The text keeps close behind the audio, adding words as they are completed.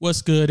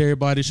What's good,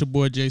 everybody? It's your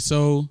boy J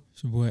Soul.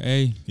 It's your boy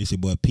A. It's your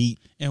boy Pete.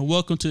 And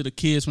welcome to the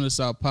Kids from the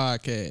South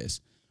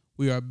podcast.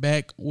 We are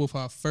back with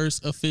our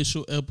first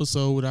official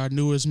episode with our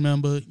newest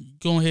member.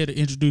 Go ahead and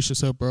introduce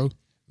yourself, bro.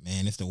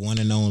 Man, it's the one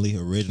and only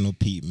original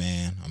Pete,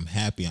 man. I'm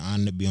happy and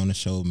honored to be on the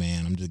show,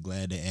 man. I'm just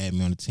glad they add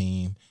me on the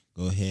team.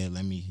 Go ahead,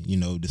 let me,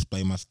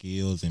 display my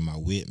skills and my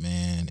wit,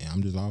 man. And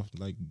I'm just off,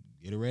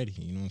 get it ready.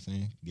 You know what I'm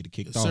saying? Get it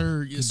kicked off.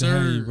 Sir, yes, Good sir. to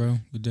have you, bro.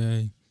 Good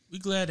day. We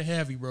glad to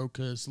have you, bro,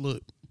 because,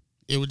 look,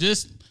 it was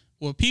just,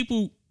 for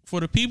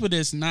the people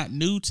that's not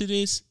new to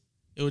this,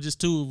 it was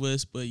just two of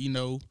us, but, we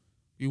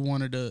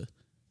wanted to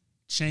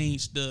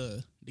change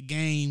the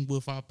game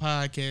with our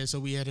podcast, so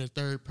we had a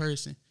third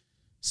person.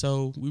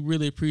 So we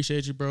really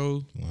appreciate you,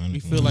 bro. We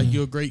feel like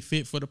you're a great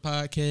fit for the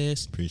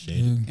podcast. Appreciate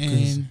it.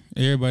 And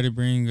everybody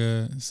bring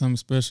something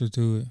special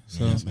to it.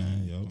 So, Yes,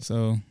 man. Yo.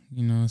 so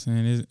you know what I'm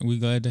saying? We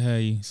glad to have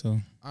you. So,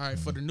 all right,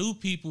 for the new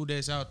people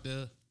that's out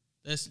there,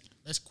 let's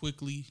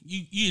quickly,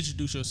 you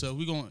introduce yourself.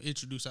 We're going to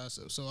introduce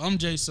ourselves. So I'm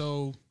J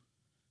Soul,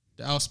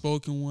 the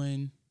outspoken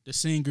one, the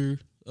singer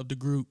of the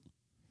group.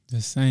 the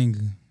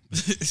singer.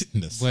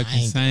 What can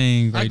singer.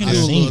 sing I right can there.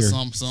 do a little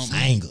Singer. something.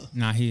 Singer.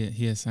 Nah,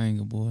 he a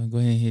singer, boy. Go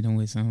ahead and hit him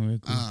with something real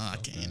quick. I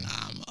can't.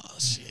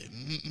 Shit.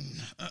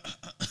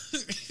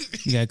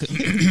 You got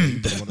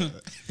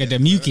got that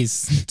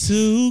mucus.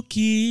 Two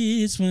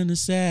kids from the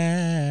South,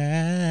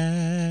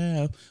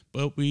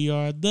 but we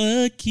are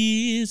the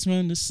kids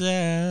from the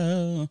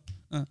South.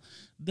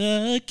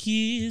 The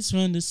kids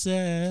from the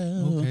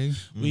South. Okay.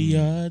 We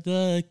are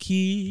the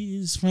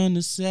kids from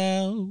the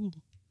South.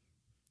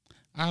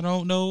 I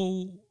don't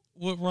know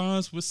what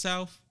rhymes with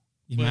South,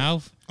 Your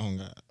mouth. Oh,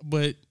 God.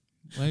 but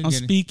Well, I'm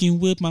speaking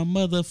with my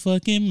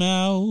motherfucking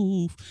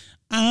mouth.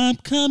 I'm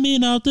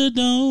coming out the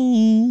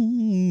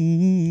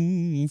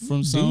dome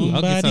from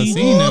somebody. I guess I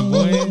seen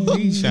that,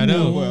 boy. Shut up.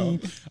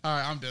 All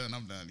right, I'm done.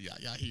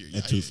 Y'all hear.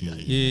 That's too smooth.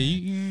 Yeah,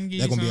 you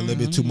That's gonna be a little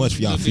bit too much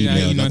for y'all You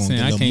females. know what I'm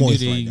saying? I That can't gonna do get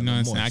that. a little You know what I'm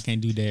moist saying? like I that,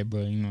 can't do that,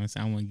 bro. You know what I'm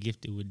saying? I wasn't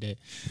gifted with that.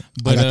 I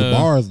But got the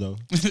bars, though.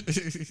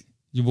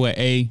 your boy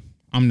A,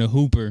 I'm the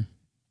hooper.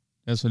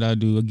 That's what I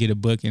do. I get a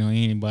bucket on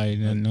anybody.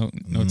 No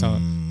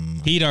talk.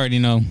 He'd already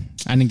know.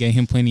 I didn't get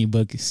him plenty of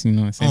buckets. You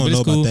know what I'm I saying? don't But know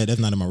it's cool. about that. That's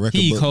not in my record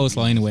He eat book.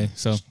 coleslaw anyway,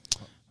 so just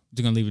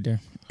gonna leave it there.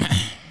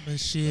 But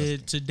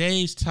shit,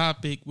 today's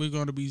topic, we're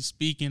going to be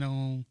speaking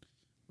on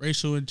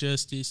racial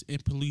injustice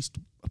and police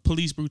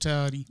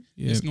brutality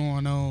that's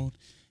going on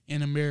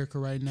in America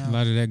right A now.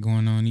 lot of that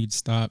going on. Need to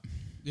stop.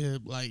 Yeah,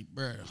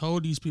 bro,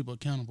 hold these people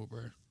accountable,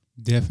 bro.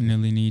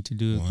 Definitely need to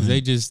do it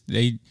because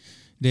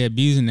they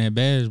abusing that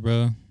badge,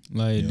 bro.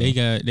 Like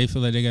they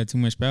feel like they got too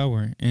much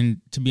power, and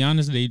to be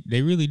honest,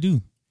 they really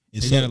do.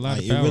 They got a lot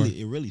of power.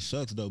 It really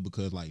sucks though,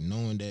 because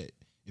knowing that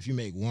if you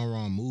make one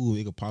wrong move,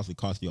 it could possibly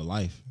cost your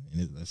life,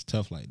 and that's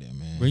tough like that,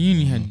 man. Bro, you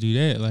didn't even have to do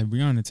that. Like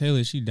Breonna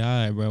Taylor, she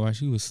died, bro, while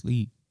she was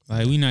asleep.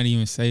 Like we not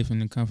even safe in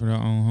the comfort of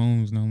our own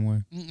homes no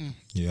more.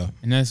 Yeah,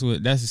 and that's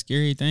a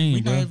scary thing.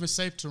 We're bro. not even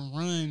safe to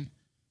run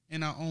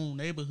in our own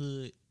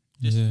neighborhood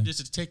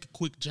just to take a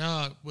quick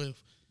jog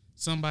with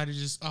somebody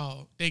just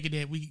thinking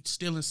that we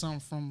stealing something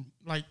from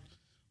like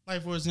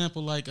for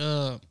example,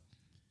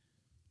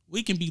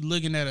 we can be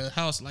looking at a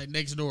house like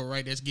next door,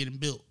 right, that's getting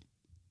built.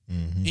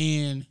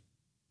 And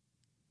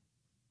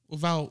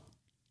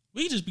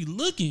we just be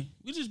looking.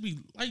 We just be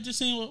just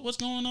saying what's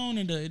going on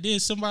in there. And then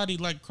somebody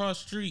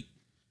across the street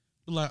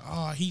be like,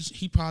 oh,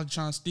 he probably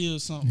trying to steal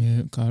something.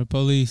 Yeah, call the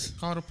police.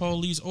 Call the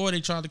police, or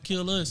they try to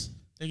kill us.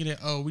 Thinking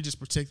that, we just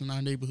protecting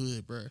our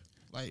neighborhood, bro.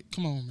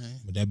 Come on, man.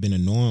 but that been a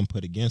norm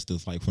put against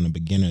us from the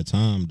beginning of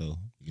time, though.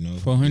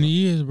 400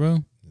 years,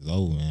 bro. It's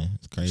old, man.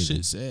 It's crazy.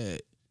 Shit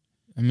sad.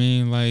 I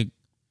mean,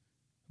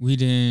 we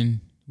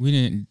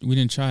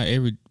didn't try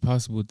every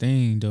possible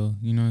thing though.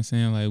 You know what I'm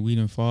saying? Like we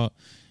didn't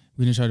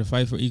try to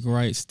fight for equal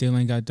rights. Still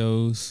ain't got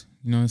those.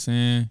 You know what I'm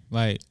saying?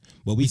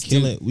 But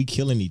we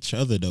killing each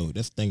other though.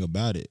 That's the thing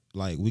about it.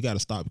 We got to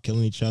stop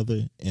killing each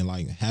other and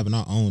having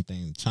our own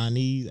thing.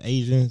 Chinese,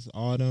 Asians,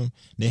 all them,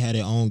 they had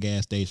their own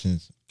gas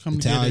stations. Come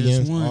Italians,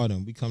 together as one. all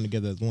them. We come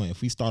together as one.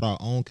 If we start our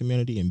own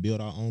community and build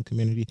our own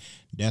community,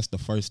 that's the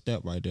first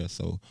step right there.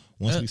 So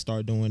once we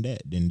start doing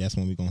that, then that's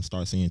when we're gonna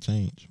start seeing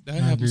change. That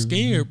have them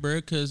scared,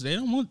 bro, because they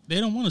don't want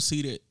to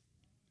see that.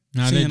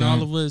 Nah, Seeing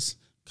all of us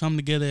come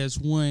together as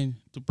one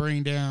to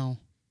bring down,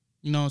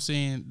 you know what I'm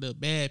saying, the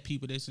bad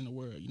people that's in the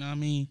world. You know what I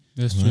mean?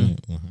 That's true.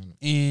 100.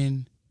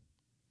 And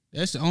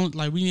that's the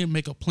only we need to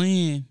make a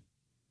plan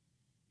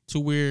to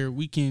where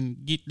we can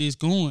get this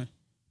going.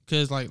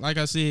 Because like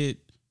I said,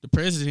 the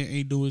president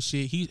ain't doing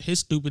shit. His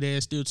stupid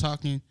ass still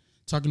talking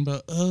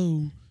about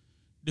the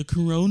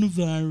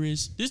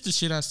coronavirus. This the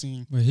shit I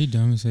seen. But he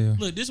dumb as hell.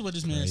 Look, this is what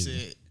this man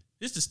said.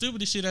 This the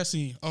stupidest shit I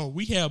seen. Oh,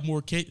 we have more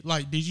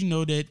did you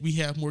know that we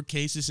have more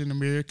cases in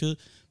America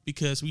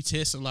because we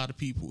test a lot of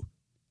people?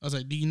 I was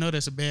like, do you know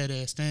that's a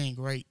badass thing,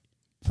 right?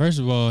 First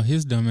of all,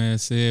 his dumb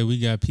ass said we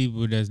got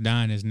people that's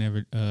dying that's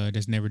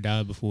never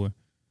died before.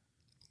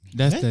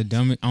 That's the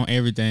dumbest on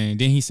everything.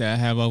 Then he said I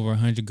have over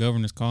 100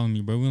 governors calling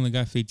me, bro. We only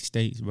got 50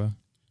 states, bro.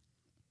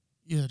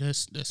 Yeah,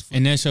 that's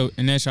And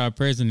that's our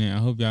president. I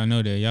hope y'all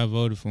know that. Y'all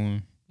voted for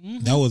him.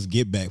 Mm-hmm. That was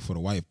get back for the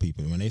white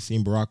people. When they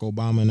seen Barack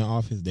Obama in the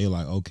office, they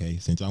like, okay,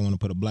 since y'all want to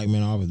put a black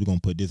man in office, we're gonna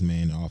put this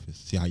man in the office.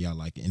 See how y'all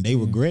like it, and they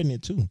regretting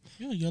it too.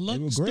 Yeah, y'all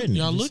regretting it.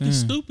 y'all Just looking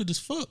saying. stupid as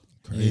fuck.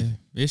 Crazy.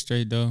 Yeah, it's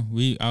straight though.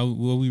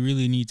 What we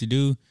really need to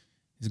do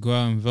is go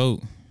out and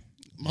vote.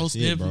 Most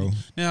That's it, definitely.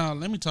 bro. Now,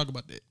 let me talk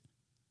about that.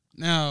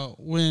 Now,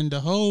 when the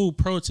whole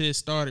protest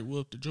started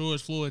with the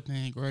George Floyd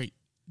thing, right?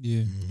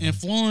 Yeah,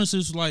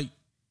 Influencers like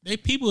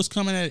people was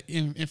coming at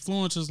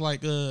influencers like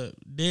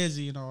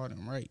Desi and all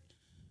them, right?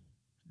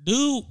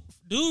 Dude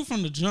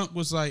from the jump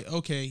was like,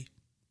 okay,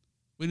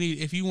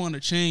 if you want to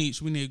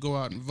change, we need to go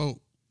out and vote.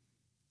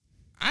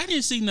 I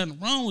didn't see nothing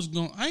wrong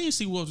I didn't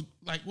see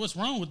what's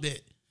wrong with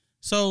that.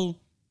 So,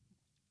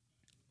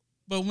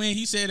 but when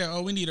he said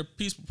that, we need a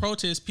peaceful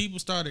protest, people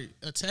started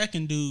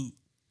attacking dude,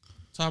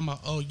 talking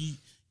about,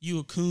 you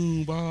a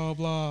coon, blah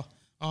blah,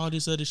 all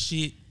this other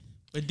shit.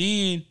 But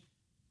then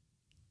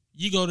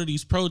you go to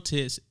these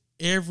protests,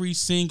 every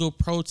single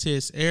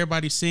protest,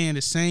 everybody saying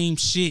the same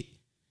shit.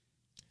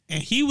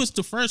 And he was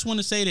the first one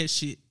to say that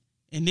shit.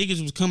 And niggas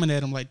was coming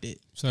at him like that.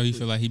 so you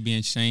feel like he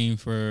being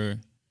shamed for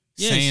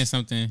Yes. saying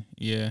something?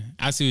 Yeah,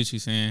 I see what you're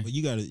saying. But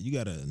you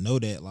gotta know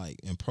that like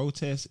in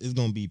protests, it's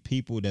gonna be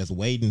people that's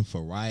waiting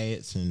for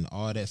riots and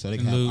all that, so they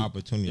can And have loot.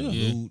 opportunity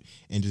Yeah. to loot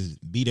and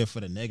just be there for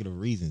the negative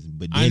reasons.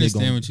 But then I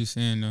understand gonna, what you're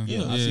saying though.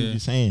 Yeah, I see what you're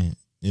saying.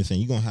 You're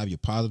saying you're gonna have your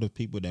positive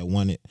people that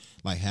want it,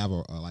 like have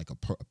a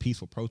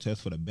peaceful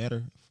protest for the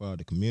better for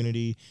the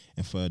community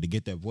and to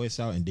get their voice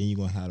out, and then you're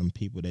gonna have them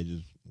people that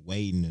just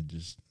waiting to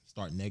just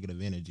start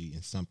negative energy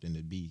and something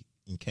to be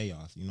in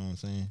chaos. You know what I'm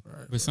saying?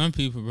 But some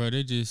people, bro,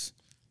 they just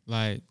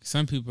like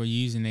some people are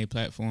using their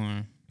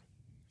platform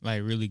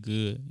like really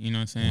good. You know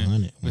what I'm saying?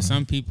 100, But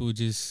some people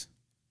just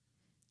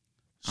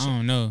I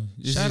don't know.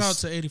 It's Shout out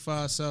just- to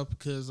 85 South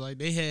because like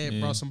they had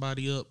brought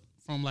somebody up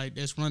from like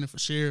that's running for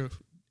sheriff,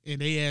 and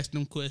they asked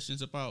them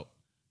questions about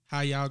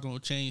how y'all gonna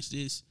change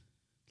this,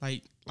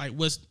 like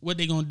what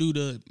they gonna do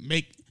to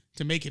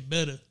make it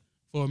better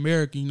for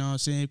America. You know what I'm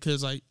saying?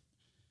 Because like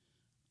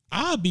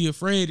I'd be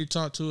afraid to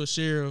talk to a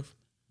sheriff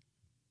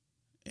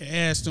and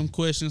ask them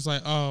questions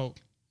like, oh,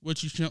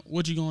 what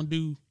you gonna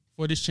do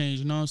for this change?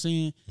 You know what I'm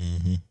saying?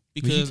 Mm-hmm. but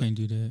you Because can't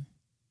do that.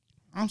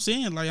 I'm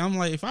saying, like,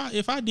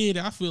 if I did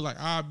it, I feel like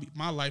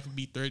my life would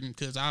be threatened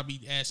because I'll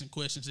be asking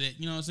questions that,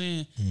 you know what I'm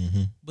saying?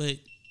 Mm-hmm. But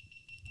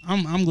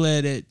I'm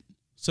glad that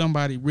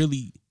somebody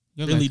really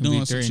Your really life can be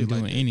doing some threatened shit like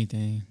doing that.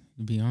 anything.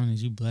 To be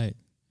honest, you black.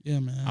 Yeah,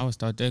 man. I was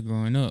taught that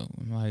growing up.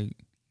 Like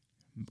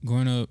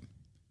growing up,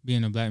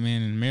 being a black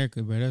man in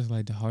America, bro, that's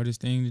like the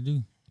hardest thing to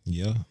do.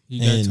 Yeah,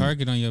 You got a And-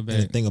 target on your And the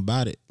back. thing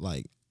about it,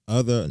 like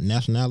other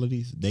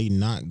nationalities, they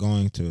not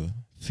going to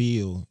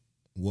feel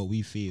what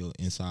we feel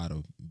inside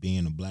of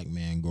being a black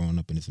man growing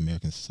up in this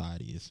American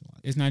society. It's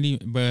like It's not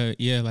even, but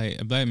yeah, like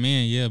a black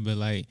man, yeah, but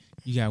like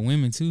you got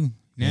women too.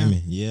 Now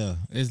women, yeah,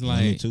 it's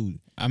women like, too.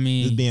 I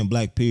mean, Just being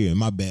black, period.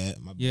 My bad.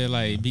 yeah,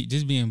 like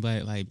just being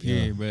black, like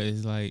period, Yeah. bro.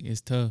 It's like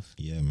it's tough.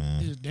 yeah,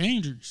 man. It's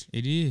dangerous.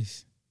 It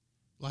is.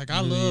 Like, It I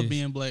really love is.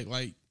 being black.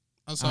 Like,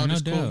 I saw Oh, no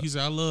this quote. doubt. He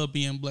said, I love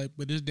being black,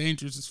 but it's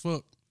dangerous as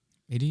fuck.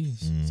 It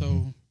is. Mhm.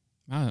 So,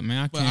 I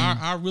but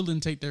can't. I really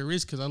didn't take that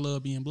risk because I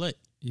love being black.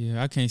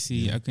 Yeah, I can't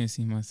see. Yeah. I can't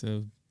see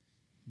myself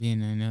being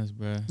nothing else,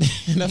 bro.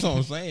 That's what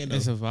I'm saying. Though.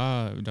 It's a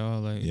vibe,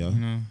 dog. Like Yeah. you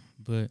know.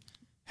 But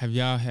have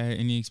y'all had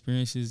any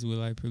experiences with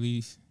like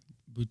police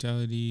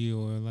brutality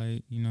or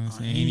like you know what I'm I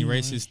saying any ain't, like-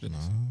 racist? No.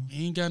 I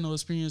ain't got no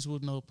experience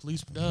with no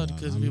police brutality Nah,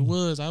 because I if it mean-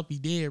 was, I'd be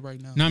dead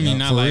right now. No, I mean Yeah,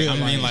 not for like real, I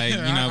mean like- like you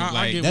know I like get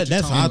what That, you're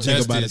that's talking how I about.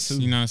 think about it injustice,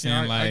 too. You know what I'm saying?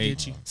 Yeah, I like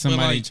get you. But,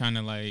 somebody like- trying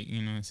to like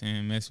you know what I'm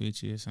saying mess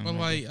with you or something. But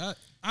like like,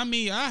 I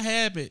mean, I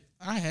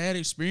had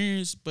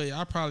experience, but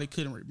I probably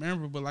couldn't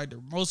remember. But like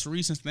the most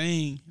recent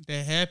thing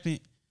that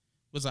happened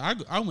was I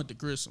went to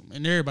Grissom,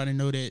 and everybody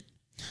know that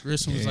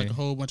Grissom is like Yeah. a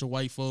whole bunch of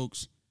white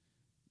folks,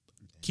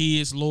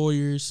 kids,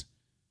 lawyers,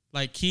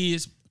 like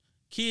kids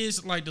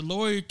like the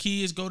lawyer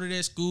kids go to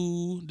that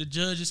school, the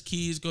judges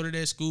kids go to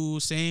that school,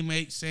 same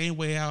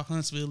way how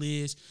Huntsville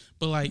is.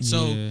 But like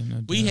so, Yeah,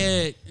 no we doubt.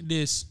 had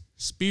this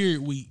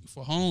spirit week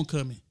for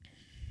homecoming.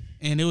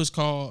 And it was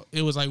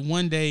like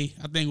one day,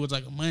 I think it was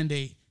like a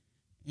Monday,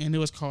 and it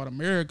was called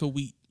America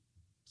Week.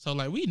 So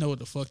like we know what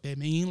the fuck that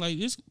mean. Like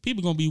this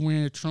people gonna be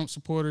wearing Trump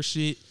supporter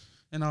shit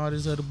and all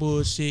this other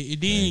bullshit.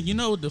 And then you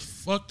know what the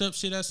fucked up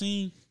shit I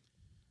seen?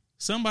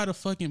 Somebody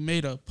fucking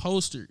made a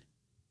poster,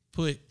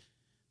 put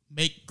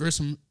make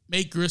Grissom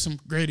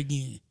great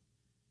again.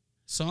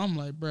 So I'm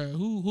like, bro,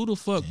 who the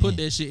fuck put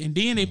that shit? And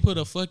then they put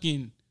a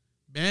fucking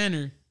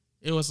banner.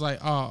 It was like,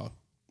 oh,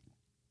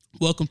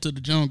 welcome to the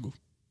jungle.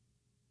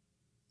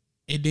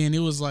 And then it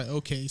was like,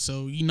 okay,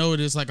 so you know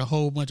there's like a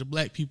whole bunch of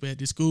black people at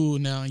this school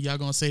now, and y'all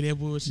gonna say that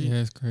bullshit. yeah,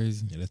 it's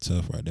crazy. Yeah, that's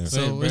tough right there. But,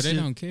 So bro, it's they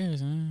just- don't care,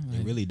 son. They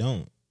Like, really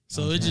don't.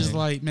 So it's just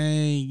like,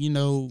 man, you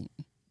know,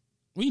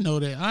 we know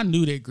that I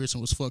knew that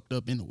Grissom was fucked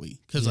up anyway,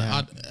 because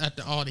Yeah.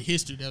 after all the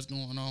history that's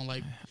going on,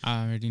 like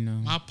I already know.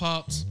 my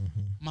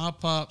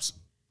pops,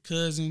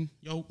 cousin,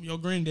 your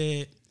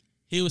granddad,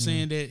 he was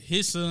saying that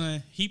his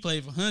son, he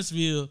played for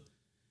Huntsville,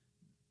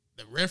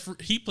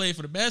 he played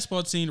for the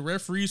basketball team. The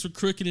referees were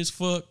crooked as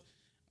fuck.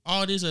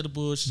 All this other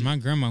bullshit. My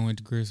grandma went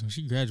to Grissom.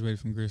 She graduated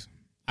from Grissom.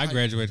 I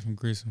graduated from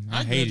Grissom.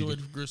 I hated it.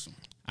 From Grissom.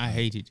 I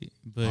hated it.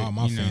 But all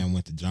my fam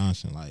went to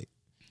Johnson. Like,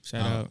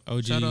 shout out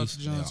OGs. Shout out to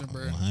Johnson,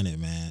 bro. 100,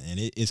 man. And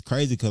it's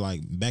crazy because,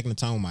 like, back in the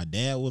time when my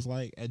dad was,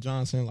 like, at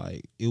Johnson,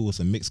 like, it was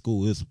a mixed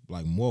school. It was,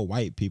 like, more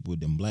white people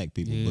than black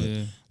people.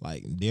 Yeah. But,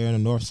 like, there in the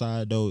north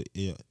side, though,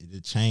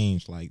 it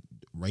changed. Like,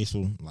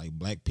 racial, like,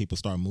 black people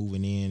start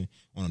moving in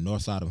on the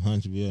north side of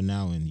Huntsville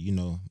now. And, you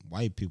know,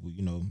 white people,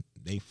 you know,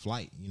 they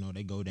flight. You know,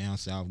 they go down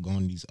south,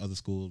 going to these other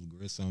schools,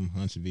 Grissom,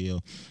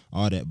 Huntsville,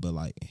 all that. But,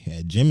 like,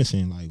 at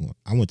Jemison, like,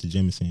 I went to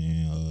Jemison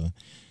and,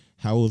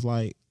 how it was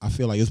like, I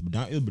feel like it was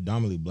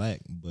predominantly black,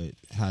 but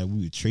how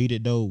we were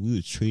treated though, we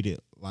were treated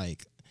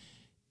like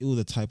it was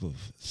a type of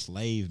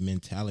slave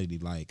mentality.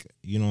 Like,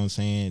 you know what I'm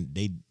saying?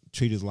 They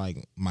treat us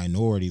like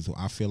minorities.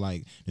 I feel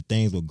like the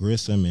things with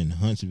Grissom and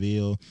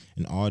Huntsville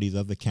and all these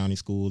other county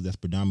schools that's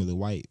predominantly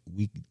white,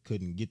 we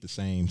couldn't get the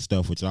same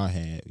stuff which I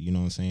had. You know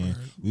what I'm saying? Right.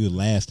 We were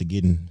last to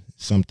getting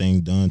something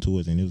done to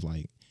us, and it was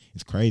like,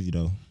 it's crazy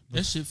though.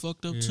 That shit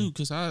fucked up too,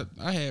 because I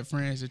had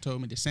friends that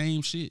told me the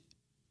same shit.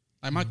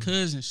 Like, my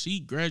cousin, she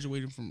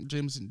graduated from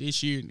Jemison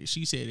this year, and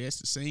she said that's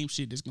the same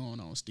shit that's going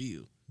on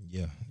still.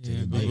 Yeah.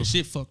 But the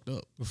shit fucked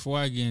up. Before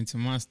I get into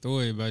my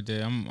story about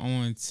that, I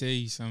want to tell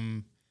you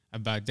something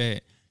about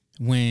that.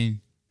 When,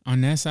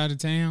 on that side of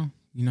town,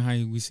 you know how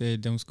we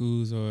said them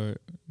schools or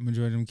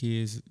majority of them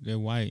kids, they're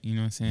white, you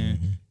know what I'm saying?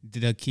 Mm-hmm.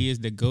 The kids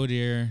that go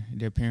there,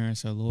 their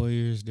parents are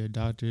lawyers, they're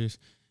doctors,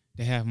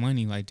 they have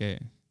money like that.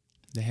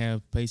 They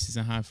have places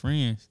and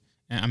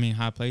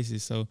high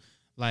places. So,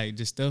 like,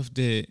 the stuff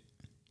that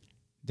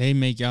they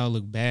make y'all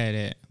look bad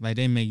at, like,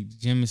 they make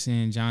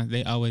Jemison, Johnson,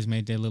 they always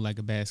make that look like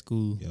a bad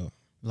school. Yeah.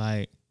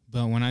 Like,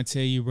 but when I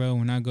tell you, bro,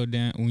 when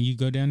you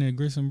go down there to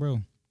Grissom, bro,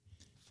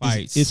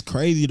 fights. It's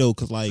crazy though,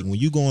 cause like when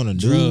you go on the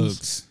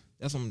drugs,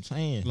 that's what I'm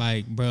saying.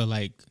 Like, bro,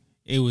 like,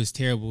 it was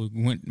terrible.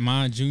 When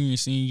my junior,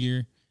 senior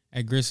year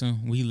at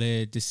Grissom, we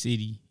led the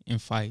city in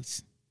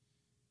fights.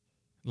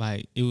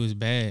 Like, it was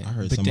bad. I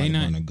heard somebody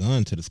bring a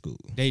gun to the school.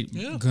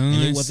 Guns.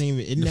 And it wasn't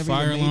even. The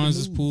fire alarms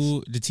was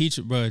pulled. The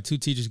teacher, bro, 2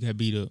 teachers got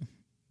beat up.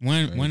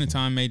 One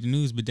time made the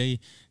news, but they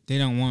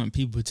don't want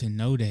people to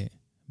know that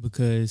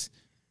because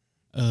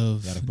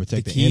of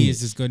the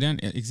kids just go down.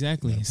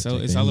 Exactly. So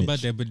it's all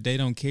about that, but they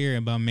don't care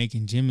about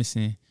making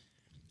Jemison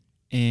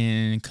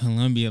and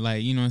Columbia,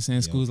 like, you know what I'm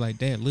saying, schools like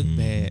that look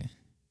bad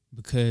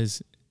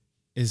because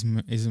it's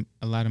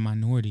a lot of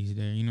minorities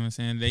there. You know what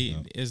I'm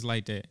saying? It's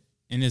like that,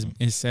 and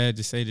it's sad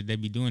to say that they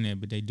be doing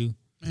that, but they do.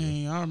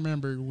 Man, I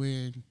remember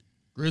when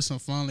Grissom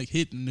finally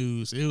hit the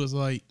news. It was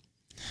like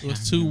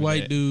two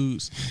white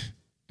dudes.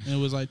 And it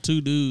was like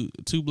two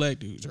black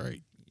dudes, right?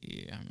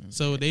 Yeah, I remember.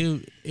 So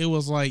it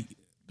was like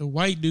the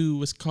white dude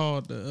was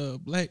called the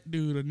black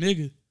dude a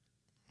nigga.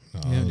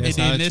 Yeah, and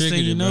then next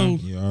thing you know,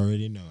 you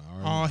already know.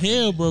 All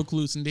hell broke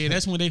loose, and then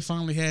that's when they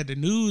finally had the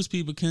news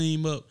people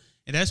came up,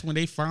 and that's when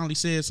they finally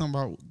said something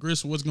about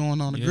Grissom, what's going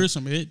on in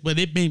Grissom. But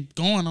it been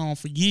going on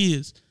for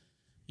years,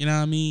 you know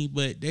what I mean?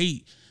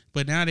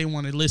 But now they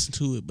want to listen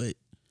to it, but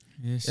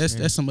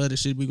that's some other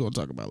shit we gonna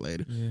talk about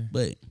later.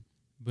 Yeah.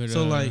 But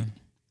so like.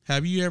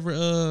 Have you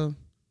ever,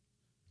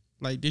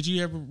 did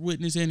you ever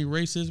witness any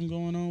racism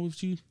going on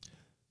with you?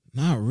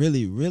 Not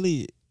really.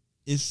 Really,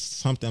 it's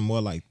something more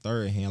like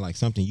third hand, like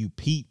something you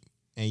peep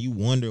and you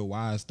wonder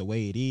why it's the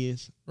way it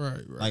is.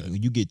 Right. Like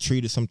you get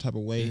treated some type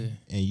of way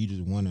and you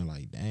just wonder,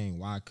 like, dang,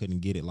 why I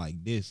couldn't get it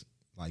like this?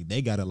 Like,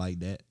 they got it like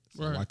that.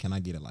 So why can't I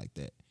get it like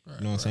that? Right,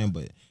 you know what I'm saying?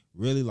 But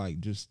really, like,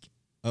 just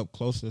up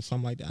close or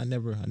something like that, I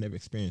never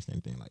experienced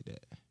anything like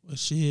that. Well,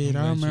 shit,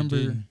 I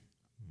remember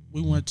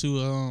we went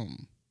to,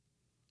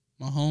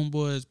 my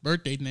homeboy's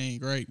birthday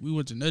thing, right? We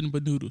went to Nothing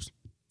But Noodles.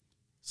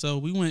 So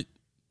we went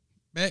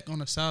back on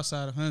the south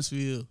side of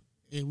Huntsville,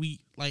 and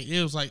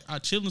it was like our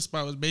chilling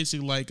spot was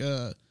basically like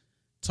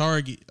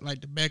Target,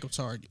 like the back of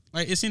Target.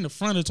 Like, it's in the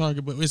front of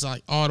Target, but it's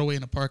like all the way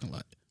in the parking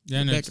lot.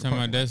 Yeah, I know what you're talking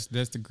about.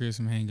 That's the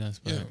Grissom hangout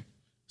spot. Yeah.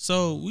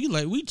 So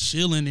we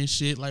chilling and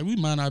shit. Like, we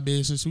mind our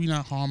business. We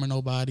not harming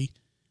nobody.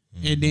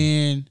 Mm-hmm. And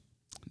then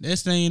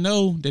next thing you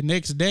know, the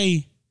next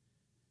day,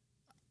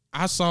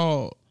 I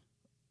saw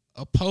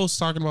a post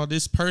talking about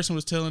this person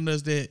was telling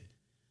us that,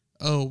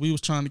 we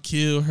was trying to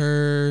kill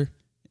her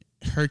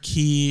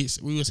kids.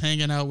 We was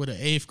hanging out with an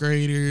 8th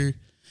grader,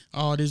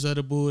 all this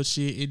other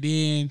bullshit. And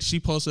then she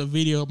posted a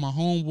video of my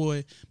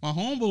homeboy. My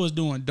homeboy was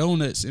doing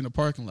donuts in the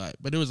parking lot,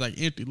 but it was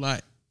like empty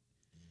lot.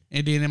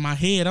 And then in my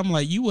head, I'm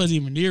like, you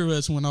wasn't even near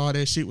us when all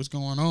that shit was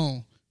going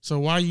on. So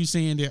why are you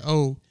saying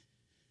that,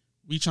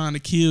 we trying to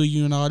kill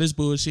you and all this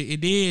bullshit?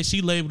 And then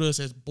she labeled us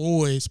as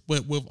boys,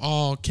 but with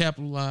all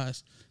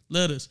capitalized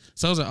letters.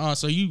 So I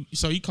was like,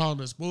 so you called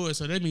us boys,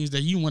 so that means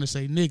that you want to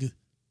say nigga.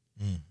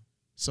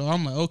 So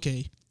I'm like,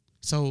 okay.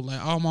 So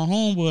like all my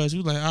homeboys,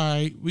 we like, all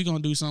right, we gonna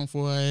do something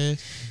for our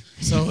ass.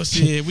 So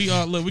shit, we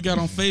got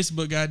on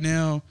Facebook,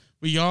 goddamn,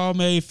 we all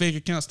made fake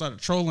accounts, started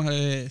trolling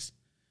her ass.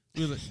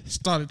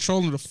 Started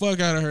trolling the fuck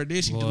out of her.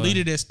 Then she Boy.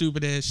 deleted that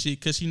stupid ass shit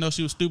because she knows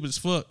she was stupid as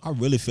fuck. I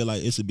really feel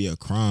like it should be a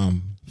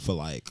crime for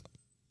like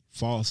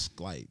false,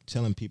 like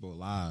telling people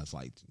lies,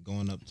 like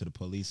going up to the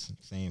police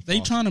saying They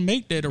false. trying to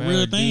make that a Bro,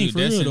 real thing dude, for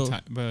that's real though.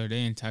 bro,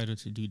 they entitled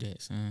to do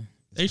that, son.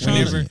 They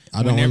trying Crazy. to.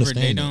 I don't whenever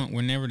understand they that. don't,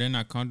 whenever they're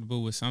not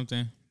comfortable with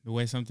something, the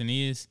way something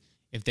is,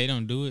 if they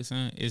don't do it,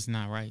 son, it's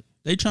not right.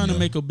 They trying to Yeah.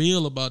 make a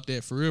bill about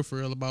that for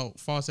real, about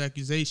false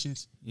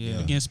accusations Yeah.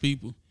 against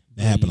people.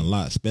 That happen a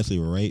lot, especially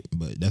with rape,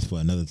 but that's for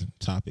another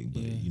topic.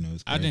 But Yeah. you know,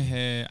 it's I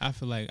crazy.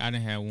 feel like I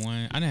didn't have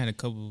one. I didn't had a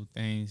couple of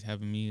things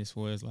happen to me as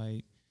far as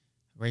like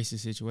racist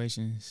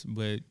situations,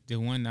 but the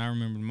one that I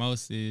remember the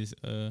most is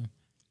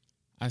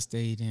I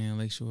stayed in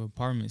Lakeshore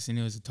Apartments and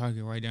it was a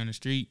Target right down the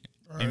street.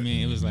 Right. And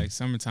man, it was like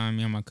summertime.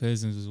 Me and my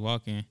cousins was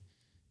walking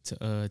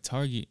to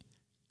Target,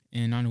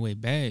 and on the way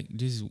back,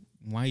 this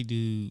white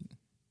dude,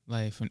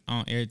 like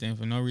on everything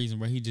for no reason,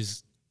 bro, he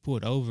just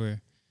pulled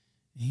over.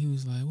 And he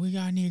was like, "Where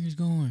y'all niggas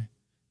going?"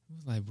 I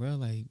was like, "Bro,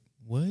 like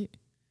what?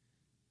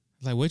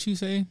 Like what you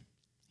say?"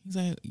 He's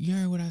like, "You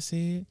heard what I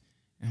said?"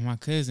 And my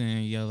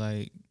cousin, yo,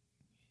 like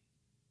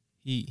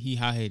he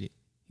hot headed.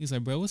 He's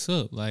like, "Bro, what's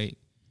up? Like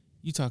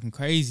you talking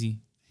crazy?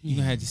 You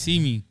gonna have to see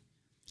me."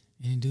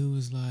 And dude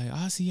was like,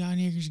 "I'll see y'all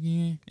niggas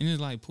again." And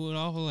it's like pulled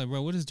off. I was like,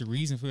 "Bro, what is the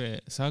reason for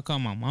that?" So I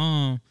called my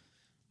mom.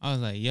 I was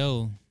like,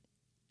 "Yo,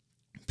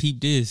 peep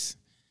this."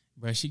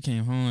 Bro, she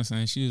came home,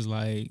 son. She was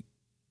like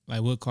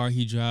what car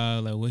he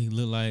drive, like what he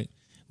looked like.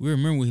 We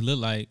remember what he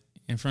looked like.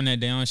 And from that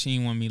day on, she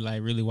didn't want me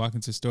like really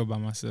walking to the store by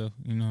myself,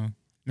 you know.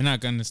 I'm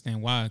not gonna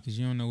understand why, because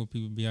you don't know what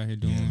people be out here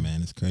doing. Yeah,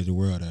 man, it's a crazy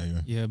world out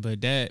here. Yeah,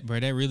 but that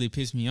really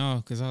pissed me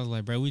off because I was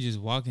like, bro, we just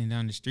walking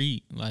down the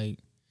street. Like,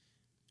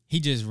 he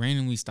just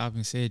randomly stopped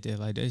and said that.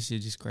 Like, that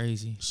shit just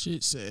crazy.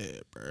 Shit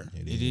sad, bro.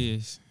 It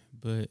is.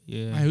 But,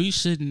 yeah. Like, we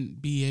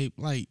shouldn't be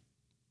able, like,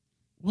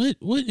 what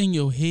in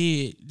your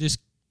head just,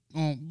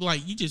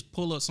 like, you just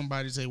pull up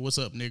somebody and say, "What's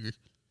up, nigga?"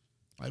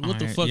 Like, what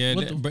the Alright, fuck? yeah,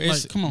 What that- the, bro,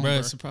 like, come on, bro. bro.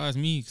 It surprised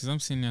me because I'm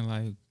sitting there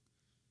like,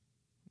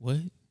 what?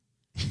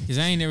 Because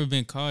I ain't never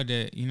been called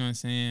that, you know what I'm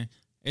saying?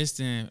 It's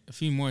been a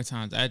few more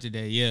times after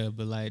that, yeah.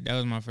 But, like, that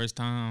was my first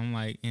time. I'm,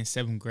 like, in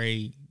 7th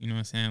grade, you know what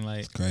I'm saying? Like,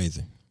 It's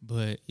crazy.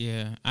 but,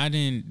 yeah, I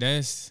didn't,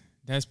 that's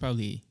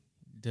probably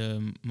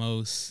the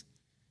most,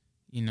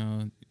 you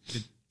know,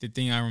 the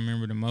thing I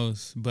remember the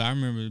most. But I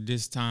remember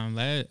this time,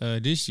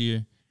 this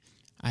year,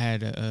 I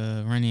had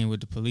a run-in with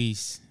the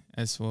police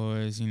as far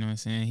as, you know what I'm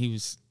saying? He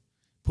was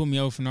put me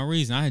over for no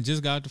reason. I had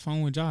just got off the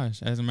phone with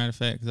Josh, as a matter of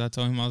fact, because I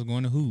told him I was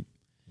going to hoop.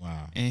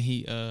 Wow. And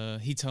he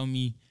told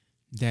me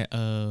that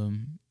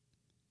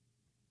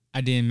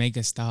I didn't make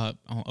a stop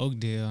on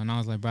Oakdale. And I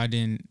was like, bro, I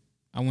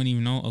wasn't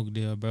even on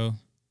Oakdale, bro.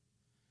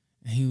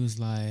 And he was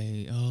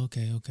like, oh,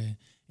 okay. And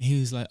he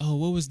was like, oh,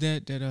 what was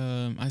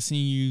that I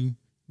seen you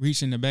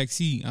reach in the back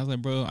seat? I was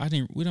like, bro,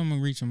 what am I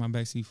reaching my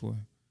back seat for?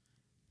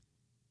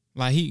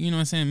 Like, he, you know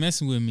what I'm saying,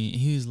 messing with me.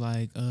 And he was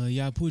like,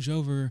 yeah, I pulled you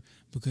over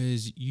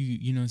because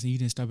you know what I'm saying, you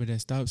didn't stop at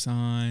that stop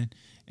sign.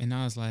 And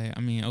I was like,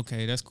 I mean,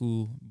 okay, that's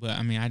cool. But,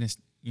 I mean, I didn't,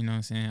 you know what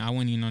I'm saying, I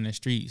wasn't even on that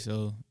street.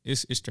 So,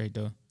 it's straight,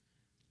 though.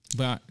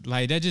 But,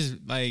 like, that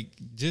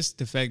just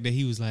the fact that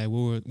he was like,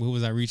 what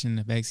was I reaching in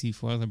the backseat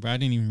for? I was like, bro, I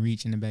didn't even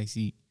reach in the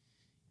backseat.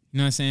 You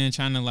know what I'm saying?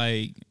 Trying to,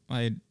 like,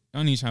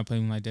 don't even try to play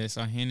me like that.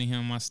 So, I handed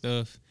him my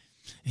stuff.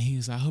 And he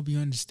was like, I hope you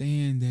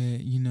understand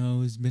that, you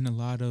know, it's been a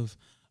lot of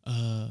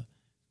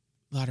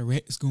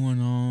wrecks going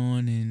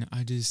on, and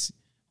I just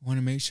want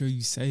to make sure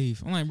you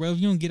safe. I'm like, bro, if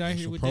you don't get out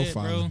here with that,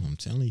 bro, I'm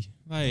telling you,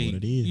 like, what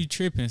it is. you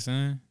tripping,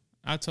 son.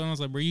 I told him, I was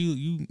like, bro,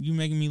 you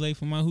making me late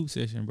for my hoop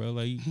session, bro.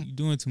 Like, you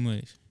doing too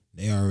much.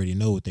 They already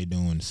know what they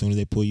doing as soon as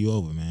they pull you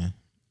over, man.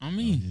 I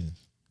mean, Yeah.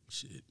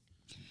 Shit.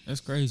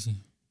 that's crazy.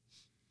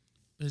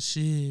 But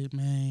shit,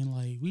 man,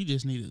 like, we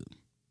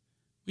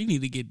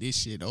need to get this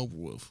shit over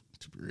with,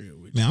 to be real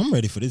with you. Man, I'm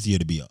ready for this year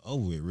to be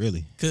over with,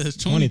 really. Because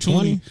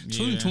 2020?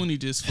 2020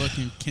 just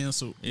fucking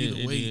canceled either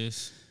It way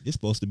is. It's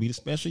supposed to be the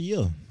special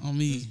year. on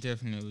me. It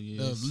definitely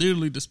is.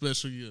 Literally the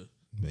special year.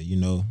 But, you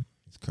know,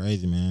 it's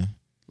crazy, man.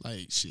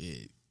 Like,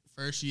 shit.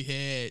 First you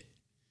had,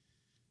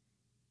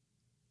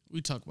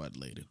 we talk about it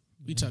later.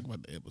 We talk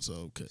about the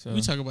episode.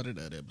 We talk about it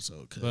that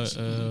episode. But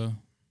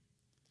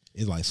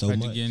It's like so about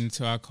much. to get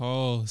into our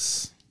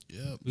calls.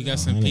 Yep. We got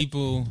some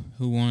people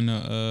who want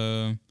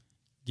to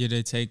get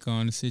a take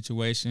on the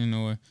situation,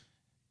 or,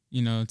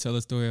 you know, tell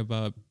a story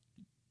about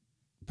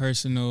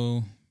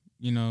personal,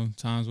 you know,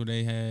 times where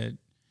they had,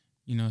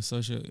 you know,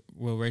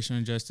 racial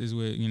injustice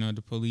with, you know,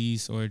 the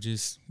police, or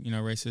just, you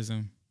know,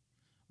 racism,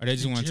 or they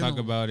just want to talk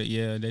about it.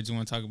 Yeah, they just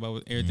want to talk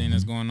about everything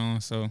that's going on.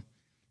 So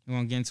we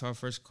want to get into our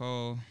first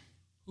call.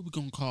 Who we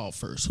gonna call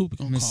first? Who we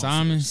gonna Miss call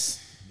Simons.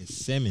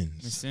 Miss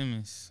Simmons. Miss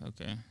Simmons.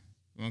 Okay.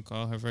 You want to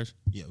call her first?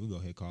 Yeah, we go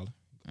ahead, call her.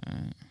 All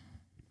right.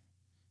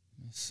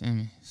 Miss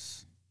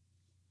Simmons.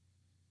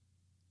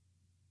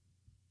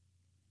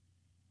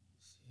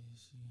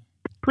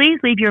 Please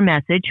leave your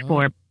message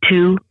for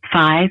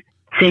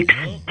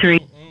 2563.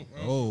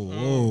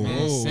 Oh,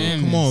 Miss oh.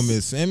 Simmons. Come on,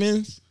 Miss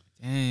Simmons.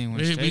 Dang,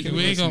 We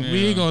ain't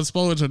gonna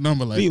expose your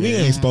number like We that.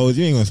 ain't exposed.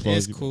 You ain't gonna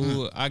expose. It's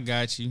cool. I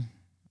got you.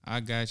 I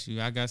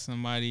got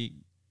somebody.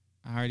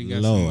 I already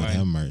got Lord somebody.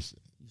 have mercy.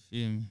 You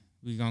feel me?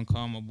 We gonna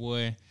call my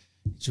boy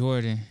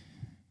Jordan,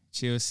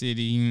 Chill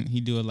City. He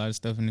do a lot of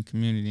stuff in the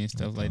community and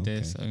stuff like that.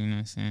 Okay. So you know what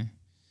I'm saying.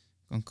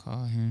 Gonna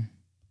call him.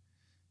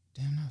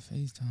 Damn, not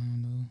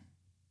FaceTime though.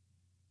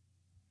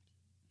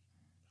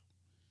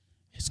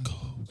 It's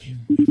cool.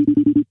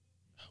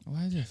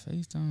 Why is it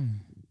FaceTime?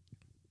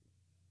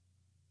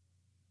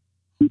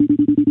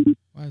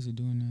 Why is he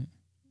doing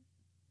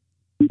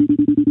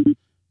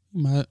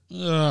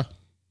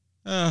that?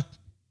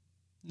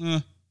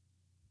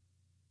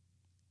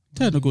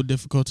 Technical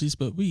difficulties,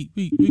 but we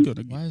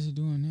gonna Why is he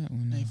doing that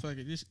one? Hey, Now? fuck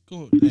it. Just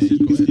go. Hey, Just you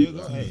go can ahead. still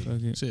go. Hey.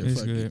 Fuck it. Shit, It's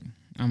fuck good. it.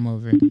 I'm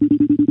over it.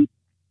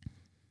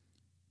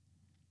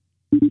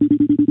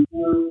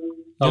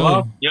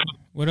 Hello? Yo,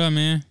 what up,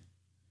 man?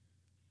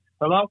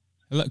 Hello?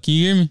 Hello, can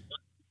you hear me?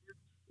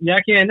 Yeah,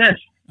 I can. Nash.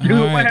 Dude, All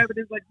right. what happened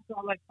is like you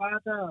saw like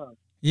 5 times.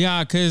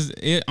 Yeah, cause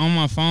on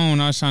my phone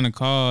I was trying to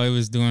call. It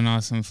was doing all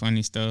some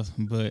funny stuff,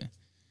 but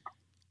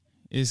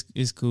it's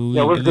cool.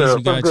 Yeah, what's At least good?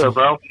 we got What's good, you.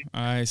 bro? All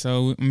right,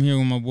 so I'm here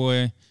with my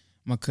boy,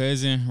 my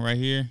cousin right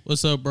here,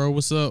 What's up, bro?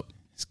 What's up?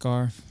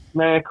 Scarf.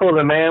 Man,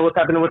 cooler, man. What's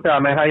happening with y'all,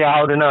 man? How y'all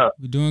holding up?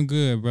 We're doing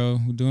good, bro.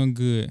 We're doing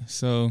good.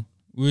 So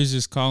we was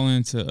just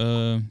calling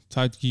to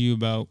talk to you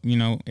about,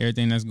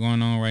 everything that's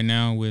going on right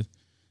now with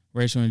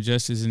racial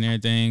injustice and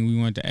everything. We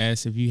wanted to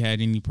ask if you had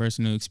any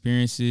personal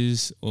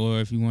experiences or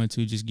if you wanted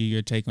to just give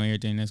your take on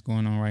everything that's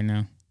going on right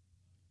now.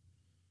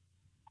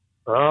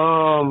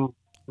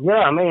 Yeah,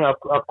 I mean,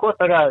 of course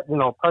I got,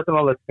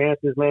 personal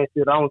experiences, man.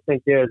 Shit, I don't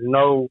think there's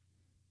no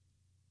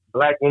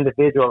black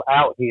individual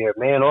out here,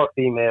 man or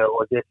female,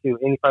 or just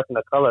any person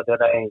of color that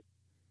ain't,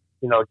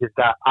 just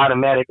got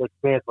automatic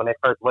experience when they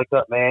first wake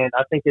up, man.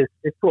 I think it's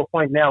to a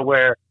point now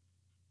where,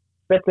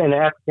 especially in the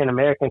African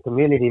American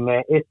community,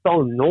 man, it's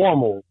so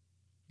normal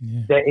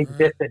that it's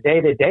just a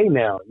day to day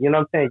now. You know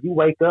what I'm saying? You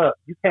wake up,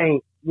 you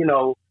can't,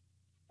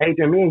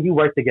 Adrian, me and you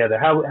work together.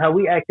 How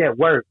we act at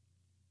work,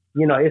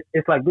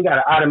 it's like we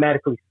gotta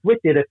automatically switch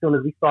it as soon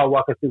as we start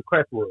walking through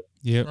Crestwood.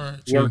 Yep. All right.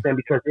 You know what I'm saying?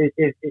 Because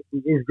it's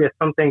just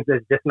some things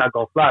that's just not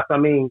gonna fly. So I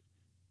mean,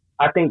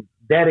 I think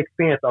that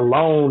experience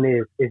alone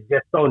is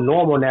just so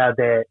normal now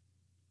that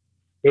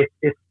it's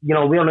we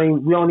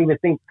don't even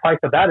think twice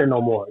about it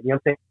no more. You know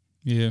what I'm saying?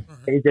 Yeah.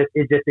 It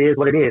just is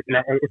what it is. And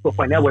it's to a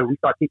point now where we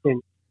start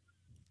teaching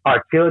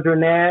our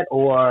children that,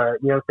 or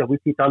so we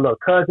teach our little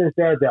cousins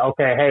that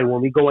okay, hey, when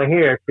we go in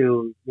here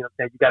to you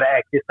gotta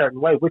act this certain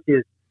way, which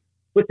is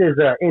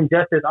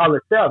injustice all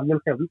itself. You know what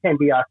I'm saying? We can't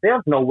be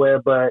ourselves nowhere,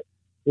 but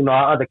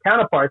our other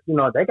counterparts,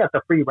 they got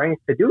the free range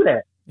to do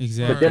that.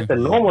 Exactly. But just the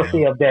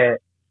normalcy of that,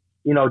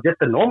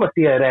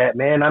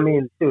 man. I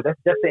mean, dude, that's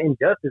just the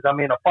injustice. I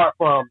mean, apart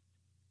from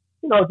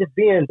just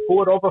being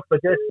pulled over for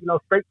just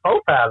straight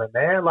profiling,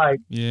 man. Like,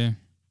 yeah,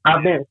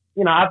 I've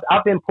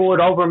been pulled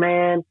over,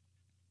 man.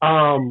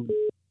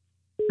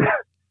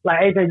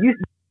 Like Adrian, you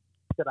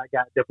said I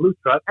got the blue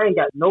truck. I ain't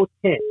got no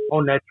tint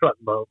on that truck,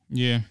 bro.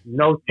 Yeah.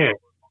 No tint.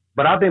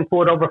 But I've been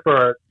pulled over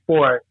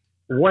for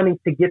wanting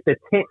to get the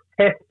tint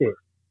tested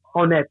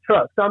on that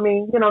truck. So I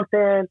mean, you know what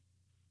I'm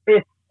saying?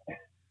 It's,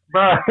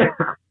 bro.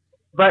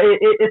 But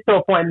it's to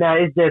a point now.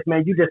 It's just,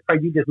 man, you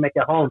just make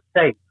it home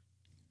safe.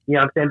 You know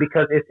what I'm saying?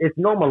 Because it's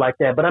normal like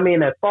that. But I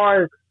mean, as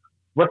far as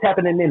what's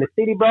happening in the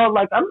city, bro,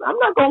 like I'm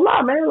not gonna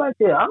lie, man. Like,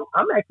 yeah,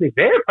 I'm actually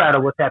very proud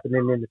of what's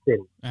happening in the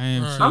city. I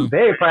am too. I'm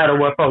very proud of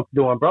what folks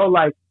doing, bro.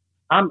 Like,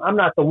 I'm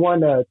not the one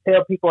to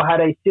tell people how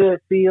they should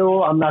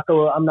feel. I'm not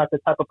the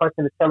type of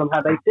person to tell them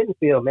how they shouldn't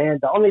feel, man.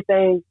 The only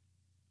thing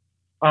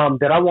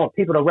that I want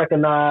people to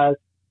recognize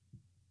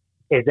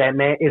is that,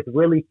 man, it's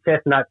really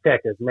chess, not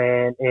checkers,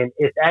 man. And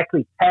it's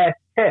actually past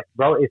chess,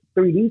 bro. It's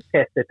 3D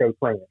chess that they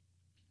playing.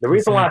 The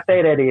reason why I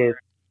say that is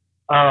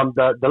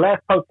the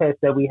last protest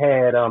that we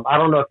had, I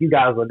don't know if you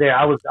guys were there.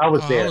 I was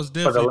there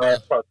for the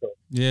last protest.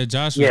 Yeah,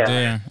 Josh was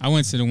there. I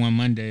went to the one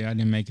Monday. I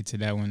didn't make it to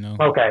that one though.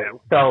 Okay,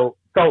 so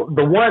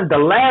the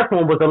last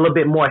one was a little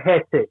bit more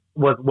hectic.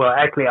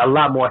 Actually a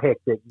lot more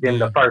hectic than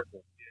the first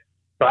one.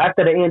 So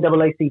after the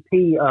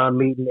NAACP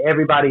meeting,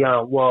 everybody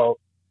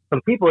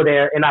some people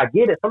there, and I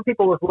get it. Some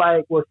people was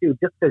like, well, shoot,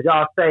 just because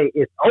y'all say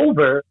it's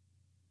over.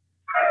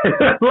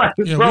 Like,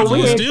 Yeah, bro,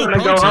 we ain't still gonna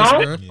go protest,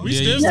 home. bro. We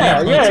still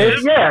Yeah.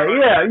 protest.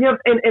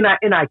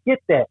 And I get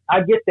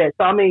that.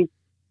 So I mean,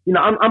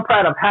 I'm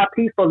proud of how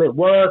peaceful it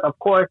was. Of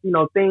course,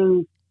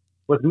 things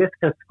was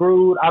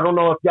misconstrued. I don't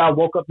know if y'all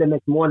woke up the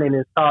next morning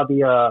and saw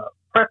the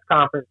press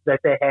conference that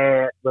they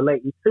had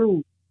relating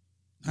to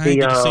I didn't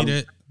get to see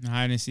that. No,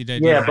 I didn't see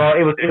that. Yeah, either. bro.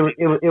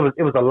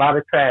 It was a lot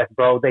of trash,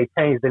 bro. They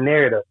changed the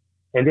narrative,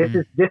 and this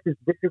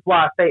is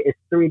why I say it's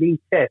 3D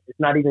chess. It's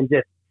not even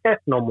just chess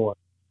no more.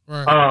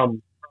 Right.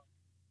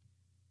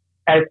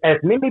 As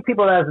many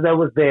people as there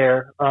was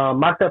there,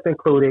 myself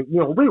included,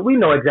 we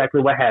know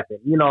exactly what happened.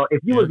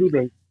 If you was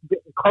even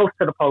getting close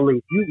to the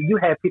police, you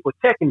had people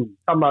checking you,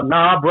 talking about,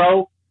 nah,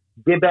 bro,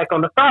 get back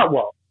on the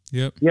sidewalk.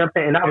 Yep. You know what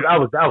I'm saying? And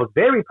I was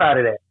very proud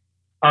of that.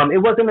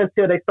 It wasn't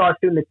until they started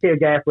shooting the tear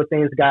gas where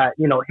things got,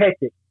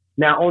 hectic.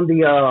 Now on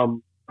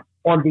the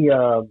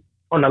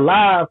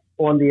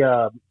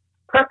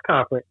press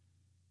conference,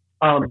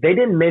 they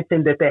didn't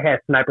mention that they had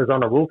snipers on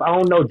the roof. I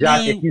don't know,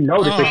 Josh, if you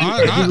noticed.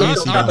 If you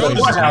looked at the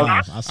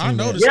courthouse, I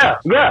noticed. Yeah.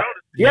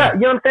 You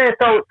know what I'm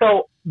saying?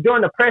 So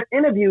during the press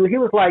interview, he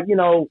was like,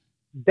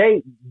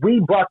 we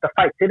brought the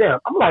fight to them.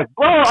 I'm like,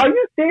 bro, are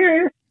you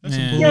serious?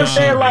 You know what I'm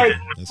saying? Like,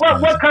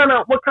 what kind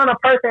of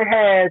person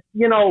has,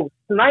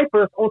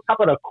 snipers on top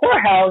of the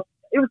courthouse?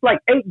 It was like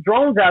 8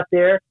 drones out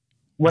there.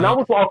 When I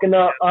was walking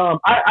up,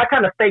 I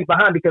kind of stayed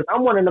behind because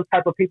I'm one of them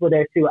type of people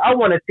that too. I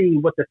want to see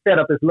what the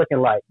setup is looking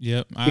like.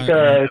 Yep.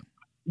 Because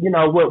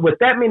with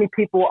that many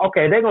people,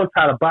 okay, they're gonna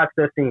try to box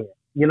us in.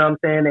 You know what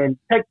I'm saying? And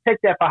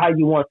take that for how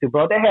you want to,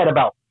 bro. They had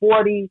about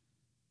 40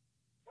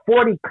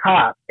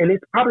 cops, and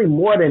it's probably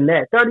more than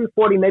that, 30,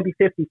 40, maybe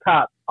 50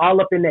 cops all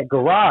up in that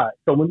garage.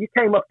 So when you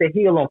came up the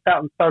hill on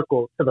Fountain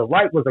Circle, to the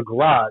right was a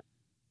garage.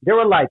 There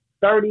were like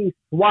 30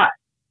 SWAT.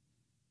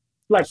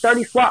 Like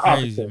 30 SWAT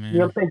officers, man. you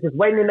know what I'm saying, just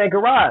waiting in that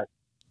garage.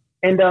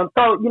 And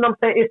so, you know what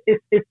I'm saying,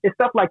 it's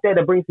stuff like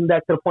that brings me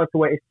back to the point to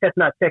where it's chess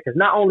not checkers,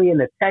 not only in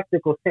the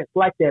tactical sense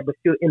like that, but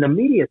still in the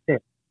media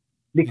sense.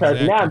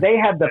 Because now they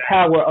have the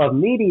power of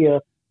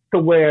media to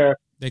where,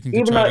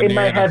 even though it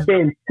might have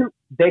been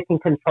they can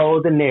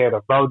control the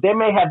narrative, bro. There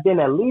may have been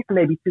at least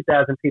maybe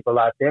 2,000 people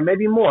out there,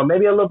 maybe more,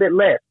 maybe a little bit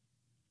less.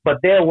 But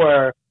there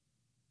were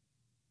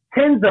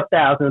tens of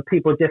thousands of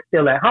people just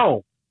still at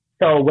home.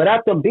 So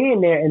without them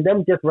being there and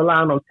them just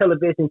relying on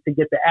television to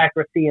get the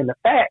accuracy and the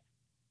facts,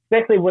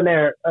 especially when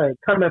they're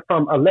coming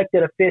from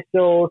elected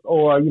officials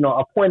or,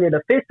 appointed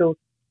officials,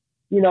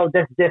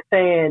 that's just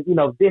saying,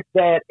 this,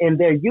 that, and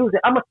they're using,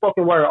 I'm a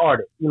spoken word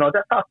artist.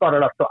 That's how I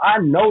started off. So I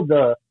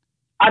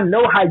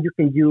know how you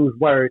can use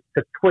words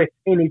to twist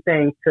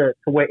anything to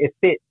where it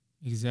fits.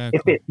 Exactly.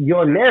 It fits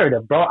your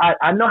narrative, bro.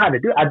 I know how to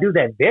do it. I do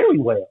that very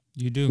well.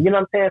 You do. You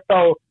know what I'm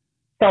saying?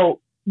 So,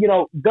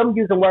 them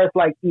using words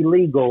like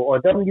illegal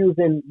or them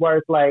using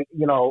words like,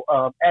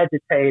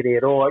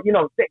 agitated or,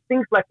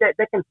 things like that,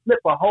 they can flip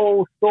a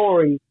whole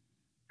story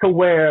to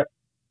where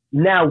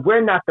now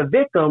we're not the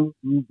victim.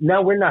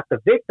 Now we're not the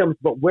victims,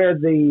 but we're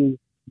the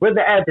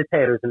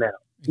agitators now.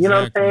 You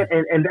know what I'm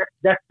saying? And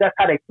that's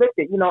how they flipped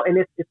it, and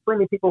it's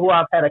plenty of people who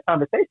I've had a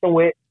conversation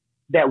with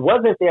that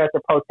wasn't there at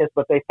the protest,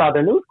 but they saw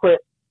the news clip.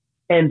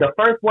 And the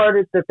first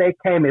word that they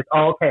came is,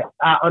 oh, okay,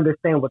 I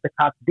understand what the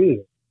cops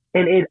did.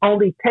 And it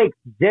only takes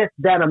just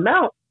that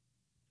amount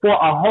for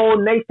a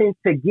whole nation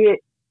to get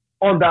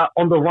on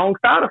the wrong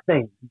side of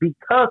things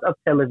because of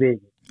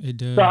television. It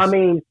does. So I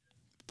mean,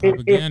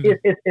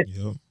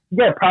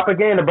 it's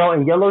propaganda, bro,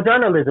 and yellow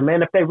journalism,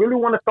 man. If they really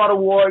want to start a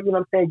war, you know what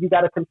I'm saying, you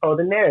got to control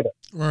the narrative.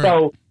 Right.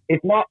 So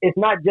it's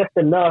not just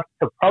enough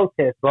to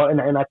protest, bro.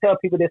 And I tell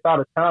people this all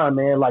the time,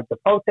 man. Like, the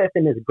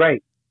protesting is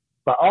great,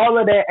 but all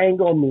of that ain't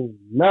gonna mean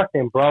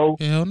nothing, bro.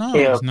 Hell no,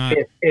 it's not.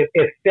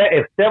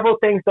 If several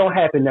things don't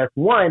happen, that's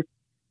one.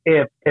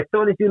 If as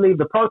soon as you leave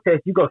the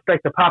protest, you go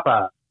straight to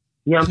Popeye.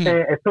 You know what I'm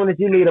saying? As soon as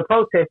you leave the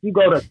protest, you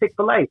go to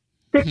Chick-fil-A.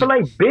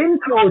 Chick-fil-A been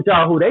told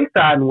y'all who they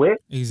siding with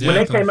when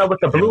they came up with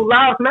the Blue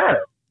Lives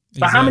Matter.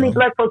 But how many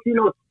black folks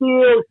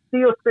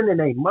still spending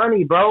their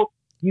money, bro?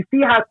 You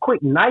see how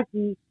quick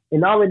Nike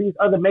and all of these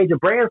other major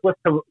brands was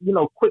to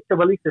quick to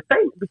release the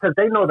statement because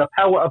they know the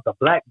power of the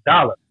black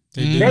dollar.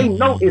 They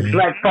know it's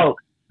black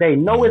folks. They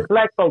know it's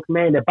black folks,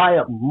 man, that buy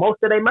up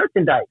most of their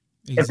merchandise.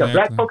 If the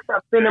black folks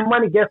stop spending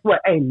money, guess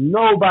what? Ain't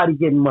nobody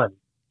getting money.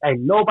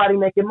 Ain't nobody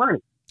making money.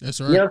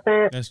 That's right. You know what I'm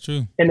saying? That's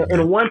true.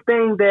 And one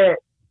thing that,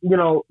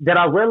 that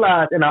I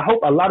realized, and I hope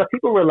a lot of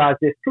people realize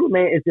this too,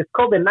 man, is this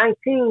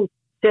COVID-19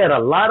 shed a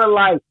lot of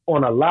light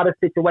on a lot of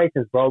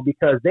situations, bro,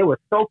 because they were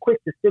so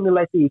quick to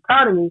stimulate the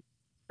economy,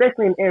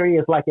 especially in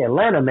areas like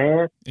Atlanta,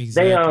 man.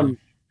 Exactly.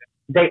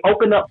 They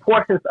opened up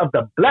portions of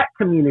the black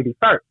community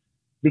first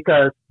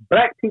because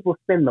black people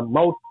spend the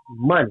most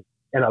money.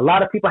 And a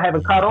lot of people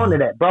haven't caught on to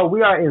that, bro.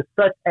 We are in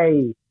such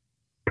a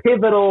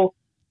pivotal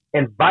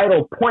and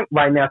vital point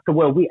right now to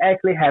where we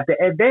actually have the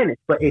advantage.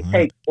 But it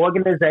takes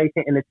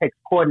organization and it takes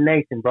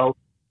coordination, bro.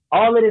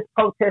 All of this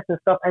protest and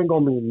stuff ain't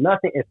going to mean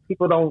nothing if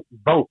people don't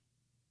vote.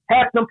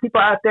 Half them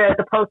people out there at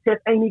the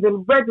protest ain't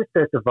even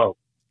registered to vote.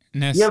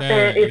 And that's you know what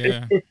I'm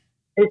saying? sad,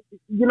 It's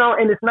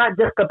and it's not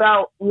just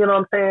about,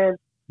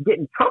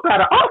 getting Trump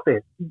out of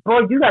office.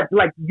 Bro,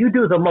 you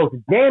do the most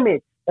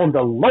damage on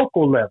the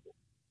local level.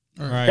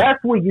 Right.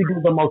 That's where you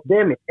do the most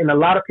damage. And a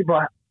lot of people,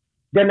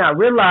 they're not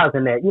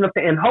realizing that. You know what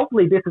I'm saying? And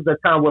hopefully this is a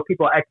time where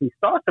people actually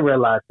start to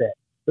realize that.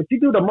 But you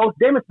do the most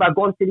damage by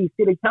going to these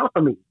city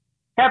council meetings.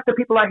 Half the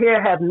people out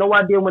here have no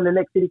idea when the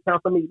next city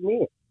council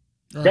meeting is.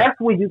 Right. That's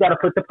where you got to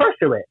put the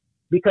pressure at.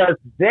 Because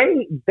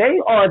they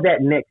are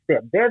that next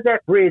step. They're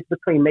that bridge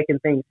between making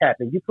things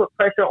happen. You put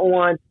pressure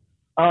on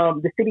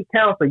the city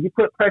council. You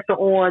put pressure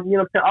on,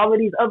 all of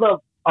these other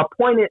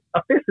appointed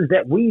officials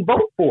that we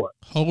vote for.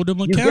 Hold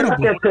them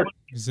accountable.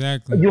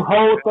 Exactly. You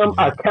hold them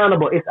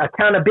accountable. It's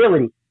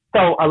accountability.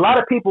 So a lot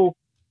of people,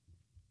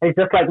 It's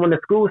just like when the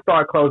schools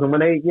start closing, when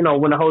they,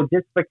 when the whole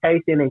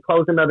gentrification and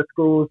closing of the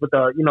schools with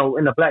the,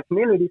 in the black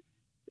community,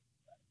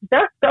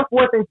 that stuff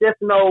wasn't just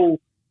boom,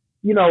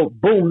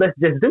 let's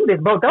just do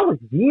this, bro. That was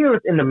years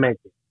in the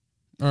making.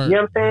 Right. You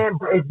know what I'm saying?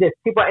 But it's just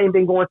people ain't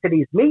been going to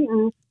these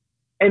meetings,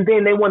 and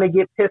then they want to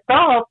get pissed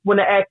off when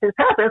the actions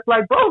happen. It's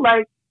like, bro,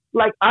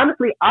 like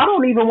honestly, I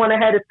don't even want to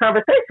have this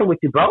conversation with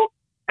you, bro.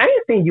 I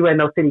ain't seen you at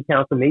no city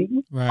council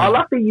meeting. Right. All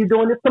I see you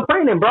doing is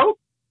complaining, bro.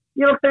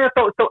 You know what I'm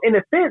saying? So in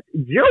a sense,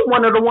 you're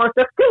one of the ones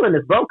that's killing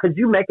us, bro, because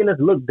you making us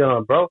look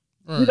dumb, bro.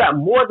 Right. You got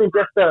more than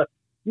just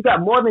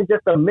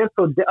a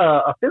mental,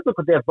 a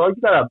physical death, bro.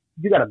 You got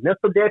a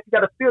mental death. You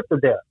got a spiritual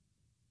death.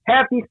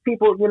 Have these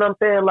people, you know what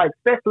I'm saying? Like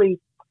especially,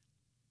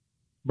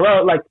 I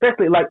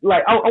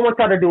want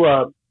y'all to do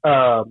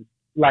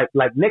like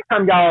next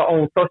time y'all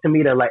on social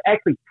media, like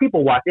actually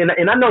people watch,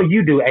 and I know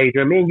you do,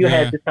 Adrian. Me and you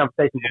had this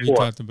conversation before. We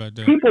talked about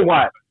that. People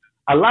watch.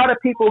 A lot of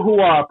people who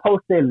are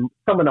posting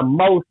some of the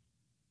most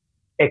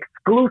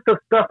exclusive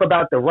stuff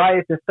about the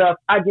riots and stuff,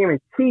 I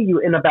guarantee you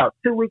in about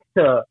 2 weeks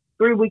to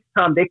 3 weeks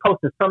time, they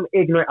posted something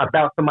ignorant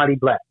about somebody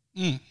black.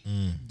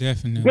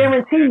 Definitely.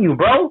 Guarantee you,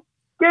 bro.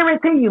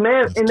 Guarantee you,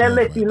 man. And that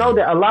lets you know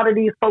that a lot of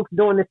these folks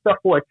doing this stuff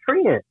for a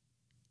trend.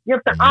 You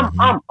know what I'm saying?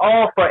 I'm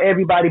all for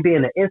everybody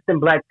being an instant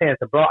Black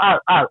Panther, bro. I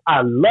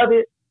love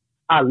it.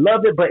 I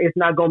love it, but it's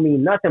not gonna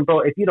mean nothing,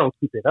 bro, if you don't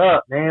keep it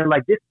up, man.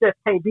 Like this just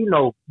can't be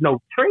no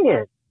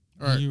trend.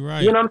 Right. You're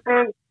right. You know what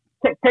I'm saying?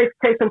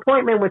 Case in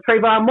point, man, when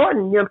Trayvon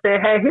Martin, you know what I'm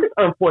saying, had his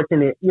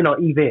unfortunate,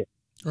 event.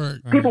 Right.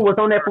 People was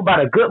on that for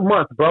about a good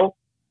month, bro.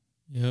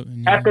 Yep.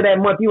 After that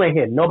month, you ain't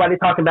hear nobody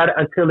talking about it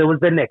until it was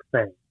the next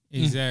thing.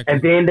 Exactly.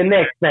 And then the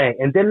next thing.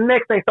 And then the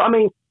next thing. So, I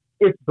mean,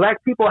 if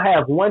black people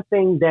have one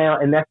thing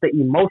down, and that's the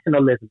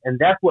emotionalism, and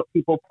that's what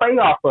people play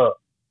off of.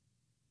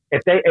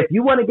 If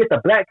you want to get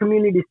the black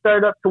community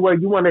stirred up to where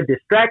you want to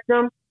distract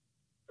them,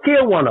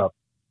 kill one of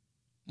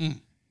them.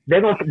 They're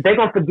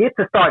gonna forget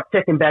to start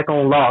checking back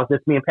on laws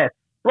that's being passed.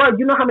 Bro,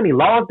 you know how many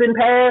laws been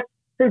passed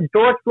since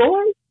George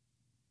Floyd?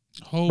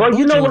 Bro,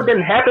 you know what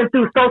didn't happen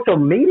through social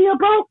media,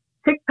 bro?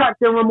 TikTok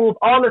didn't remove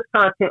all its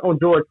content on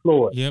George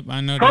Floyd. Yep,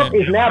 I know Trump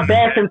that. is now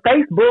bashing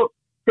Facebook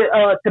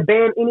to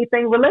ban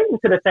anything relating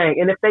to the thing.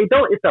 And if they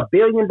don't, it's $1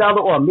 billion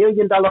or $1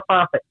 million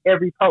fine for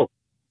every post.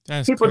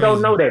 That's People crazy.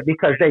 don't know that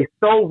because they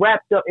so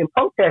wrapped up in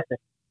protesting.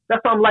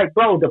 That's why I'm like,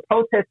 bro, the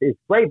protest is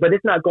great, but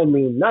it's not going to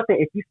mean nothing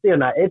if you still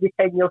not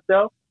educating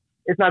yourself.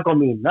 It's not going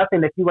to mean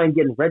nothing if you ain't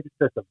getting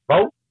registered to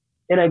vote.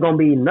 It ain't going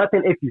to mean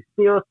nothing if you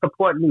still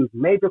supporting these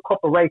major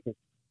corporations.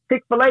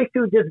 Chick-fil-A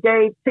just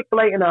gave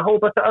Chick-fil-A and a whole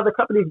bunch of other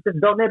companies just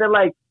donated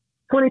like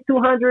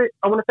 $2,200,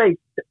 I want to say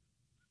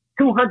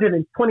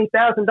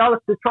 $220,000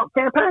 to Trump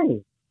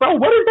campaign. Bro,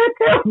 what does that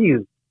tell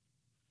you?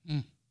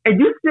 And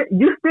you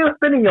still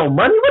spending your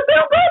money with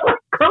them, bro? Like,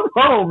 come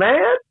on,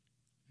 man.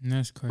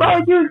 That's crazy.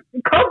 Bro,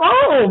 come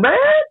on, man.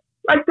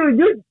 Like,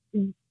 dude,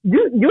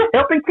 you're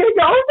helping kill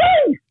your own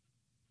race.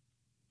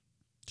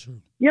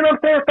 True. You know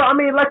what I'm saying? So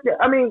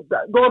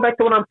going back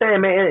to what I'm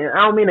saying, man.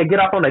 I don't mean to get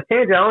off on a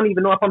tangent. I don't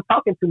even know if I'm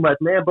talking too much,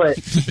 man. But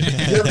you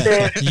know what I'm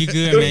saying? You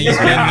good, man? You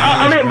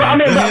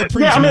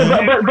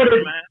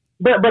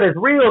but it's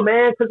real,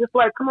 man. Because it's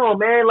like, come on,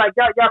 man. Like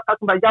y'all talking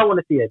about y'all want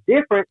to see a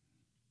difference,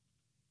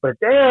 but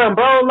damn,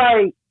 bro,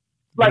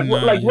 what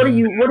are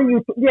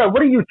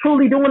you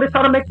truly doing to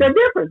try to make that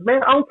difference,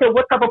 man? I don't care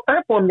what type of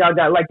platform y'all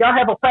got. Like y'all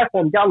have a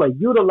platform, y'all are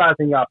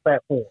utilizing y'all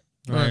platform.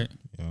 Right.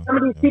 Some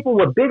of these people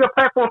with bigger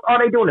platforms, all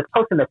they doing is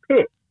posting a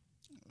pic.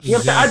 You know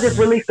what I'm saying?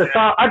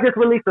 I just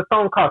released a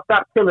song called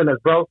 "Stop Killing Us,"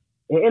 bro.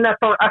 And in that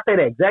song, I say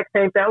the exact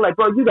same thing. I'm like,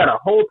 bro, you got a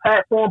whole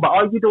platform, but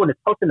all you doing is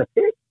posting a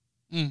pic.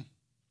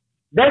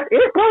 That's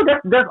it, bro.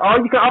 That's all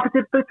you can offer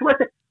to the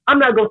situation. I'm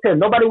not gonna tell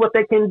nobody what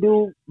they can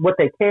do, what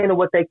they can and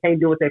what they can't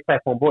do with their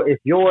platform, bro.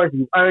 It's yours.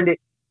 You earned it.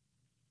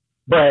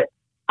 But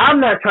I'm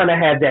not trying to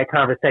have that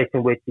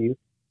conversation with you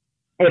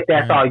if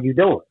that's all you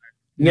doing.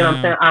 You know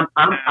what I'm saying?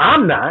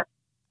 I'm not.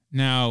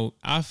 Now,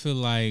 I feel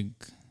like,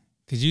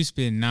 because you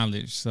spit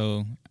knowledge,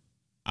 so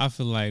I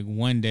feel like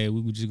one day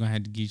we were just going to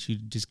have to get you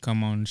to just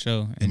come on the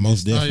show. And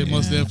most definitely.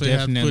 Most definitely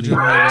have to put you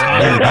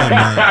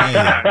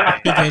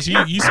on. Because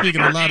you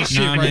speaking a lot of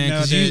shit right now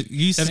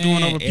that's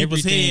going over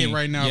people's everything. head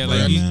right now, yeah, bro.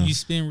 like you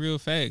spin real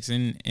facts,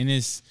 and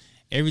it's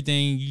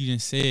everything you done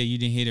said, you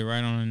didn't hit it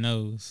right on the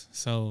nose.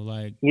 So,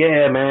 like...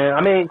 Yeah,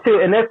 man.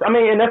 And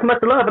that's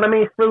much love.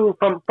 And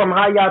from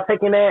how y'all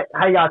taking it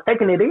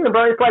in,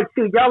 bro, it's like,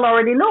 shoot, y'all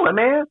already know it,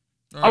 man.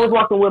 Right. I was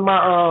walking with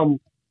my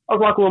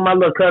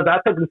little cousin. I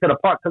took him to the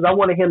park because I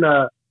wanted him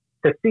to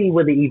see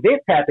where the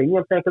events happen. You know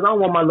what I'm saying? Because I don't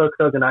want my little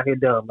cousin out here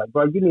dumb. Like,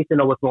 bro, you need to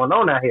know what's going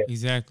on out here.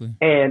 Exactly.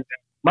 And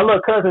my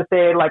little cousin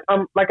said, like I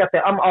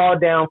said, I'm all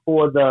down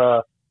for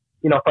the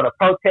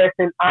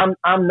protesting. I'm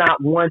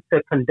not one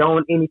to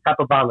condone any type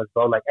of violence,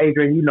 bro. Like,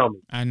 Adrian, you know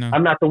me. I know.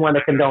 I'm not the one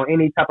to condone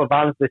any type of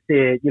violence, but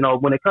shit,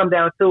 when it comes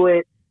down to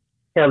it,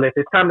 hell, if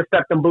it's time to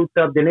strap them boots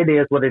up, then it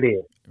is what it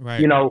is.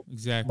 Right.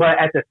 Exactly. But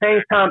at the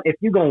same time, if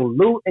you're going to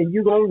loot and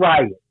you're going to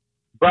riot,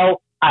 bro,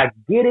 I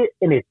get it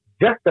and it's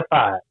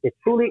justified. It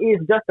truly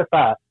is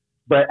justified.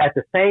 But at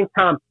the same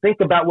time, think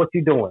about what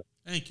you're doing.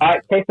 Thank you. All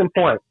right, case in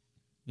point,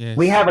 Yes.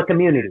 we have a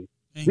community.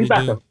 Thank We you.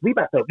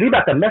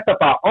 about to mess up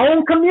our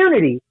own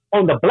community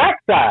on the black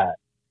side,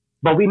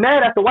 but we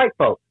mad at the white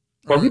folks.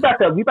 But we about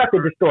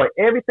to destroy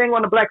everything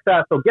on the black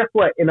side. So guess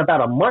what? In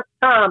about a month's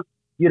time,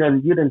 you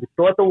done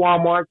destroyed the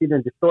Walmart, you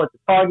done destroyed the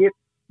Target,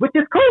 which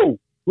is cool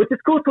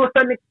to a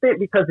certain extent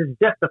because it's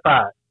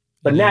justified.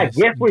 But now, Yes,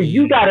 guess where indeed.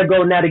 you got to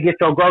go now to get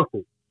your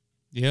groceries?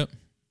 Yep.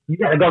 You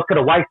got to go to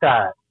the white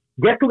side.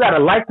 Guess who got a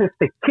license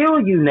to kill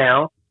you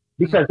now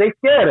because they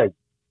scared of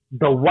you?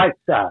 The white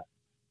side.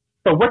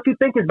 So what you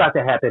think is about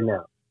to happen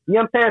now? You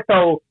know what I'm saying?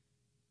 So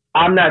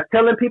I'm not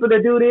telling people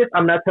to do this.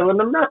 I'm not telling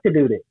them not to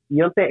do this. You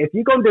know what I'm saying? If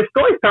you're going to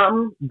destroy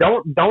something,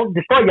 don't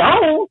destroy your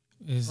own.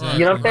 Exactly.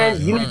 You know what I'm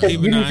saying? You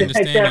need to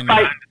take that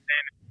fight.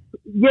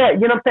 Yeah,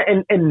 you know what I'm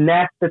saying? And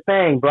that's the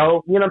thing,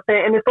 bro. You know what I'm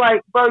saying? And it's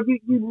like, bro, you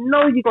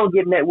know you're going to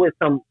get met with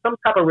some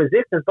type of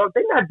resistance, bro.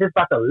 They're not just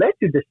about to let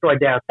you destroy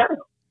downtown.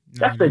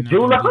 That's the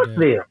jewel of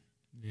Huntsville.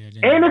 Yeah,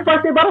 And it's right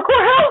there by the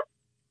courthouse.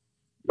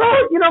 Bro,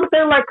 you know what I'm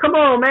saying? Like, come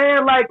on,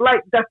 man. Like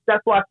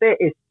that's why I said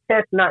it's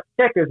chess, not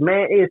checkers,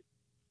 man. It's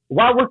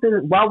why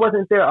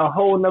wasn't there a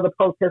whole nother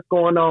protest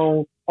going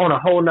on a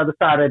whole nother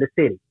side of the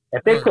city?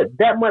 If they put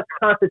that much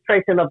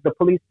concentration of the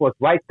police force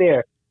right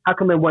there, how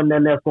come there wasn't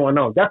nothing else going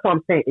on? That's what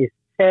I'm saying. It's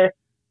chess,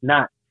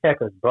 not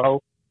checkers,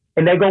 bro.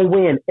 And they're gonna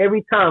win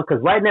every time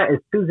because right now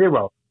it's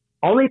 2-0.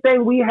 Only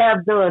thing we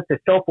have done to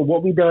show for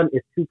what we done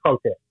is 2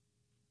 protests.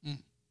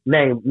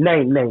 Name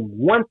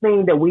one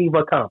thing that we've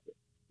accomplished.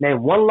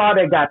 Name one law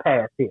that got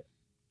passed here.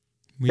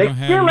 We They don't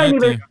have still ain't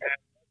nothing. even.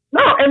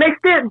 No, and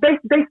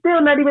they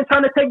still not even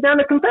trying to take down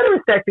the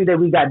Confederate statue that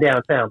we got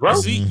downtown, bro.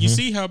 You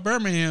see how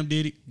Birmingham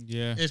did it?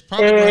 Yeah. It's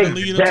probably going to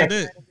lead up to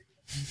Exactly.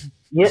 that.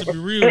 Yeah, To be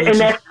real and with you.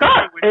 that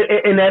sucks.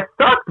 And that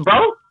sucks,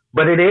 bro.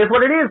 But it is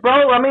what it is,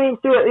 bro. I mean,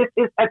 sure,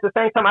 it's at the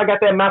same time I got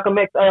that Malcolm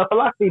X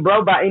philosophy,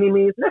 bro. By any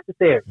means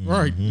necessary.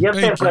 Right. You know what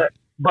I'm Thank saying?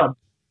 you.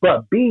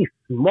 But be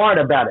smart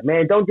about it,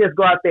 man. Don't just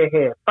go out there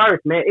head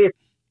first, man.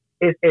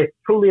 It's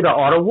truly the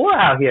art of war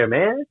out here,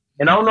 man.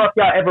 And I don't know if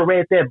y'all ever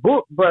read that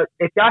book, but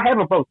if y'all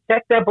haven't, bro,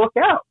 check that book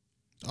out.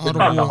 It's called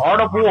The Art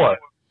of War.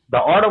 The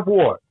Art of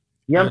War.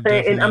 You know what I'm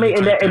saying? And I mean,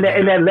 and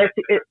that lets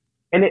you,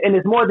 and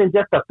it's more than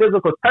just a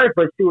physical turf,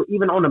 but too,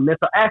 even on the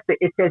mental aspect,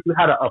 it tells you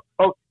how to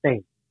approach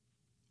things.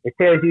 It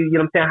tells you, you know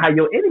what I'm saying, how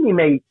your enemy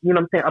may, you know what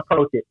I'm saying,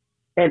 approach it.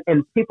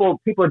 And people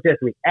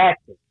just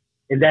reacting.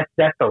 And that's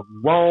the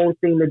wrong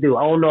thing to do.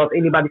 I don't know if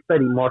anybody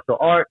studied martial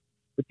arts,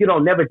 but you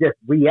don't never just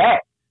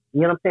react.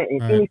 You know what I'm saying?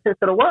 In any sense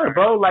of the word,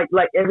 bro. Like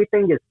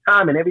everything is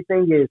time and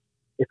everything is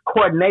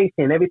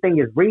coordination. Everything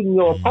is reading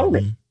your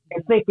opponent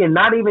and thinking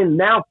not even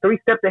now 3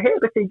 steps ahead,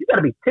 but you got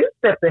to be 10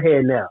 steps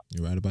ahead now.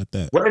 You're right about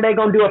that. What are they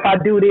going to do if I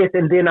do this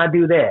and then I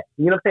do that?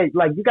 You know what I'm saying?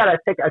 Like, you got to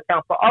take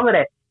account for all of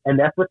that. And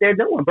that's what they're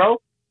doing, bro.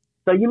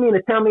 So you mean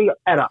to tell me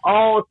out of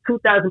all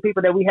 2,000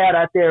 people that we had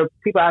out there,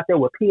 people out there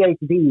with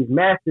PhDs,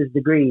 master's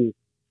degrees,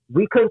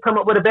 we couldn't come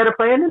up with a better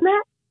plan than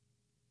that?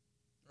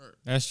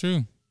 That's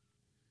true.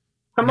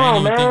 Come I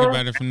on, didn't even man. think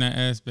about it from that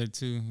aspect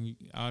too.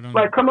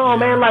 Like, come on,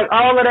 man. Like,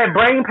 all of that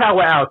brain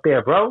power out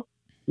there, bro.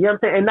 You know what I'm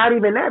saying? And not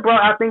even that, bro.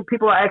 I think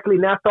people are actually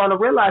now starting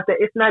to realize that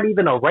it's not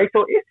even a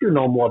racial issue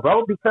no more,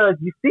 bro. Because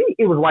you see,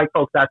 it was white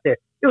folks out there.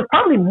 It was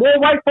probably more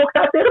white folks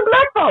out there than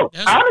black folks.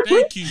 Honestly.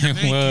 Thank you.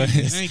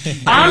 Thank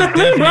you.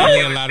 Honestly, bro. Definitely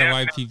a lot of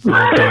white people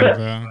out there,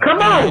 bro. Come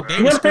on. They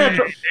You know was what I'm saying?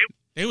 screaming.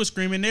 They was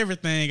screaming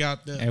everything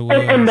out there. It was.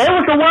 And they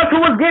was the ones who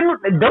was getting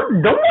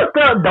don't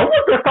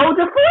want the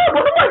soldiers for.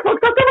 But the white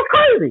folks out there was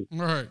crazy.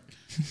 Right.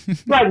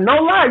 Like, no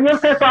lie. You know what I'm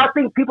saying? So I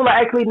think people are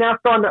actually now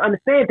starting to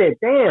understand that,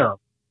 damn,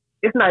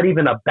 it's not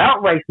even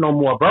about race no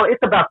more, bro. It's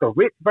about the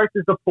rich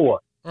versus the poor.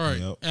 Right.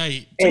 Yep.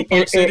 Hey, And,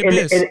 Tupac said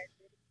it best.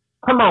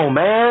 come on,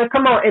 man.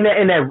 Come on.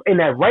 And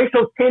that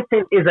racial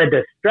tension is a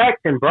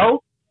distraction,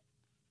 bro.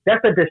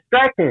 That's a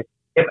distraction.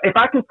 If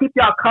I can keep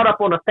y'all caught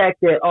up on the fact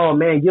that, oh,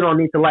 man, you don't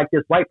need to like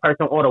this white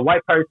person, or the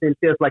white person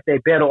feels like they're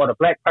better, or the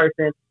black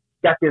person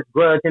got this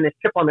grudge and this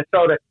chip on the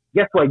shoulder,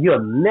 guess what?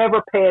 You'll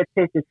never pay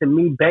attention to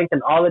me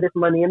banking all of this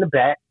money in the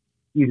back.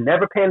 You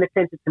never paying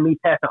attention to me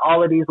passing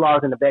all of these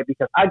laws in the back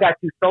because I got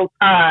you so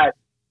tired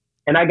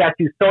and I got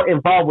you so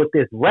involved with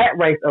this rat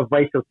race of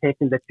racial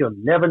tension that you'll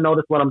never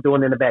notice what I'm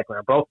doing in the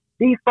background, bro.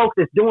 These folks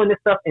is doing this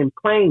stuff in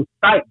plain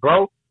sight,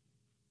 bro.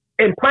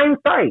 In plain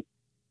sight.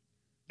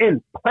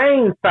 In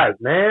plain sight,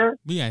 man.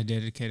 We gotta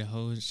dedicate a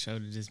whole show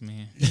to this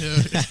man.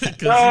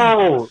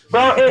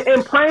 Bro,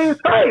 in plain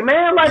sight,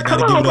 man. Like, I come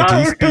gotta on, give it bro. up to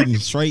you It's, speaking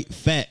straight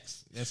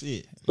facts. That's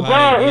it. bro,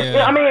 Like,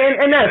 yeah. I mean,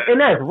 and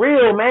that's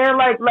real, man.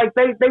 Like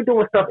they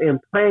doing stuff in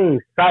plain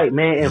sight,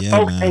 man. And Yeah,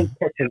 folks man. ain't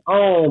catching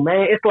on,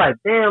 man. It's like,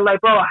 damn, like,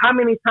 bro, how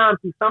many times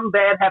do something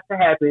bad have to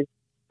happen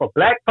for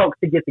black folks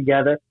to get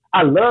together?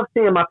 I love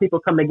seeing my people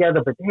come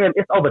together, but damn,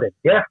 it's over the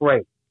death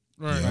rate.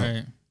 Right.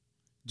 Right.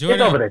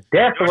 It's over the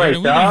death rate,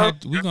 Jordan, dog.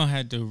 we gonna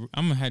have to.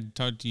 I'm gonna have to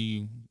talk to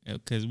you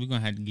because we're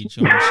gonna have to get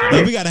you on the show.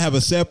 Yeah, we gotta have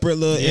a separate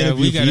little Yeah,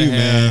 interview we for gotta you,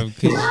 man. have.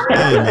 'Cause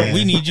Hey, man.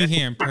 we need you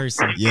here in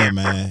person. Yeah,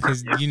 man.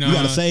 Because you know You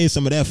gotta save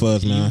some of that for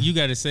us, man. you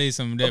gotta say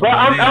some of that. Bro, You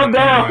I'm gotta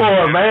down come on.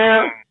 for it,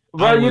 man.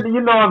 Bro, I would-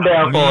 you know I'm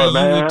down Me for it, and you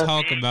man. would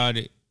talk about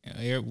it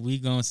We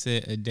gonna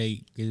set a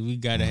date because we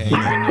gotta have you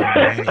on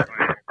there.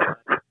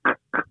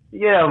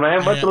 Yeah,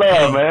 man. Much Hey,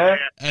 love, man.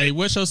 Hey,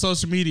 what's your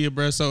social media,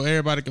 bro? So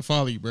everybody can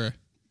follow you, bro.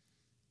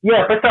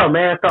 Yeah, for sure,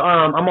 man. So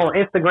I'm on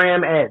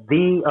Instagram at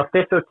the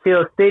official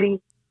Chill City.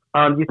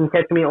 You can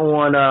catch me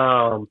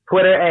on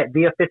Twitter at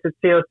the official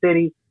Chill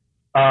City.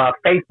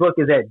 Facebook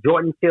is at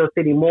Jordan Chill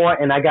City More,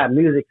 and I got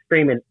music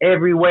streaming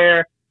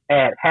everywhere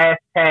at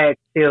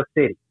 #Chill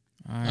City.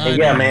 All All right, right,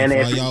 Yeah, man.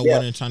 man. For all y'all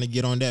wanting trying to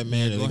get on that,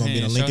 man, Go there's gonna be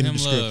a ahead, link show in the him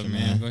description, love,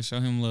 man. Go show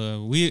him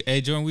love.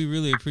 Hey Jordan, we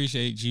really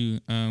appreciate you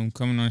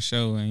coming on the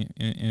show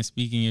and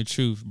speaking your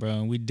truth,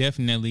 bro. We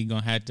definitely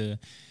gonna have to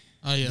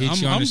Oh yeah, get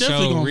you on I'm the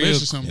definitely show gonna real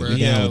visit some, bro. Yeah,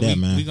 Yeah, with that,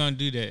 man. we gonna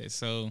do that.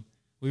 So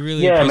we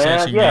really Yeah, appreciate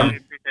man. you, Yeah. man.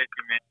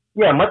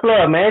 Yeah, much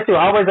love, man. Too.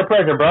 Always a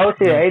pleasure, bro.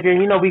 Shit, Adrian,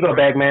 you know we go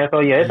back, man. So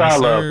yeah, it's Yes,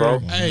 all love, sir. bro.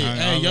 Hey, All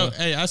hey, love.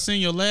 hey! I seen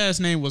your last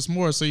name was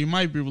Moore, so you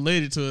might be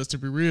related to us. To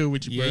be real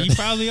with you, Yeah, bro. you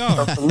probably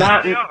are.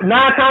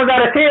 Nine times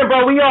out of 10,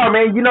 bro, we are,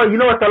 man. You know,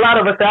 it's a lot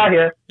of us out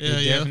here. Yeah,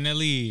 It yeah.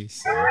 definitely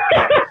is.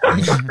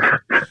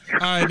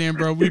 All right, then,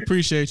 bro. We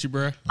appreciate you,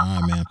 bro. All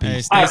right, man. Hey,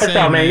 Peace. stay All right, for safe,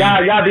 sure, man.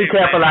 Y'all be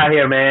careful out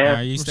here, All man.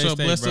 right, you What's stay up?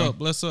 safe, Bless bro. up.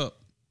 Bless up.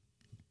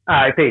 All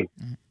right, peace.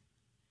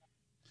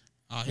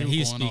 Oh, Yeah, he he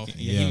was was going speaking.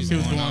 off. Yeah, he was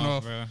going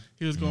off, bro.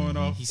 He was going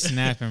off. He's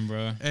snapping,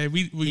 bro. Hey,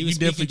 we He was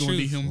definitely speaking gonna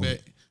need truth. him back.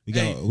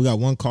 We got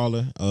one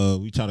caller.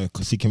 We try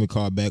to see can we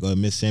call back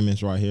Miss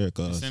Simmons right here?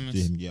 Miss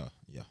Simmons? Yeah.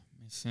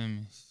 Miss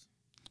Simmons.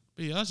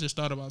 But yeah, I just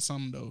thought about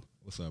something though.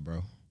 What's up,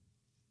 bro?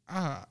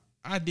 I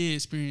did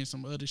experience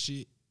some other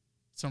shit,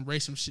 some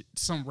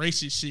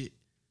racist shit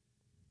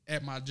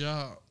at my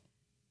job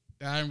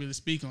that I didn't really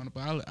speak on it,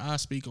 but I'll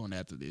speak on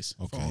after this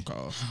phone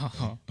call.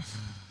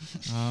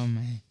 Oh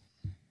man.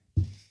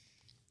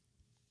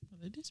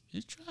 This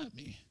bitch tried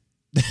me.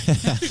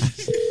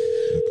 That's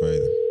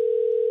crazy.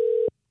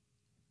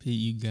 Pete,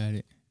 you got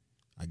it.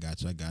 I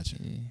got you.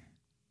 Yeah.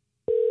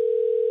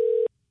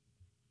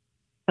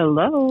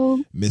 Hello.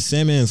 Miss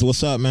Simmons,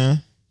 what's up,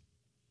 man?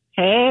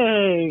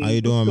 Hey. How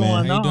you doing, what's man?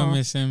 going How you doing, on?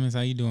 Miss Simmons?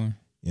 How you doing?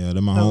 Yeah,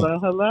 they're my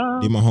Hello.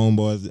 They're my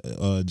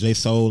homeboys, J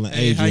Soul and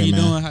Hey, Adrian, how you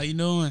man. doing? How you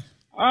doing?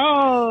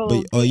 Oh.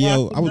 But good I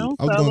afternoon, was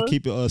gonna fellas.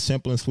 keep it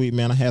simple and sweet,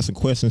 man. I had some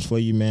questions for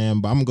you, man.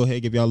 But I'm gonna go ahead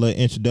and give y'all a little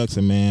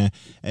introduction, man.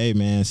 Hey,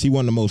 man, she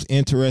one of the most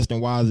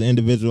interesting, wise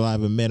individuals I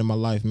ever met in my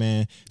life,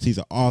 man. She's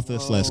an author /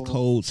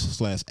 coach /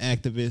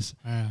 activist.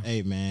 Wow.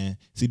 Hey, man,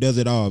 she does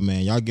it all,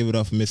 man. Y'all give it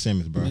up for Miss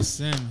Simmons, bro. Miss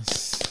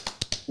Simmons.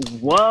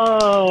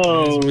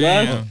 Whoa.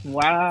 Yes, ma'am.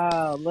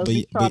 Wow. Let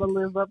me try to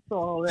live up to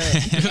all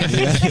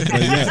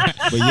that.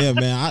 but yeah,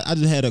 man. I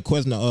just had a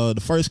question. The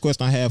first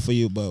question I have for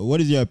you, but what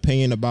is your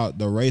opinion about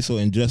the racial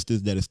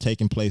injustice that is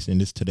taking place in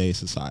this today's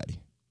society?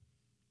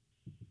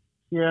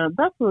 Yeah,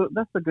 that's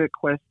a good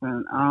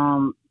question.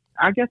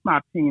 I guess my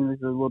opinion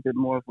is a little bit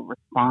more of a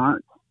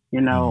response,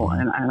 and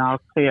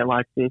I'll say it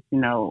like this,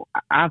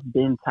 I've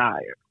been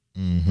tired.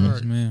 Mm-hmm.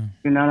 Yes, ma'am.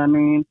 You know what I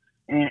mean?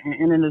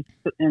 And in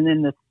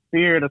the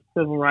spirit of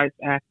civil rights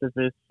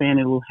activist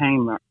Fannie Lou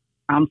Hamer,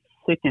 I'm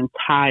sick and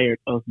tired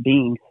of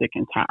being sick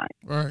and tired.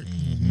 Right.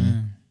 Yes,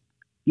 ma'am.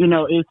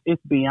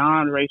 It's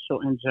beyond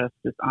racial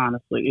injustice,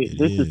 honestly.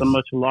 This is a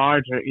much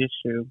larger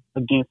issue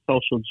against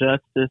social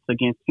justice,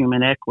 against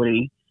human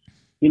equity.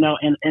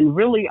 And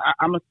really,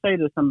 I'm going to say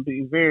this, I'm going to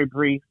be very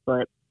brief,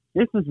 but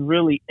this is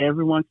really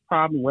everyone's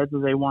problem, whether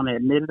they want to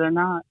admit it or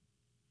not.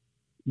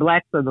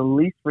 Blacks are the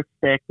least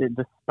respected,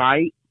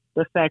 despite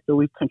the fact that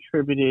we've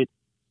contributed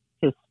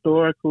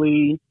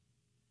historically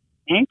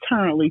and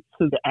currently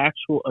to the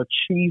actual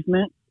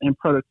achievement and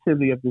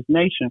productivity of this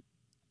nation.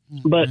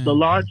 But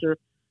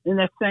in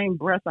that same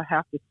breath, I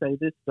have to say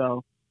this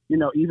though,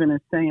 even in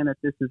saying that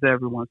this is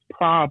everyone's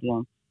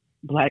problem,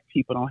 Black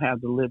people don't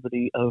have the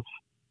liberty of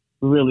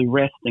really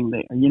resting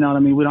there. You know what I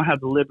mean? We don't have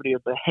the liberty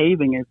of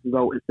behaving as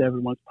though it's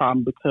everyone's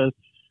problem because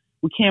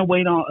we can't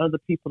wait on other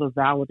people to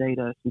validate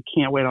us. We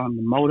can't wait on them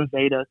to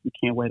motivate us. We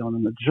can't wait on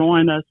them to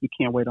join us. We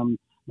can't wait on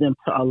them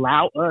to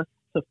allow us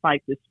to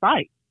fight this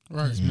fight.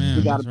 Right. Yes, ma'am.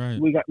 We That's got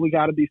right. we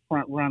got to be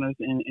front runners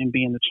and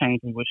be in the change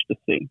we wish to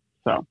see.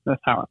 So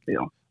that's how I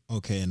feel.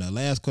 Okay, and the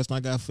last question I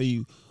got for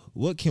you: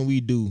 what can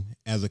we do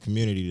as a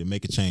community to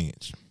make a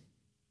change?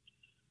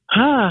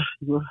 That's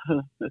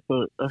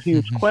a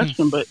huge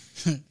question, but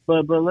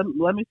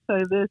let me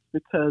say this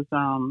because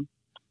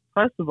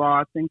first of all,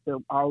 I think that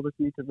all of us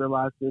need to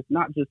realize this,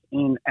 not just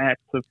in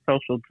acts of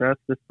social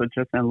justice, but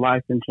just in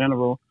life in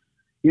general.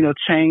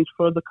 Change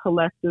for the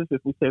collective.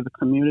 If we say the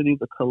community,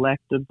 the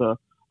collective, the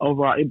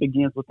overall, it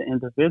begins with the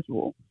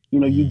individual.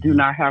 You do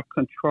not have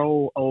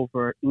control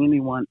over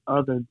anyone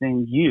other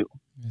than you.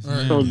 Yes, Right.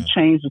 ma'am. So the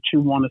change that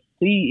you want to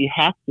see, it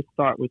has to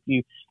start with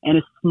you. And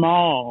it's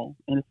small,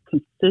 and it's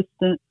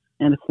consistent,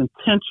 and it's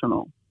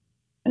intentional.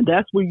 And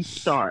that's where you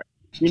start.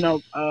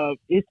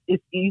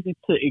 It's easy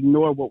to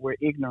ignore what we're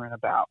ignorant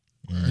about.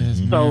 Yes,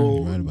 ma'am.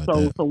 So, Right about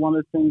that. so one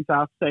of the things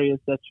I'll say is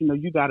that,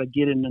 you got to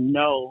get in the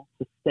know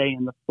to stay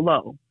in the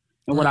flow.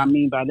 And what I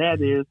mean by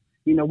that is,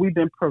 we've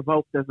been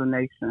provoked as a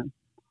nation.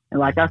 And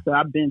like I said,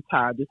 I've been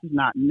tired. This is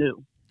not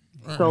new.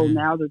 Right. So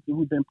now that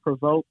we've been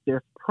provoked,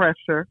 there's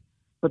pressure.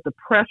 but the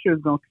pressure is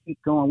going to keep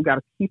going. We got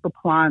to keep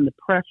applying the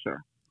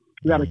pressure.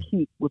 We got to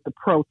keep with the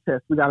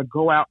protests. We got to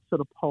go out to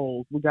the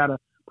polls. We got to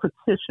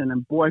petition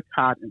and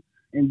boycott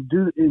and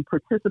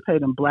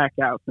participate in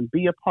blackouts and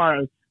be a part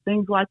of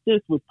things like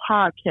this with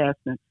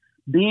podcasting,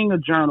 being a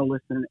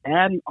journalist and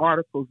adding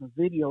articles and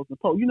videos and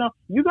posts. You know,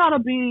 you got to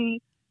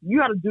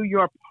do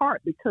your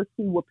part, because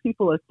see, what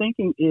people are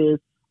thinking is,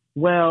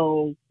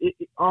 well,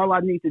 all I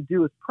need to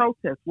do is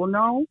protest. Well,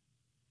 no,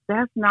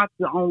 that's not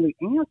the only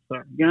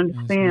answer. You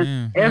understand?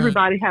 Yes,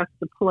 everybody has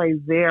to play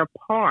their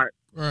part.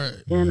 Right.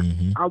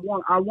 And I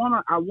want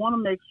to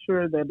make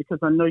sure that, because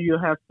I know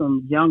you'll have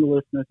some young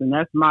listeners, and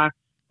that's my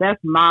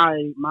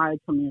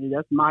community,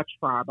 that's my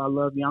tribe. I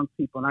love young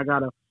people, and I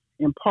gotta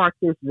impart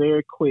this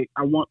very quick.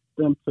 I want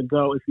them to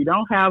go. If you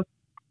don't have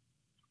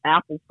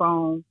Apple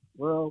phone,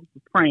 well,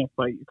 we're praying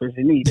for you because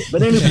you need it.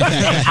 But anyway,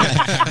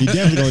 you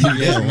definitely gonna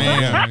need that,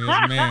 ma'am.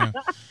 Yes, ma'am.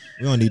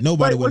 We don't need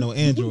nobody with no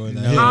Android.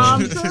 No.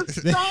 I'm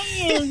just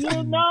saying,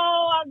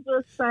 I'm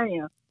just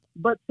saying.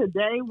 But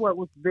today,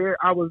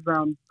 I was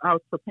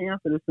preparing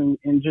for this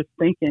and just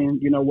thinking,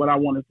 what I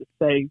wanted to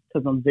say,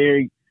 because I'm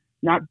very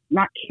not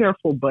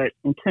careful but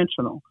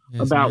intentional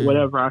about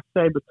whatever I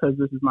say, because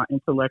this is my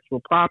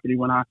intellectual property.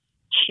 When I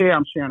share,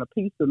 I'm sharing a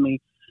piece of me.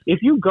 If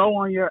you go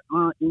on your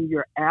in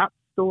your app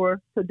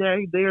store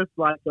today, there's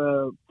like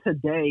a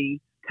today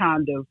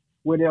kind of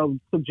where they'll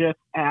suggest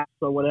apps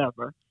or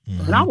whatever.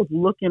 Mm-hmm. And I was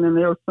looking, and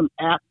there were some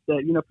apps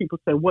that people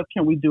say, what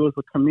can we do as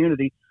a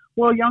community?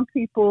 Well, young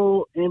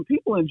people and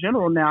people in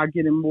general now are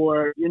getting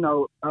more,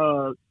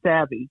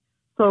 savvy.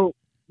 So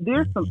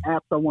there's some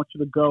apps I want you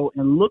to go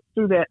and look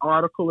through that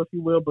article, if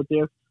you will, but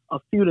there's a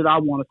few that I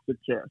want to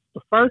suggest.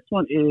 The first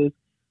one is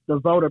the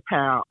Voter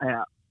Pal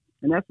app,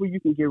 and that's where you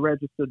can get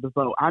registered to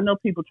vote. I know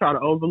people try to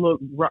overlook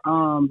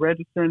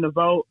registering to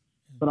vote,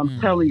 but I'm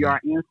telling you,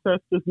 our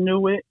ancestors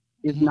knew it.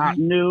 It's not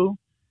new,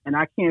 and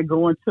I can't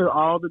go into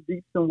all the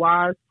deeps and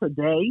whys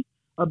today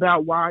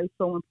about why it's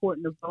so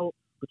important to vote,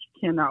 but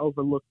you cannot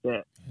overlook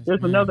that.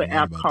 There's another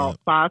app called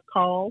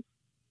 5Calls.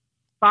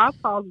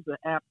 5Calls is an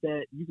app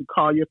that you can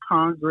call your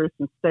Congress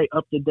and stay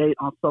up to date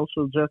on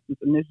social justice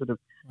initiatives.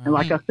 Right. And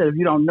like I said, if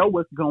you don't know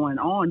what's going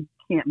on,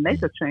 you can't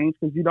make a change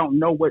because you don't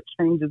know what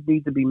changes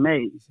need to be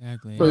made.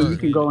 Exactly. So you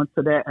can go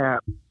into that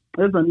app.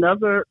 There's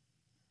another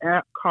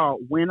app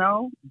called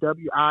Winnow,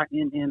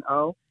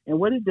 WINNO. And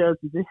what it does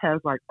is it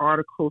has like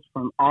articles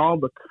from all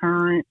the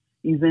current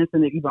events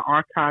and even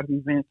archived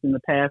events in the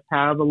past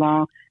however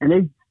long.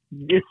 And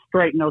it's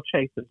straight, no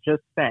chasers,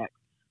 just facts.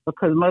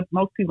 Because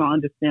most people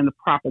understand the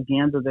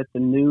propaganda that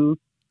the news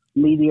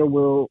media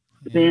will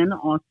spin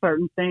on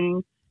certain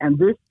things. And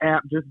this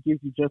app just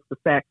gives you just the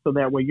facts, so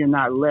that way you're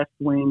not left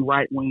wing,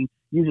 right wing.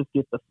 You just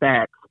get the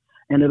facts,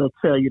 and it'll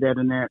tell you that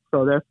and that.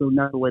 So that's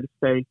another way to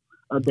stay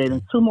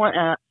updated. 2 more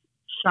apps.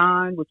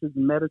 Shine, which is a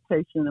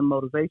meditation and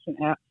motivation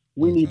app.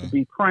 We need to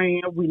be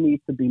praying. We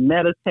need to be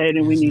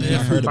meditating. We need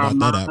to keep our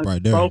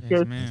minds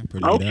focused.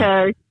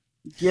 Okay.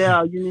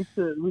 Yeah, we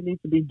need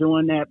to be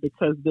doing that,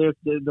 because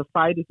the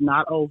fight is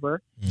not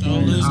over.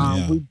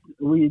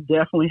 We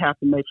definitely have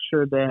to make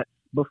sure that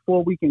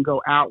before we can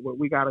go outward,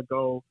 we got to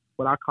go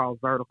what I call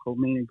vertical,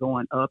 meaning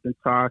going up into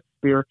our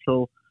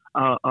spiritual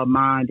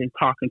mind and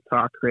talking to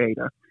our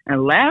Creator.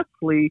 And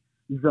lastly,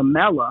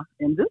 Zamella,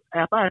 and this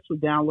app I actually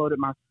downloaded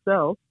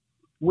myself,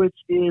 which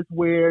is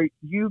where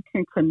you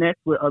can connect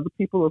with other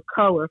people of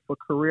color for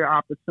career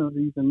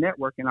opportunities and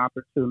networking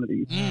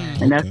opportunities.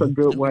 And that's a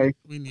good way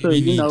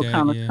to,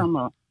 kind of come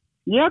up.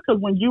 Yeah,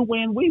 because when you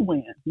win, we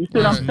win. You see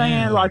what I'm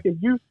saying? Like if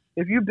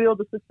you build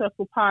a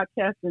successful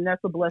podcast, then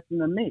that's a blessing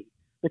to me,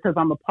 because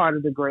I'm a part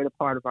of the greater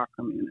part of our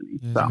community.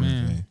 Yes, so.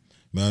 man.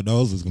 Well,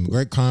 those are some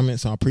great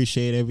comments. I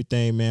appreciate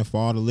everything, man. For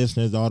all the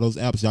listeners, all those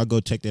apps, y'all go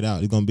check that out.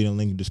 It's going to be in the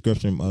link in the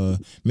description.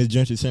 Ms.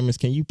 Gentry Simmons,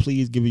 can you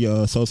please give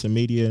your social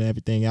media and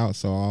everything out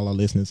so all our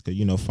listeners could,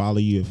 follow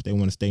you if they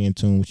want to stay in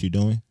tune with what you're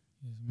doing?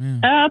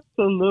 Yes,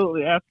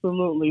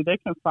 Absolutely. They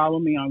can follow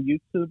me on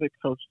YouTube at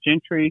Coach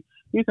Gentry.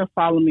 You can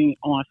follow me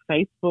on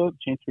Facebook,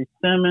 Gentry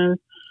Simmons,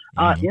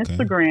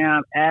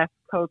 Instagram, Ask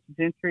Coach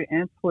Gentry,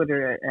 and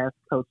Twitter at Ask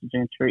Coach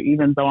Gentry.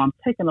 Even though I'm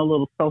taking a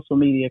little social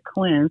media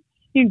cleanse,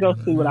 you can go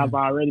see what I've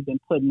already been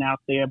putting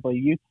out there, but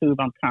YouTube,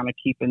 I'm kind of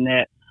keeping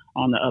that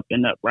on the up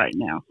and up right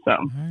now. So,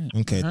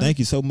 okay, thank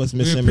you so much,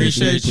 Miss Simmons.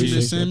 Appreciate you,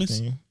 Miss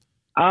Simmons.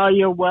 Oh,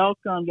 you're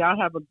welcome. Y'all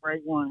have a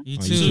great one. You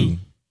too.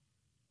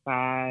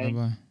 Bye.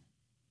 Bye.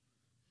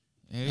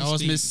 That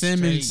was Miss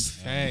Simmons.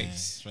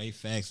 Straight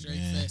facts,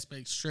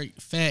 man. Straight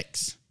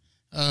facts.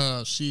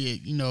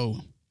 Shit,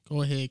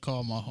 go ahead,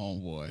 call my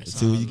homeboy. Let's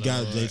see what you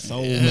got, J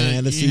Soul,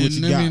 man. Let's see what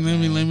you got.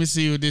 Let me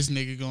see what this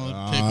nigga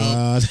gonna pick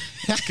up.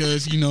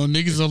 Because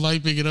niggas don't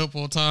like picking up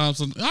on time.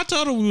 So I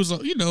told him we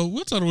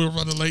told him we were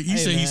running late. He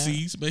said he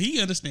sees, but he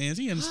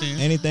understands.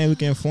 Anything we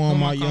can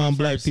inform our young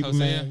black people,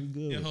 man.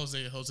 Yeah,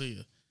 Hosea. All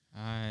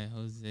right,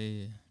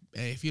 Hosea.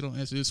 Hey, if you don't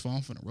answer this phone,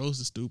 I'm finna roast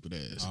the stupid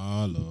ass.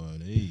 Oh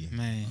Lord, hey.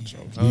 Man,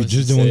 you're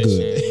just doing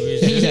good. We're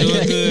just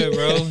doing good,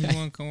 bro. You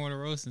want to come on a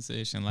roasting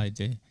session like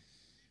that?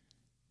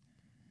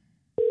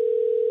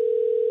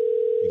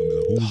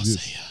 Who's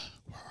this?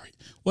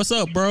 What's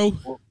up, bro?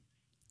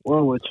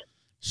 What with you?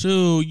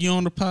 Shoot, you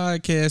on the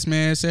podcast,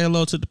 man. Say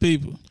hello to the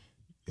people.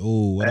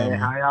 Oh, what up, Hey, man?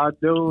 how y'all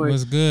doing?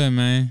 What's good,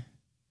 man?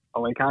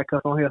 Oh, wait, can I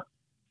cuss on here?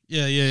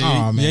 Yeah, yeah,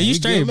 yeah. Oh, man. Yeah, you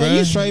straight, good, man. bro.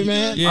 You straight,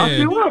 man. Yeah. I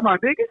see what up, my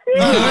nigga.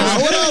 What up,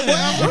 boy?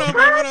 What up,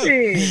 bro? What up?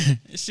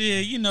 Shit.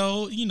 Shit, you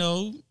know,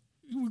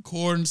 you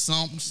recording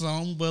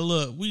something. But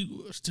look,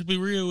 to be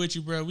real with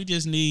you, bro, we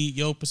just need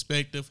your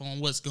perspective on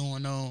what's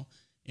going on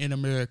in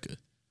America.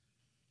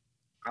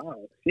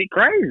 Oh, shit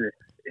crazy.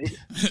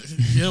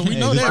 Yeah, we Hey,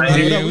 know this that, right bro.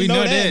 here, Yeah, we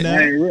know that. now.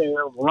 Hey,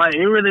 like, it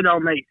really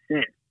don't make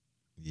sense.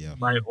 Yeah.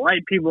 Like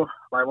white people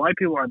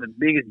are the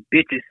biggest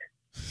bitches.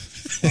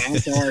 I'm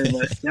sorry,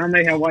 but y'all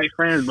may have white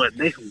friends, but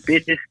they some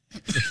bitches.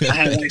 I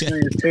have white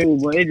friends too,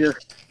 but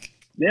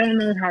they don't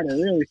know how to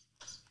really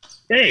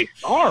say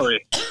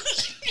sorry.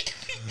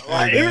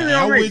 Like, Hey, it man, really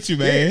don't I'm make with you,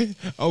 man.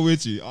 I'm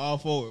with you. All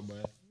for it,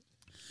 man.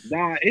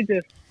 Nah, it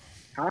just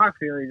how I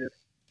feel is just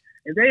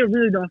if they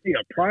really don't see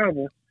a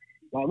problem,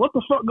 like what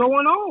the fuck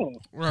going on?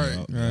 Right.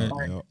 Yep,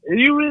 Right. yep. If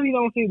you really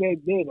don't see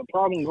that there's a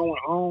problem going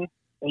on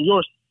in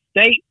your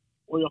state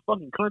or your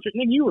fucking country,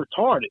 nigga, you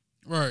retarded.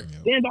 Right.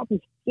 Stand up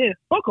and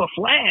fuck a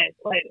flag.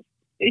 Like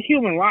it's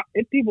human life.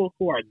 It's people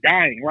who are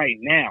dying right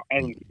now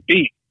as we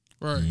speak.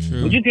 Right.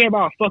 True. Would you care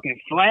about a fucking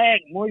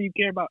flag more than you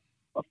care about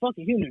a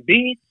fucking human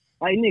being?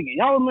 Like nigga,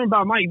 y'all remember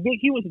about Mike Vick?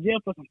 He went to jail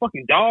for some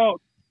fucking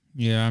dogs.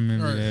 Yeah, I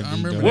remember Right, that. I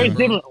big remember dog. that, Where's bro.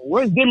 Zimmerman?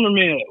 Where's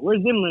Zimmerman at?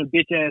 Where's Zimmerman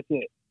bitch ass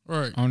at?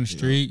 Right. On the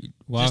street,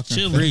 walking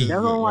chilling. free. That's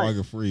what I'm like.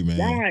 Walking free, man.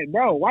 Dang,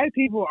 bro, white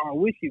people are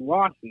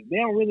wishy-washy. They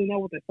don't really know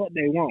what the fuck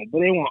they want, but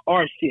they want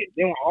our shit.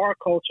 They want our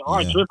culture,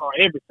 our Yeah. drip, our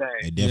They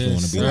everything. definitely Yes,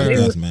 want to be sir.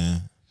 like us,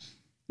 man.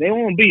 They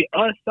want to be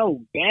us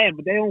so bad,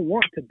 but they don't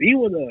want to be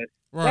with us.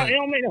 Bro, it Right.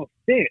 don't make no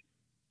sense.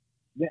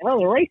 The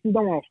other races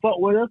don't want to fuck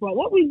with us. Like,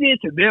 what we did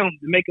to them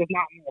to make us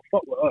not want to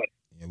fuck with us?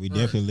 Yeah, we Right.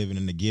 definitely living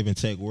in the give and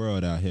take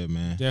world out here,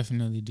 man.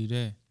 Definitely do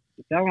that.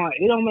 That's like,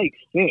 it don't make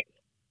sense.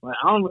 Like,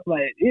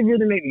 it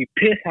really make me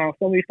pissed how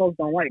so many folks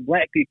don't like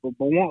black people,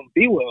 but won't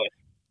be with us.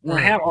 Want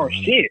to Right. have our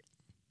Mhm. shit.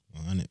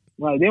 100.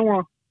 Like,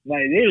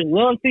 they just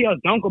love to see us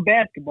dunk a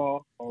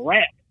basketball or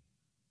rap,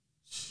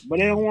 but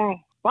they don't want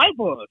to fight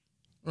for us.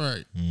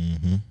 Right.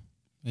 Mm-hmm.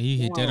 Yeah, you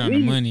hit Well, that on the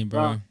we- money,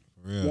 bro.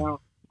 For real. You know?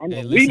 I know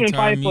Hey, we've listen been to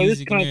our fighting for this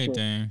music and country.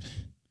 everything.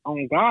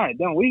 On God,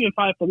 don't we've been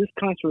fighting for this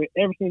country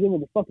ever since it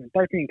was the fucking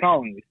 13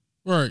 colonies,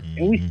 Right.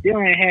 and we Mhm. still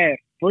ain't had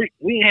free.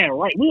 We ain't had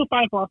right. We were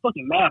fighting for our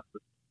fucking master,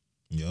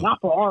 Yep. not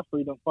for our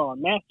freedom, for our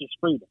master's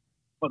freedom,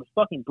 for the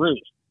fucking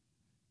British.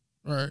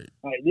 Right.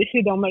 Like this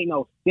shit don't make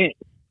no sense.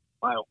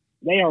 Like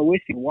they are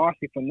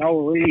wishy-washy for no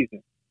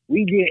reason.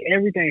 We did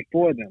everything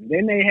for them.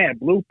 They may have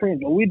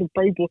blueprints, but we the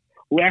people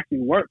who actually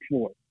work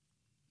for it.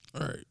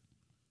 Right.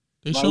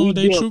 They Like, showing we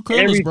their built true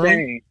colors, bro.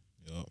 everything.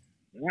 Yep.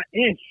 Like,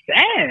 it's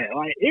sad.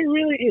 Like it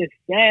really is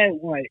sad.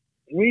 Like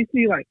when you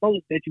see like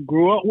folks that you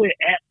grew up with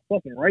act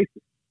fucking racist.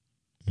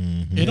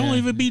 Mhm. It don't Yeah.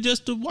 even be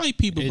just the white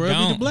people, It bro. It be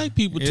the don't. black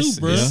people It's,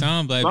 too, bro. It's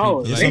some black Bro, people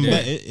It's like some,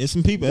 that. it's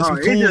some people, it's No, some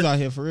it coons just- out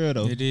here for real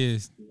though. It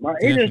is. Like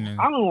it just, Definitely.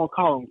 I don't want to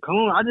call them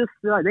coon. I just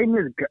feel like they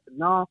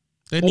no.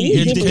 They They need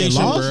get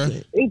education, lost.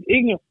 bro. It's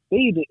ignorant. They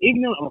either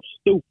ignorant or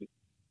stupid.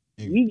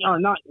 Ignorant. You are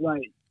not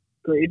like.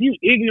 Cause if you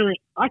ignorant,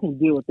 I can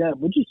deal with that.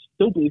 But you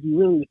stupid if you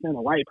really understand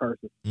a white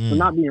person for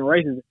not being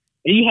racist.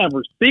 And you have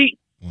receipts.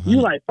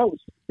 You like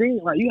folks see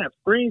like you have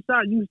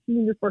screenshots. You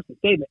seen this person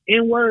say the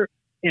N word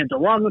and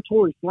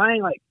derogatory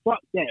slang. Like fuck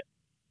that.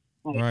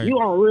 Like Right. you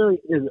are really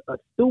is a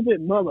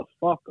stupid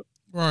motherfucker.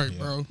 Right,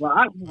 Yeah.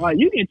 bro. Like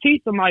you can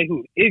teach somebody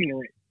who's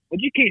ignorant, but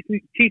you can't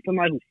teach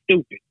somebody who's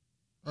stupid.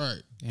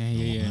 Right.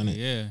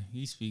 Yeah.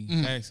 You speaking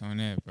Mm. facts on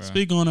that, bro.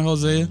 Speak on it,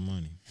 Hosea.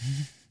 Money.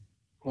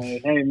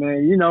 Hey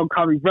man, you know,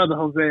 call me brother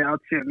Jose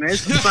out here, man.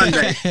 It's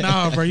Sunday.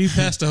 Nah, bro, you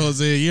Pastor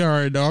Hosea. You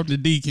already know. I'm the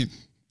deacon.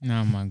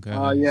 Oh my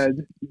god. Yeah,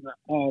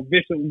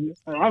 Bishop.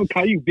 I would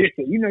call you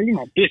Bishop. You know, you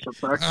my Bishop,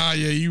 sir. Ah,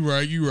 yeah, you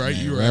right. You right.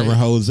 Man, You Reverend right.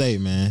 Jose,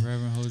 man.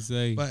 Reverend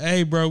Jose. But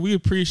hey, bro, we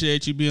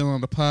appreciate you being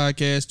on the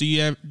podcast. Do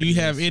you have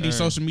Yes, any sir.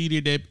 social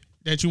media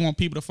that you want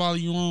people to follow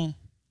you on?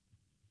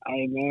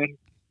 Hey man,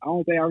 the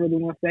only thing I really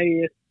want to say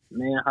is,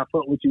 man, I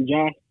fuck with you,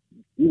 Josh.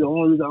 You the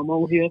only reason I'm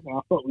over here. I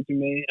fuck with you,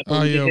 man. I fuck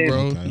Oh with you, yeah, bro.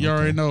 Okay, You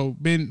already okay. know.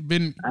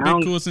 Been I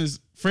don't- cool since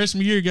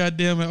freshman year.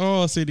 Goddamn it,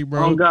 all city,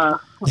 bro. On God,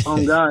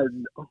 on God.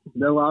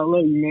 That's why I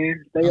love you,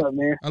 man. Stay up,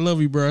 man. I love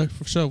you, bro.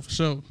 For sure, for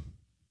sure.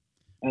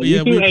 But You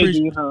yeah, too, we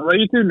AG. I love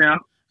you too now.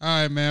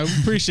 All right, man. We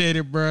appreciate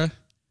it, bro.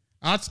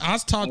 I'll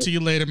talk to you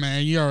later,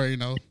 man. You already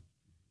know.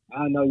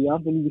 I know you.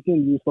 I'm gonna be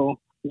seeing you so.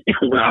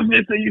 I'm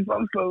missing you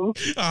so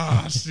soon.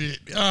 Oh shit.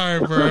 All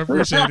right, bro.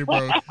 Appreciate it,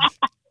 bro.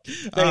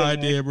 All right,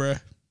 man. then, bro.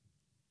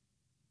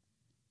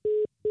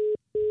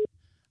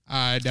 All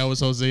right, that was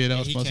Jose. That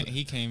was he, supposed came, to.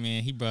 he came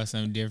in. He brought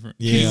something different.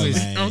 Yeah, he was,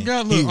 man. Oh,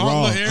 God, He look,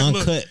 raw, look, Aaron,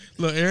 look. uncut.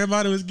 Look,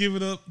 everybody was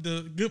giving up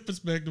the good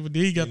perspective, but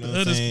then he got You know the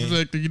what I'm other saying?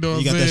 perspective. You know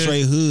what You I'm got that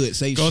saying? straight hood,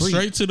 say Go street.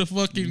 straight to the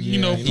fucking, Yeah, you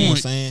know, You know what I'm point.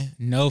 saying?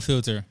 no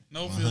filter.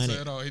 No 100.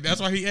 filter at all.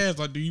 That's why he asked,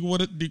 like, do you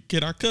want to?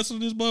 Can I cuss on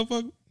this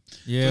motherfucker?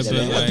 Yeah, Yeah, but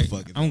man, what the like,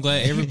 fuck is I'm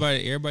that?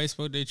 glad everybody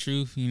spoke their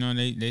truth. You know,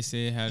 they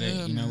said how they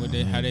Yeah, you know man. what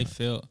they how they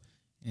felt,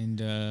 and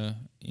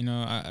you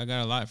know, I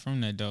got a lot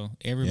from that though.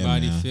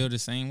 Everybody feel the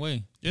same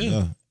way.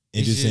 Yeah.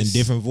 It's just in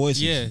different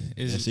voices. Yeah,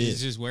 it's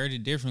just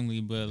worded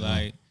differently, but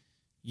like,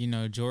 you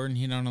know, Jordan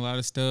hit on a lot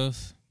of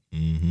stuff.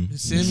 Mm-hmm.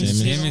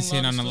 Simmons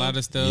hit on a lot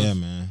of stuff. Yeah,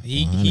 man.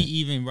 He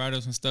even brought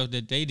up some stuff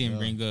that they didn't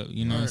bring up.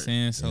 You know what I'm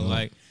saying? So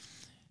like,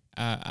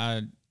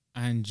 I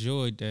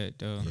enjoyed that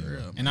though,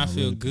 and I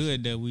feel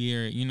good that we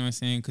are. You know what I'm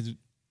saying? Because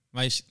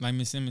like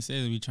Miss Simmons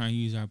says, we trying to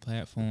use our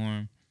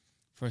platform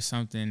for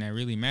something that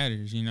really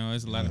matters. You know,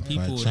 there's a lot of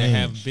people that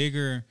have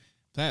bigger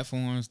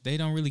platforms. They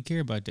don't really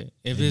care about that.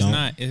 If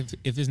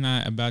it's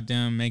not about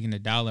them making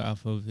 $1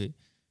 off of it,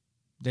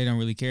 they don't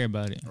really care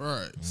about it.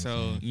 Right.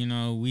 So you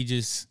know,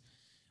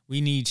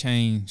 we need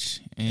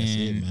change,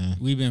 and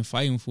we've been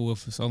fighting for it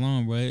for so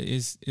long, bro.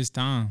 It's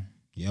time.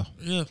 Yeah.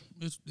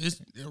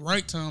 It's the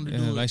right time to do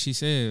it. Like she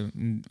said,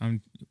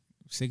 I'm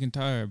sick and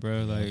tired,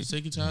 bro. Like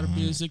sick and tired of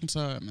being sick and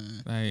tired,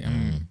 man. Like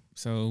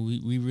so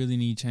we really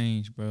need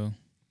change, bro.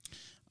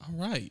 All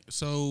right,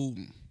 so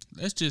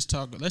let's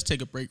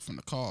take a break from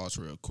the calls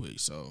real quick.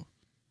 So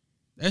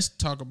let's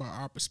talk about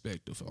our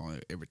perspective on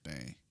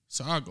everything.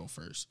 So I'll go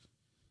first.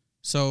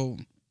 So,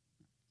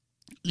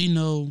 you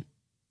know,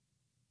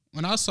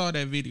 when I saw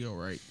that video,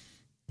 right,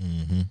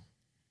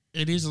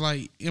 it is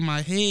like in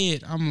my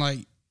head, I'm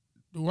like,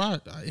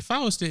 if I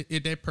was in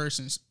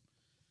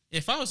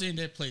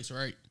that place,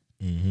 right,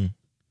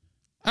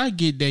 I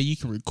get that you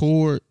can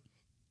record,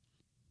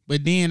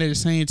 but then at the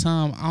same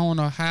time, I don't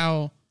know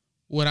how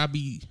would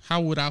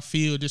I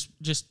feel just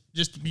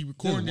to be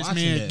recording this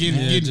man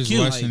getting just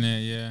killed. Watching that,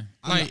 yeah.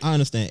 Like, I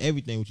understand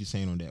everything what you're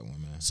saying on that one,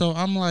 man. So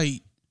I'm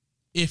like,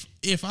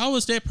 if I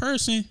was that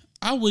person,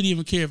 I wouldn't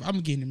even care if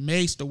I'm getting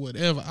maced or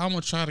whatever. I'm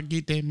gonna try to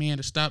get that man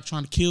to stop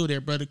trying to kill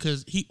that brother,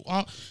 because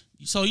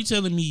so you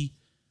telling me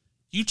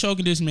you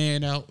choking this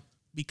man out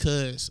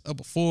because of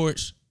a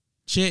forged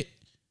check,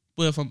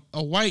 but if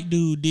a white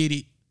dude did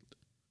it,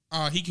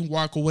 he can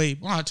walk away.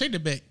 I'll take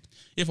that back.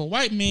 If a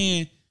white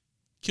man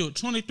killed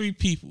 23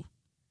 people,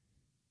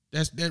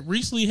 that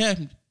recently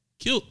happened,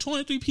 killed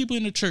 23 people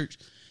in the church,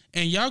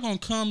 and y'all gonna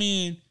come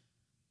in,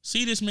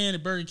 see this man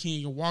at Burger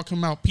King and walk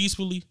him out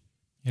peacefully?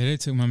 Yeah, they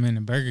took my man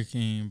to Burger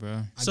King,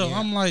 bro. So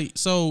I'm like,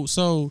 so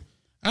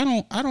I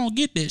don't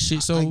get that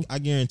shit. So I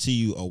guarantee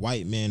you, a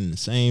white man in the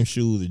same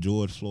shoes as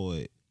George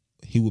Floyd,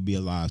 he would be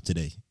alive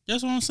today.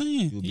 That's what I'm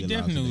saying. He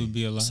definitely would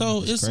be alive.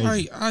 So it's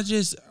crazy.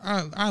 Like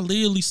I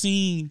literally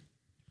seen,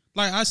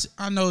 like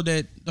I know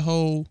that the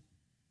whole.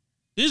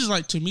 This is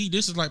like, to me,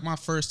 this is like my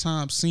first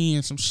time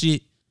seeing some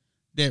shit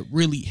that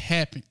really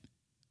happened.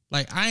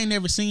 Like, I ain't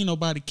never seen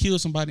nobody kill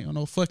somebody on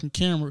no fucking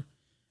camera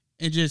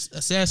and just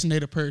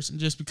assassinate a person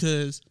just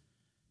because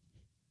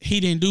he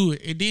didn't do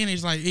it. And then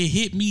it's like, it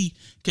hit me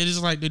because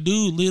it's like the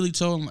dude literally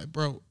told him, like,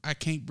 bro, I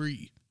can't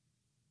breathe.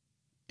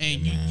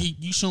 And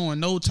you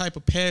showing no type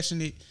of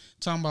passionate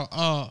talking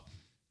about,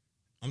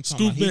 I'm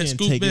talking about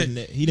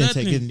he didn't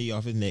take his knee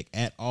off his neck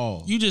at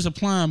all. You just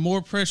applying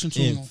more pressure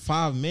to him. In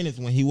 5 minutes,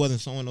 when he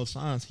wasn't showing no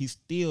signs, he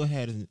still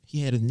had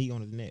his knee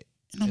on his neck.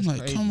 And I'm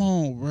like, crazy. Come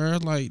on, bro.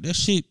 Like,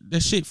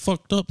 that shit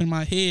fucked up in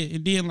my head.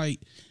 And then, like,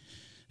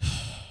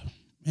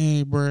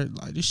 man, bro,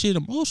 like, this shit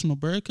emotional,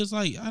 bro. Because,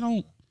 like,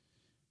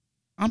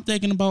 I'm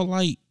thinking about,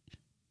 like,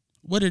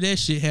 what did that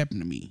shit happen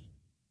to me?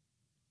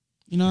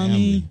 You know what I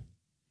mean?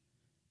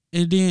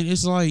 And then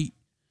it's like,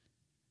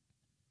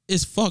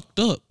 it's fucked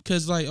up.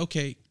 Because, like,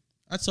 okay,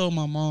 I told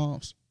my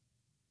moms,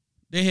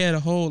 they had a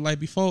whole, like,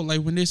 before,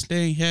 like, when this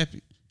thing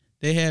happened,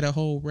 they had a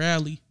whole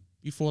rally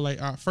before,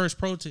 like, our first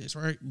protest,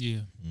 right? Yeah.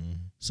 Mm-hmm.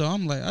 So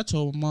I'm like, I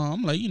told my mom,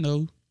 I'm like, you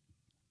know,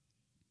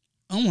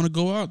 I want to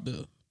go out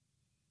there,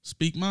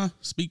 speak my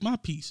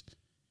piece.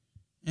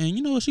 And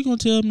you know what she gonna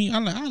tell me?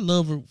 I'm like, I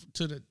love her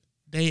to the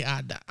day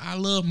I die. I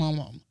love my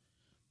mom.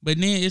 But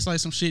then it's like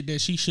some shit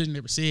that she shouldn't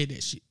have said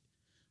that shit.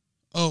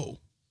 Oh,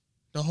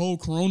 the whole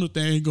corona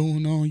thing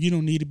going on, you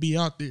don't need to be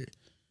out there.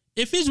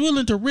 If it's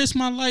willing to risk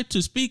my life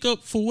to speak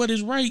up for what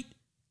is right,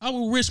 I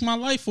will risk my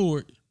life for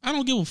it. I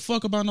don't give a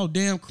fuck about no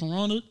damn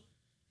corona. Yep.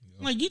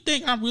 Like, you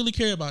think I really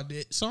care about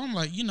that? So I'm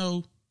like, you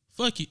know,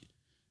 fuck it.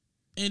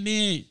 And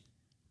then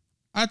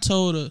I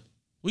told her,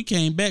 we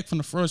came back from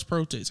the first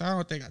protest. I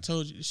don't think I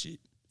told you this shit.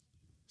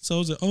 So I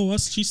was like,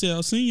 she said,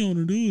 I seen you on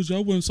the news.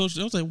 Y'all wasn't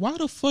social. I was like, why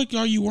the fuck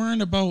are you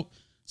worrying about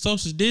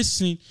social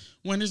distancing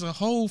when there's a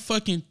whole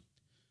fucking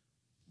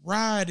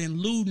riot and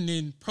looting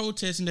and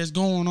protesting that's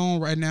going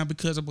on right now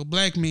because of a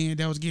black man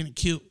that was getting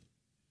killed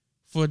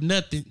for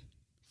nothing,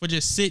 for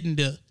just sitting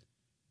there.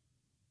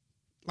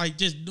 Like,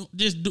 just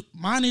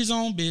mind his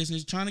own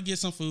business, trying to get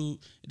some food.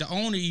 The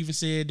owner even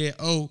said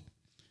that,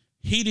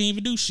 he didn't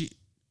even do shit.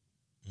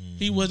 Mm-hmm.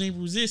 He wasn't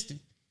even resisting.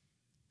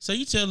 So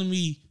you telling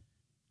me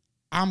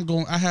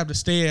I have to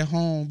stay at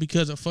home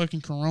because of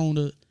fucking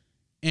corona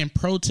and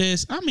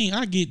protest? I mean,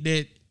 I get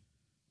that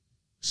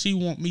she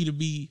want me to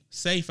be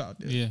safe out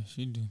there. Yeah,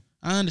 she do.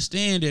 I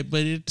understand that,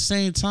 but at the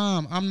same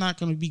time, I'm not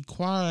going to be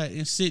quiet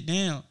and sit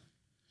down.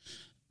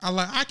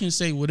 I can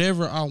say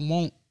whatever I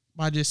want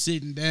by just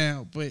sitting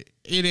down, but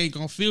it ain't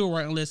going to feel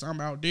right unless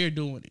I'm out there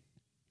doing it.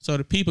 So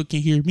the people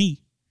can hear me.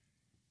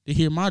 They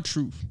hear my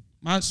truth.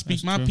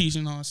 speak my piece,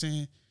 you know what I'm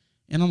saying?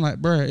 And I'm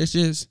like, bruh, it's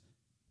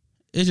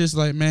just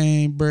like,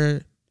 man,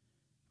 bruh,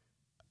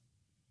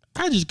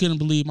 I just couldn't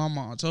believe my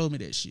mom told me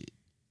that shit.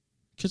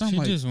 Cause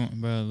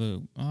I'm bro,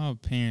 look, all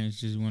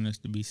parents just want us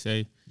to be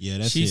safe. Yeah,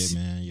 that's it,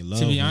 man. Your love.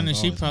 To be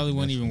honest, she probably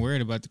wasn't even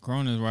worried about the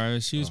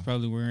coronavirus. She was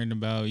probably worried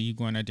about you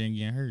going out there and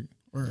getting hurt.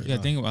 Right. You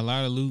gotta think about a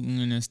lot of looting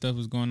and that stuff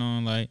was going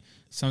on. Like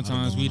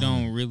sometimes we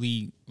don't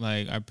really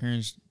like our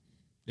parents.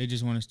 They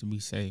just want us to be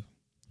safe.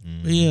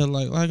 Mm-hmm. But yeah,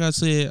 like I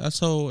said, I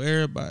told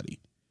everybody.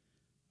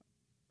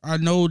 I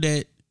know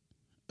that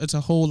it's a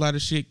whole lot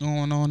of shit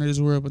going on in this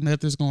world, but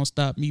nothing's gonna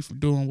stop me from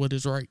doing what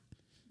is right.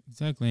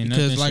 Exactly,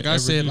 because like I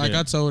said,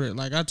 I told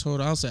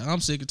her, I said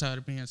I'm sick and tired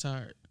of being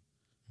tired.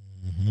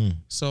 Mm-hmm.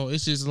 So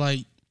it's just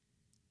like,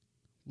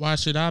 why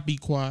should I be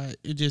quiet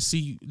and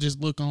just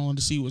look on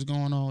to see what's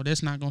going on?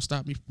 That's not gonna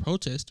stop me from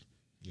protesting.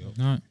 Yep.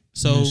 Not.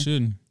 So it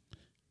shouldn't.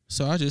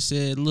 So I just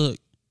said, look,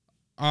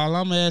 all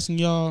I'm asking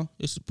y'all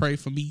is to pray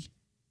for me,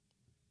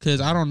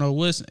 cause I don't know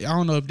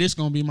if this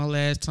gonna be my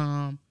last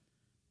time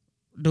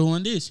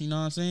doing this. You know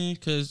what I'm saying?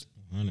 Cause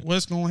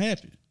what's gonna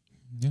happen?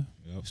 Yeah,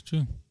 it's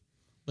true.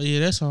 But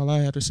yeah, that's all I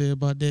have to say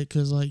about that.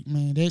 Cause like,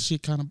 man, that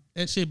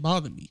shit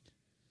bothered me.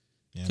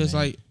 Yeah, cause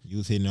man, like you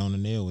was hitting on the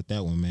nail with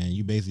that one, man.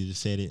 You basically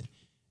just said it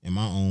in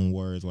my own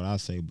words, what I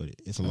say, but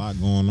it's a lot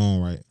going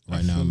on right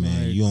now,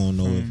 man. Like you don't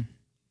know if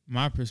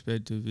my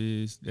perspective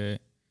is that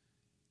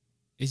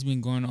it's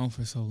been going on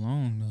for so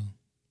long though.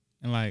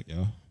 And like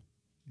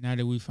now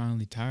that we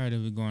finally tired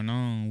of it going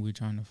on, we're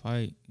trying to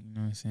fight, you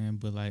know what I'm saying?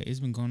 But like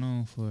it's been going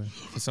on for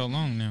so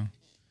long now.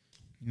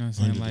 You know what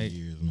I'm saying? Like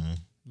years, man.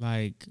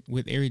 Like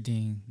with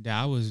everything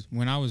that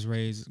when I was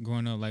raised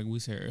growing up, like we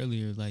said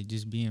earlier, like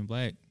just being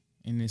black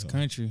in this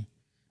country,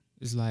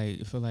 it's like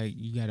I feel like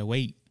you gotta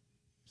wait.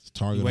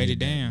 You wait it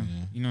down.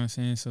 Man. You know what I'm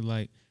saying? So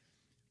like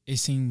it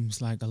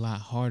seems like a lot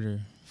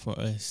harder for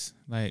us.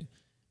 Like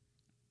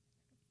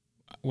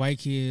white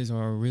kids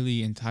are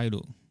really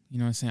entitled. You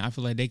know what I'm saying? I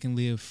feel like they can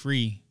live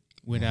free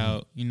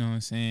without, you know what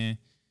I'm saying,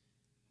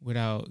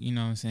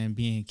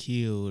 being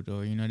killed,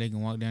 or, you know, they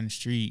can walk down the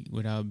street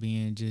without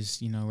being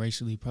just, you know,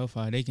 racially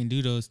profiled. They can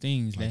do those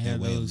things. Like they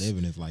have way those, of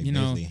living is like you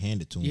know, basically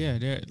handed to them. Yeah,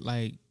 they're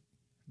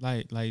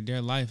like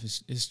their life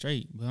is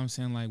straight. But I'm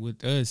saying like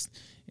with us,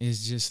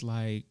 it's just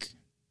like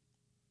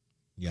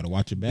you gotta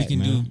watch your back.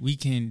 We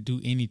can do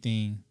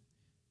anything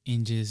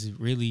and just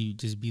really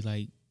just be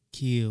like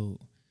killed,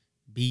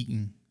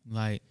 beaten,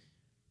 like,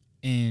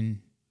 and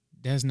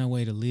that's no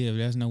way to live.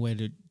 That's no way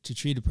to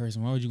treat a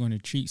person. Why would you going to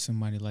treat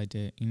somebody like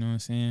that? You know what I'm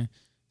saying?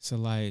 So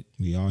like,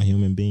 we all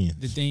human beings.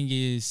 The thing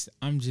is,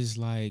 I'm just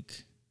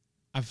like,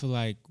 I feel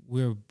like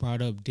we're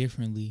brought up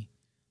differently.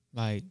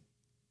 Like,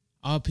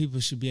 all people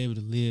should be able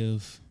to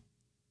live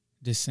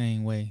the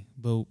same way,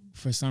 but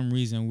for some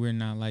reason we're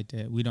not like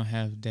that. We don't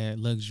have that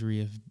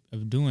luxury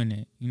of doing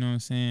it. You know what I'm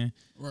saying?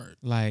 Right.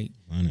 Like,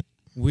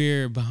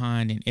 we're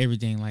behind in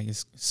everything. Like,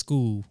 it's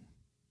school.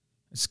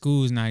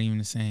 School is not even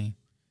the same.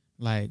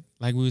 Like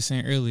we were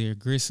saying earlier,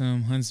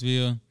 Grissom,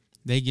 Huntsville,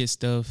 they get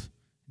stuff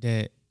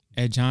that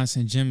at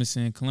Johnson,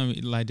 Jemison,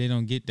 Columbia, like they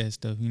don't get that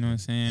stuff. You know what I'm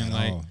saying? At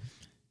like all.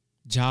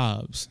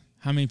 Jobs.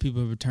 How many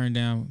people have turned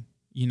down,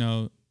 you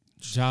know,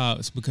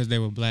 jobs because they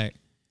were black?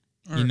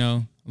 Right. You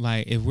know,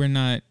 like if we're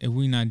not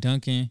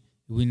dunking,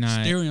 if we're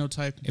not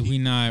stereotyping, if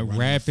we're not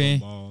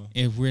rapping,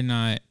 if we're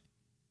not,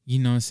 you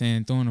know what I'm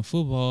saying, throwing a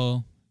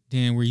football,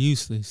 then we're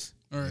useless.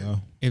 Right. Yeah.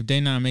 If they're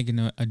not making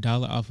a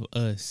dollar off of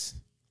us,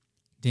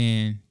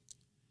 then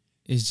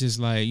it's just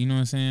like, you know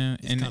what I'm saying?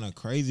 It's kind of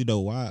crazy though.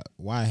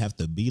 Why it have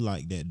to be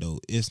like that though?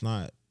 It's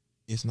not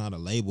a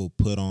label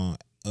put on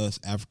us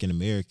African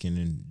American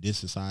in this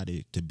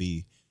society to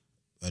be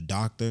a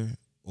doctor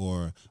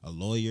or a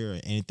lawyer or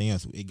anything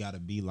else. It got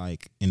to be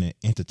like in an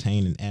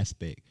entertaining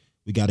aspect.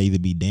 We got to either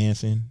be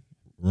dancing,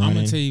 running. I'm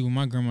gonna tell you what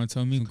my grandma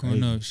told me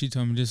growing up. She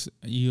told me, just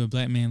you a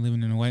black man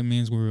living in a white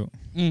man's world.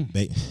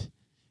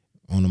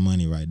 On the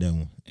money right there.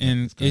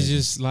 And it's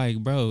just like,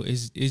 bro,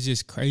 it's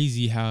just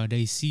crazy how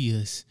they see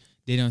us.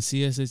 They don't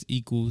see us as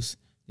equals.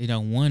 They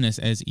don't want us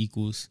as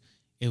equals.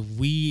 If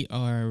we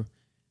are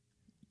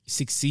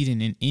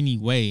succeeding in any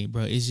way,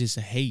 bro, it's just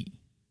a hate.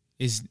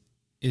 It's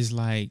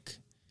like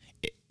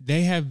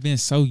they have been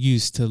so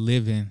used to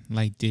living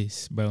like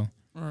this, bro.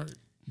 Right.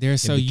 They're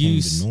so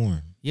used. The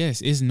norm.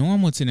 Yes, it's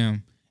normal to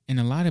them. And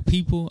a lot of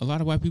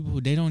white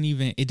people,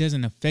 it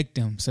doesn't affect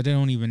them, so they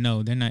don't even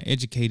know. They're not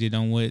educated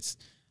on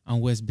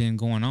what's been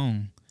going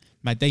on.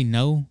 Like they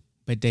know,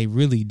 but they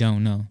really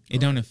don't know. It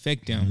don't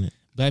affect them.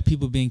 Black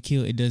people being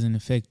killed, it doesn't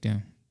affect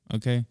them.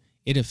 Okay?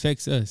 It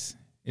affects us.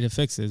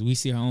 We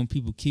see our own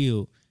people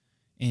killed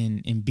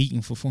and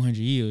beaten for 400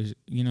 years.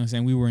 You know what I'm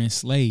saying? We were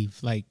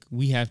enslaved. Like,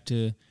 we have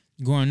to,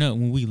 growing up,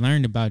 when we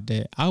learned about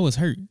that, I was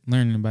hurt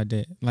learning about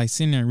that. Like,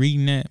 sitting there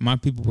reading that, my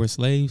people were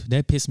slaves,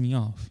 that pissed me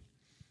off.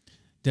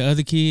 The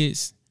other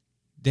kids,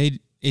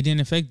 it didn't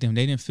affect them.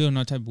 They didn't feel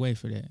no type of way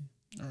for that.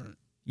 All right.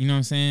 You know what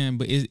I'm saying?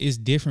 But it's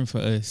different for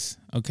us,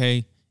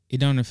 okay? It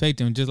don't affect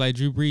them. Just like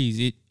Drew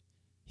Brees,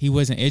 he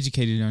wasn't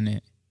educated on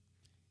that.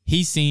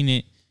 He's seen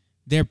it.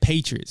 They're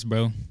patriots,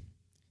 bro.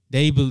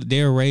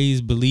 they're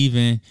raised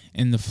believing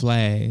in the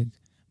flag,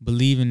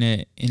 believing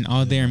that in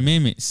all their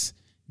amendments,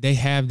 they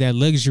have that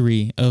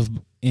luxury of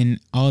in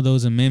all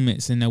those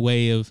amendments in a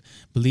way of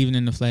believing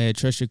in the flag,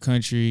 trust your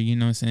country. You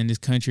know what I'm saying? This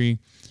country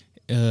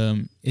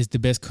is the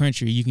best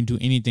country. You can do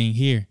anything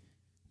here.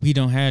 We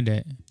don't have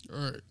that.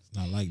 Right. It's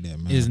not like that,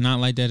 man. It's not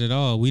like that at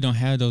all. We don't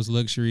have those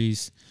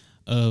luxuries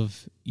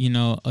of,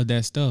 of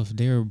that stuff.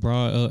 They were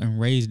brought up and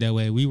raised that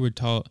way. We were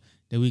taught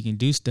that we can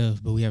do stuff,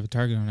 but we have a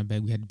target on our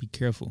back. We have to be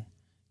careful.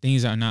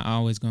 Things are not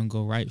always going to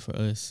go right for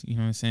us. You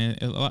know what I'm saying?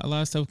 A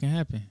lot of stuff can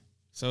happen.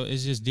 So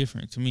it's just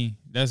different to me.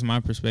 That's my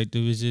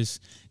perspective. It's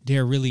just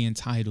they're really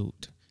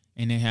entitled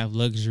and they have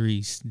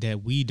luxuries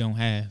that we don't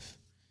have,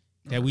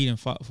 that we didn't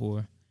fought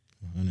for.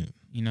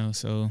 100.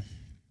 So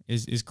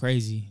it's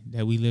crazy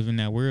that we live in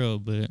that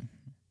world, but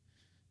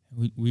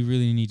we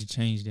really need to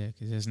change that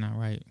because that's not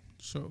right.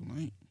 So,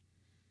 man,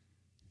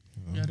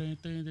 got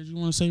anything that you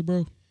want to say,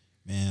 bro?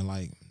 Man,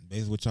 like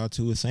basically what y'all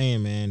two is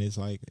saying, man, it's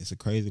like it's a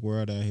crazy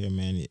world out here,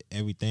 man.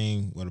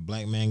 Everything what a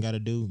black man got to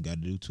do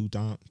two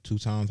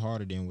times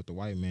harder than what the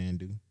white man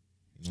do.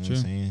 You know what I'm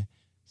saying?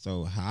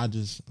 So how I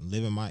just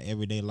live in my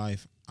everyday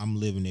life, I'm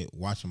living it,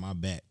 watching my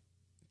back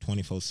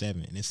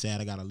 24/7, and it's sad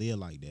I gotta live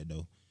like that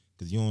though,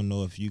 because you don't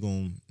know if you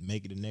gonna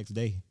make it the next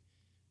day,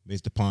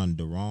 based upon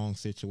the wrong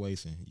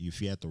situation.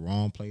 If you're at the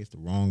wrong place, the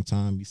wrong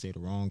time, you say the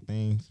wrong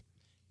things,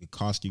 it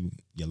cost you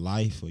your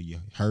life or your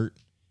hurt.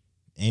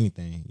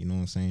 Anything, you know what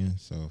I'm saying?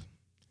 So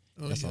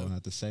that's all I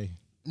have to say.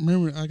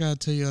 Remember, I gotta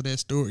tell y'all that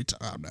story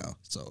time now.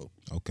 So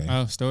okay.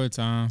 Oh, story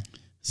time.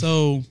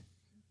 So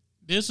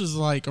this was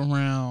like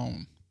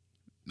around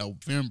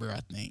November,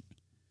 I think.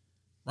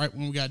 Right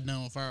when we got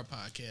done with our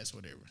podcast,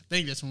 whatever. I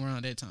think that's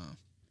around that time.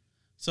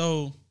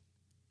 So,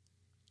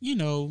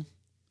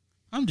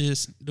 I'm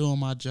just doing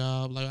my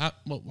job. Like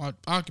my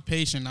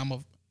occupation,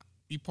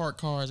 we park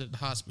cars at the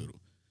hospital.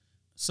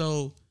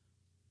 So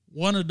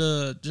one of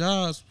the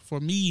jobs for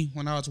me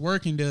when I was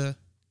working there,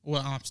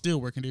 well, I'm still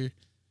working there,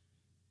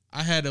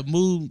 I had to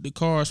move the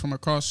cars from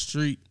across the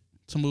street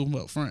to move them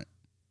up front.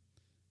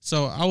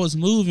 So I was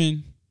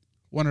moving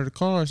one of the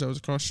cars that was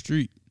across the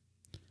street,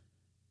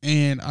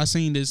 and I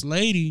seen this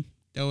lady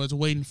that was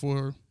waiting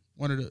for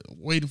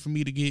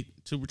me to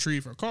get to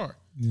retrieve her car.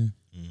 Yeah.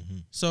 Mm-hmm.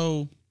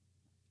 So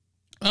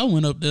I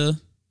went up there.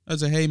 I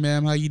said, "Hey,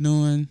 ma'am, how you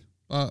doing?"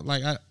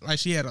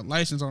 She had a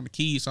license on the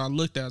key, so I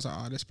looked at it. I was like,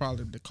 "Oh, that's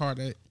probably the car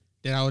that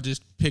I was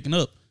just picking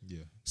up." Yeah.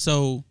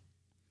 So,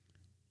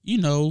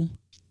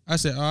 I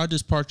said, "Oh, I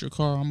just parked your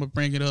car. I'm gonna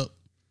bring it up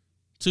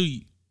to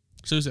you."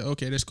 So she said,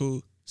 "Okay, that's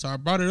cool." So I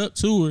brought it up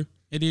to her,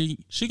 and then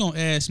she gonna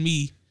ask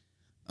me,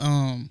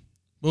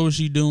 what was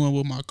she doing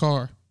with my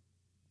car?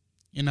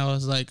 And I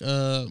was like,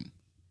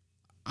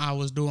 I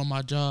was doing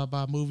my job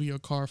by moving your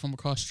car from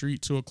across the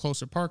street to a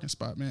closer parking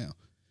spot, ma'am.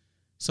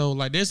 So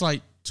there's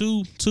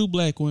two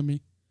black women.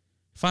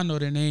 If I know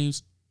their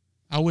names,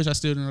 I wish I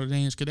still didn't know their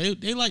names, because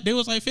they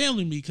was like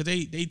family to me, because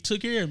they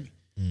took care of me.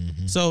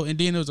 Mm-hmm. So, and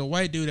then there was a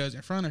white dude that was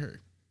in front of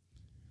her.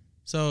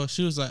 So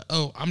she was like,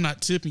 "Oh, I'm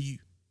not tipping you."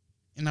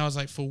 And I was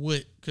like, "For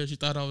what?" Because she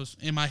thought I was,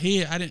 in my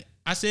head,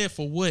 I said,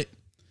 "For what?"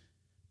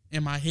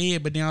 in my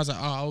head, but then I was like,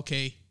 "Oh,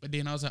 okay." But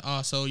then I was like,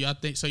 "Oh, so y'all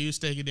think, so you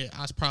thinking that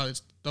I probably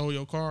stole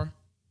your car?"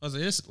 I was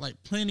like, "There's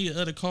like plenty of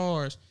other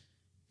cars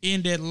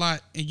in that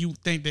lot, and you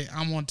think that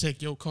I'm gonna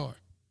take your car?"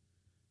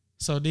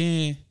 So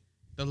then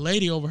the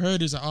lady overheard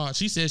this, like, "Oh,"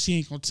 she said she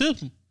ain't gonna tip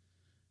him.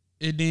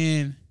 And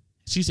then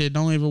she said,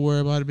 "Don't even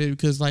worry about it, baby,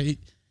 because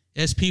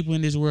there's people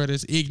in this world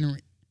that's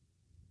ignorant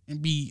and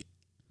be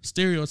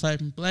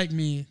stereotyping black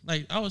men."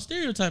 Like, I was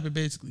stereotyping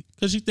basically,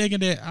 because she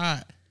thinking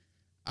that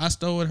I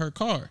stole her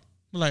car.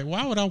 Like,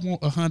 why would I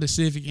want a Honda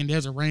Civic and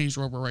there's a Range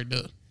Rover right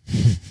there?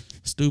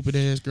 Stupid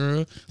ass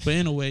girl. But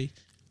anyway,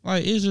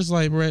 it's just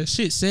bro,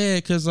 shit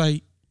sad, because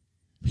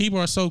people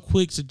are so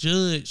quick to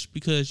judge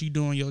because you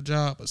doing your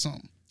job or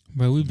something.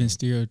 Bro, we've been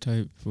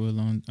stereotyped for a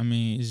long. I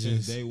mean, it's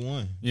Since just day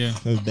one. Yeah.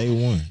 Since day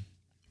one.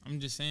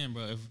 I'm just saying,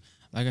 bro. If,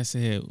 like I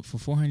said, for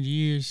 400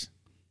 years,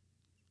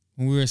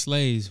 when we were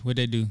slaves, what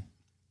they do?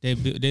 They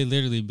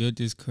literally built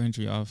this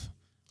country off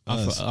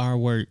of our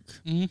work,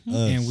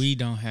 and we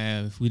don't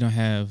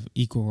have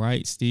equal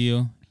rights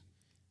still.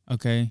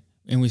 Okay,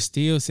 and we're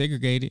still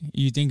segregated.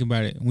 You think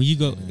about it. When you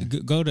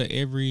go to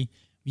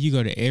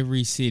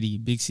every city,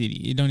 big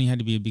city. It don't even have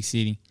to be a big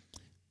city.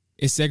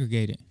 It's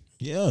segregated.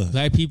 Yeah,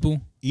 black people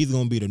either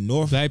gonna be the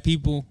north. Black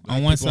people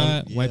on one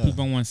side, white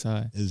people on one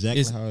side.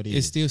 Exactly how it is.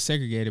 It's still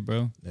segregated,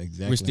 bro.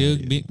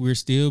 Exactly. We're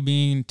still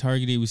being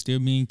targeted. We're still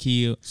being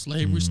killed.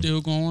 Slavery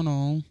still going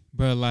on,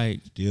 bro.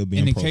 Still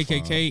being and the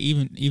profiled.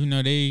 KKK, even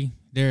though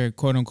they're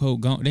quote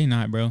unquote gone, they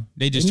not, bro.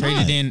 They just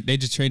traded in. They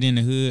just traded in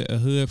a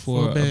hood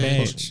for a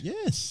badge.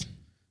 Yes.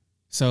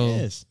 So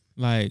yes.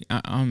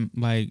 I'm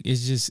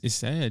it's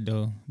sad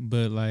though,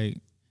 but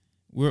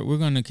we're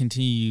gonna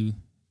continue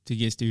to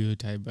get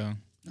stereotyped, bro.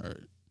 All right.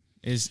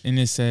 It's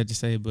sad to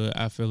say, but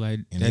I feel like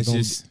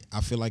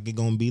I feel like it's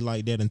gonna be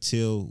like that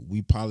until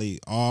we probably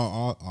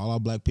all our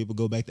black people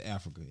go back to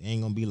Africa. It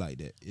ain't gonna be like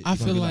that. I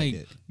feel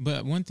like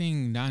but one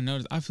thing that I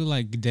noticed, I feel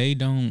like they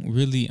don't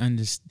really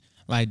understand.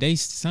 Like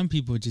some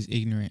people are just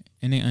ignorant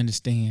and they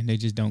understand. They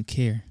just don't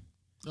care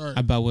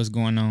about what's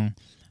going on.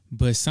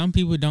 But some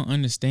people don't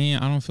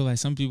understand. I don't feel like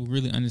some people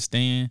really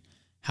understand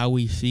how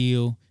we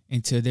feel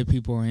until their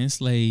people are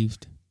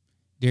enslaved,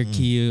 they're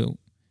killed,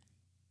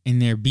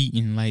 and they're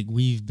beaten. Like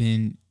we've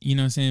been, you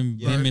know what I'm saying,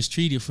 been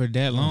mistreated for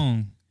that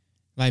long.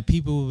 Like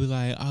people will be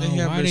like, oh,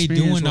 why are they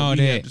doing all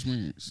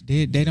that?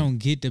 They don't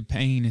get the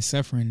pain and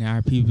suffering that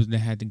our people that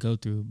had to go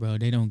through, bro.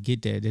 They don't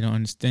get that. They don't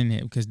understand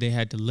that because they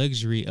had the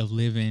luxury of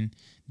living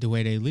the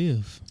way they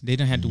live. They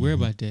don't have to worry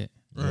about that.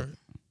 Right.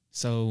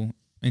 So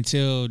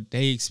until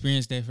they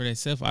experience that for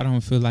themselves, I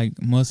don't feel like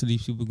most of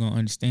these people gonna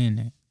understand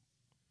that.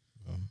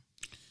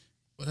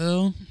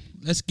 Well,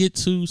 let's get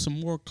to some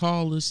more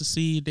callers to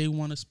see if they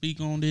want to speak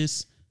on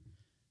this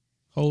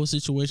whole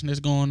situation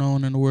that's going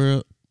on in the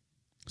world.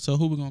 So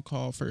who we gonna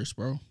call first,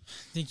 bro? I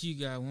think you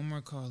got one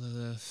more caller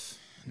left.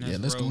 Yeah,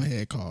 let's go ahead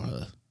and call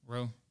her.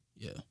 Ro?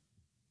 Yeah.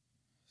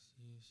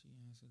 See if she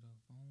answered the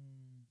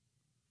phone.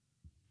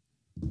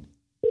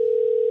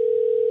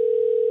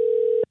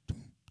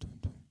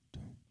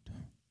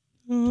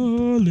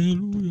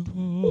 Hallelujah.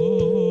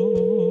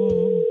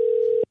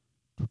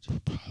 She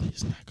probably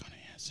is not gonna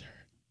answer.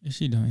 If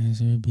she don't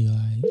answer, it'd be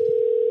like,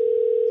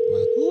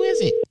 who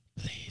is it?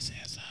 Please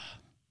answer.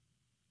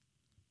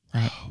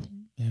 Oh.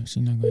 Yeah,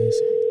 she not gonna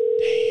answer.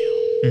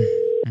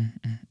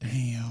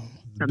 Damn.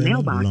 The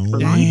mailbox.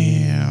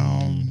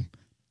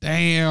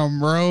 Damn,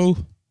 bro.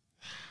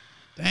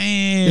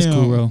 Damn. It's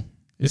cool, bro.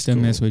 It's still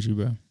cool. mess with you,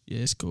 bro. Yeah,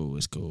 it's cool.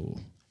 It's cool.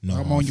 No,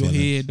 I'm on your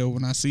head though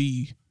when I see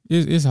you.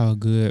 It's all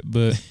good,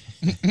 but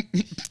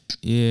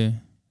yeah.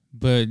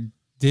 But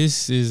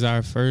this is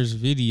our first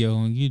video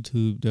on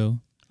YouTube, though.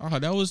 Oh,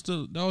 that was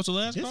the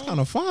last It's call? kind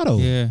of far though.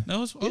 Yeah, That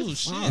was shit.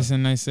 it's a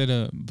nice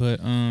setup. But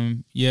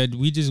yeah,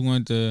 we just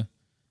want to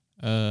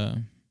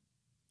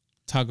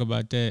talk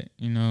about that.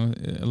 You know,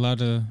 a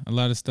lot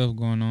of stuff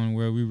going on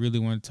where we really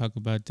want to talk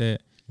about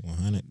that.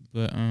 100.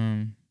 But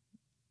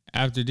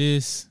after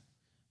this,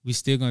 we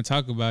still gonna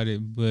talk about it.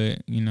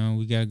 But you know,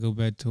 we gotta go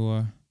back to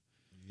our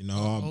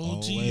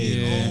OG,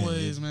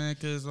 always, man,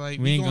 because like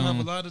We we ain't gonna have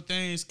gonna- a lot of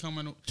things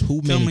coming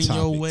Too many your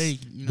topics. way.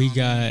 You know we what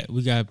I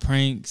mean? got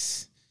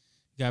pranks,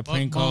 we got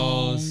prank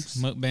calls,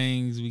 Mukbangs.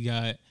 mukbangs. We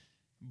got,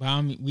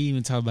 we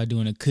even talk about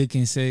doing a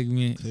cooking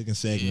segment. Cooking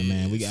segment,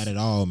 man. We got it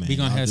all, man. We're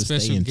gonna Y'all have just stay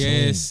special in tune.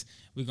 guests.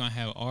 We're gonna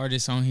have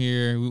artists on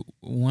here.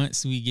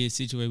 Once we get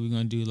situated, we're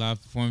gonna do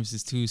live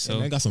performances too. So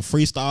And I got some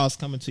freestyles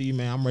coming to you,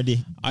 man. I'm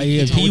ready. oh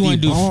yeah, Hit you P with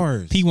want to these do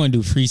bars. P want to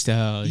do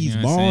freestyle. These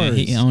You know what I'm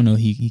saying? bars. I don't know.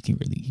 He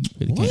really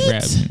What? can't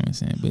rap. You know what I'm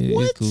saying? But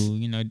What? it's cool.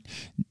 You know,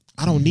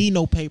 I don't need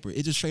no paper.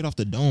 It's just straight off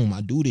the dome. I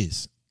do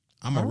this.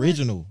 I'm All right.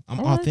 original. I'm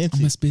All right. authentic. I'm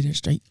gonna spit it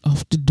straight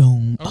off the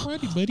dome.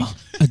 Alrighty,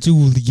 buddy.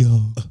 Julia, you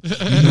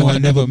know I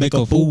never make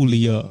a fool of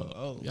ya.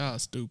 Y'all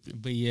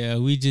stupid. But yeah,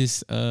 we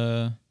just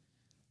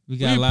we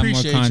got a lot more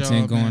appreciate content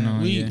y'all, going man.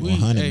 on. We, Yeah. we,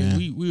 100, hey,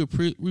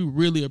 man. we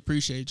really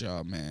appreciate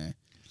y'all, man.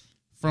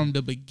 From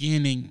the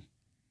beginning,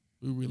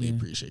 we really Yeah.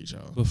 appreciate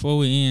y'all. Before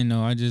we end,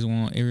 though, I just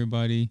want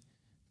everybody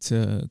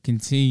to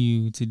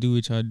continue to do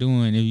what y'all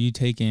doing. If you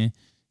taking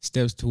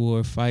steps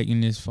toward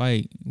fighting this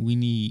fight, we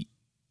need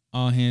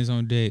all hands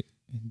on deck.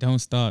 Don't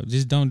stop.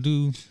 Just don't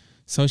do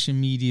social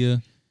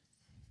media.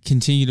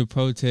 Continue to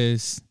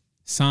protest.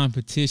 Sign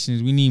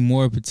petitions. We need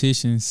more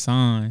petitions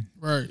signed.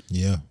 Right.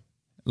 Yeah.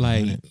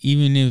 Like, Right.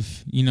 even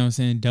if, you know what I'm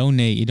saying,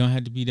 donate. It don't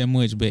have to be that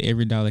much, but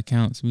every dollar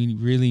counts. We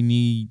really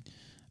need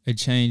a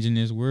change in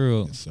this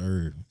world. Yes,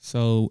 sir.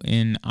 So,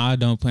 and I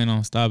don't plan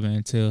on stopping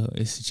until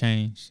it's a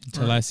change,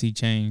 until I see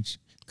change.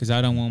 Because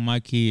I don't want my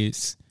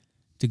kids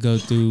to go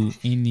through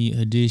any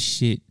of this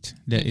shit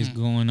that is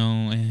going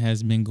on and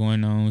has been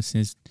going on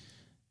since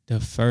the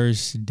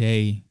first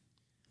day.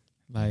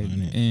 Like,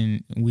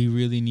 and we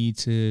really need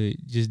to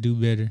just do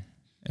better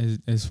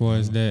as far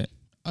as that.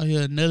 Oh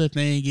yeah. Another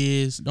thing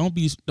is don't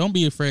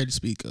be afraid to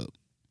speak up.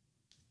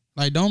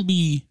 Like don't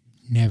be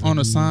Never on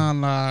the be.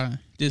 sideline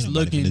just Ain't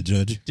nobody looking, finna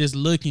judge you. just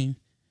looking.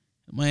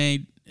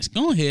 Man, just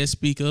go ahead and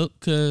speak up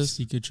because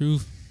Speak the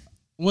truth.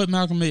 what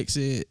Malcolm X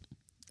said,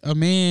 a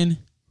man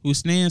who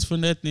stands for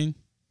nothing,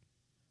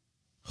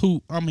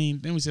 let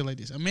me say it like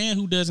this, a man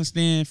who doesn't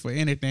stand for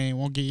anything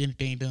won't get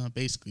anything done,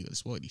 basically,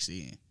 that's what he's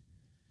saying.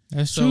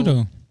 That's So- true,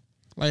 though.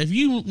 Like, if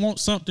you want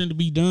something to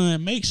be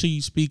done, make sure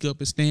you speak up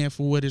and stand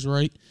for what is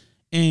right.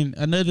 And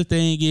another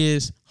thing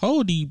is,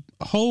 hold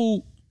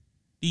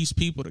these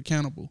people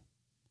accountable.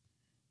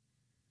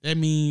 That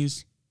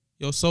means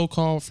your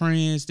so-called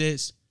friends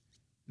that's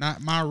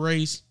not my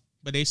race,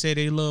 but they say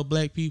they love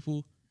black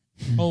people,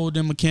 hold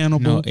them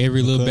accountable. No,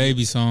 every little Because-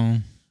 baby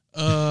song.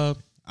 I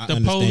The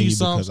understand you police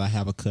because I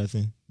have a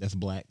cousin that's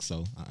black,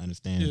 so I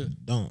understand. Yeah.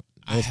 Don't.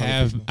 I Those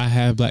other people.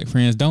 have black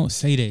friends. Don't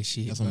say that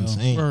shit. That's bro. what I'm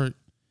saying. Right.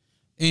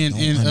 And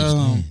Don't and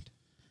understand.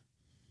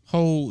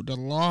 hold the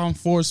law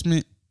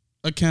enforcement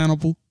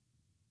accountable.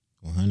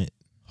 100.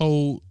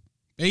 hold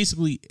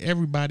basically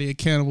everybody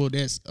accountable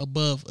that's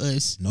above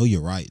us. Know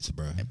your rights,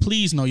 bro. And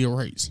please know your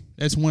rights.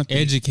 That's one thing.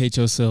 Educate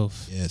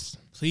yourself. Yes.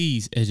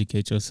 Please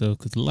educate yourself,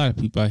 because a lot of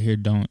people out here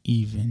don't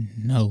even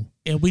know.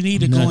 And we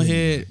need to go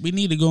ahead. We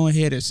need to go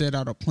ahead and set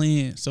out a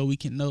plan so we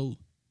can know,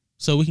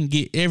 so we can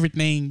get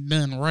everything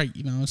done right.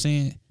 You know what I'm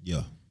saying?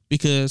 Yeah.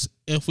 Because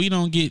if we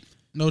don't get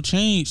no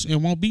change, it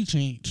won't be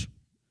change.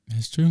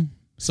 That's true.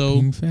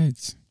 So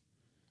facts.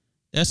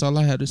 That's all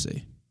I have to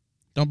say.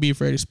 Don't be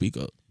afraid to speak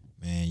up.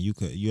 Man, you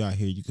out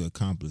here, you could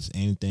accomplish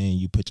anything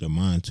you put your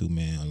mind to,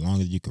 man. As long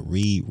as you could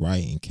read,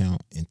 write, and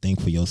count and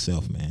think for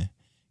yourself, man.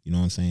 You know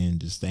what I'm saying?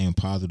 Just staying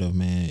positive,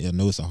 man. I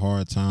know it's a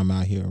hard time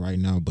out here right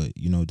now, but,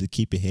 you know, just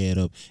keep your head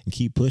up and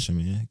keep pushing,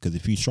 man. Because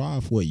if you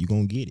strive for it, you're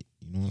going to get it.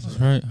 You know what I'm saying?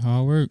 That's right.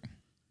 Hard work.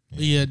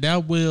 Yeah,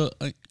 that will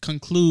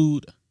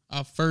conclude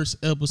our first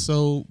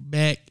episode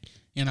back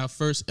in our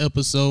first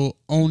episode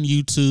on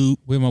YouTube.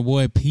 With my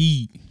boy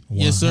Pete.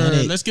 Yes, sir.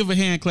 100. Let's give a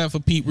hand clap for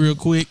Pete real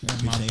quick.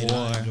 My boy.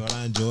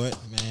 I enjoy it,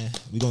 man.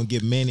 We're going to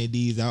get many of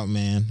these out,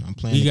 man. I'm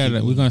playing.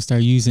 We're going to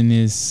start using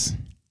this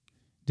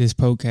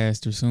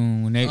podcaster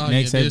soon.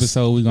 Next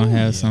episode, we're going to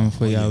have something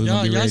for y'all. We're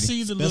going to be y'all ready.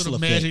 see the Special little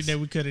magic effects. that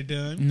we could have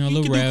done. You know, you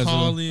little can razzle. do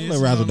call-ins,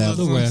 Little razzle-dazzle.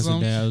 something, Little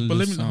something. razzle-dazzle, But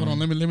little hold on.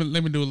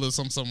 Let me do a little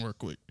something real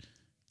quick.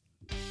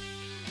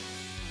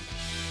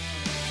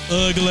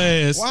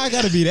 Glass. Why I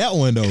got to be that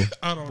one, though?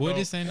 I don't Boy, know.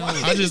 this ain't no.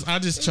 I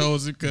just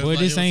chose it because Boy,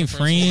 this ain't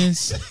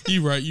Friends.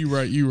 You right. This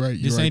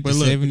right. ain't But the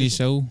look, 70s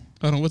show.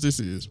 hold on, what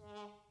this is?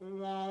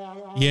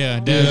 Yeah, yeah,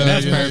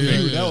 that's perfect.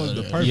 yeah. That was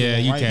the perfect Yeah,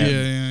 you one, right can.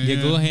 there.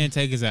 Yeah. Go ahead and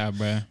take us out,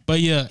 bro. But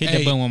yeah, Hit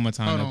that button one more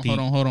time. Hold on.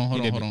 Cap.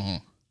 Wait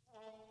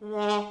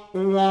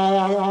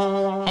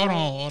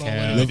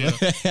a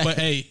minute. But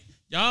hey,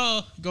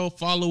 y'all go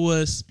follow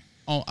us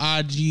on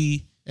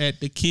IG at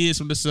the Kids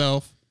from the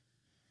South.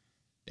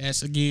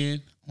 That's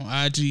again on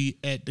IG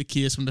at the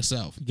Kids from the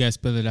South. You guys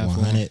spell it out for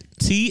me. 100.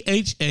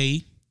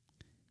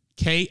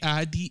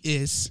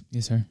 THAKIDS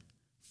Yes, sir.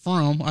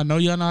 from. I know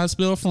y'all know how to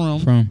spell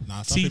from.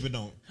 Nah, some people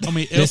don't. I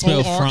mean They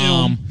spell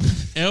from.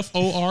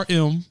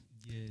 FORM.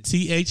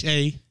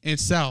 THA and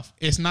South.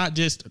 It's not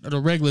just the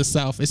regular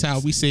South. It's how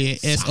we say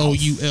it.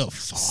 SOUF.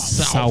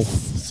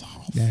 South.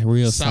 That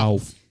real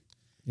South.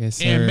 Yes,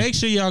 sir. And make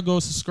sure y'all go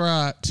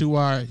subscribe to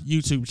our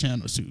YouTube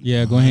channel too.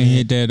 Yeah, go ahead and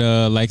hit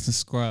that like,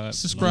 subscribe.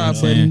 Subscribe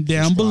You know what I'm button saying?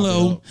 down Subscribe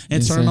below it up.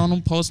 and Yes, turn sir. on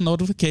them post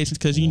notifications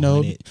because you know,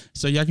 100.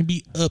 so y'all can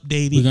be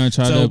updated. We're gonna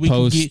try so to we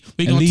post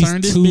We're at gonna least turn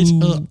this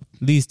bitch up.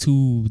 at least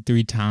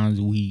 2-3 times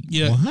a week.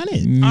 Yeah. 100.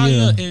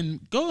 Yeah.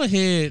 And go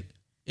ahead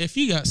if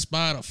you got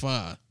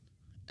Spotify,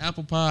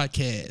 Apple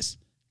Podcasts,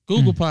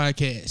 Google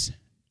Podcasts,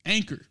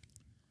 Anchor.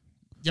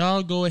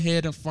 Y'all go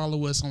ahead and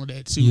follow us on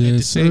that too.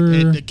 Yes, at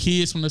sir. the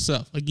Kids from the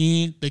South.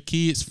 Again, the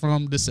Kids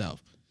from the South.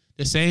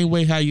 The same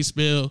way how you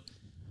spell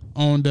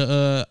on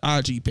the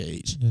IG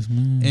page. Yes,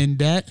 man. And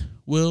that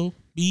will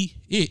be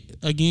it.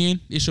 Again,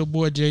 it's your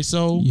boy J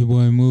Soul. Your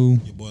boy Moo.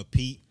 Your boy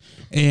Pete.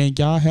 And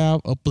y'all have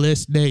a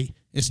blessed day.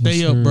 And stay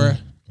Yes, up, sir. bruh.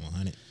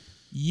 100.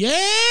 Yeah.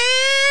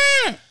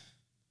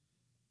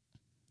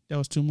 That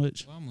was too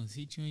much. Well, I'm gonna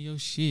hit you in your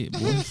shit,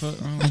 boy. Fuck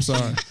wrong I'm with you?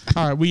 sorry.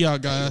 All right, we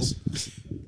out, guys.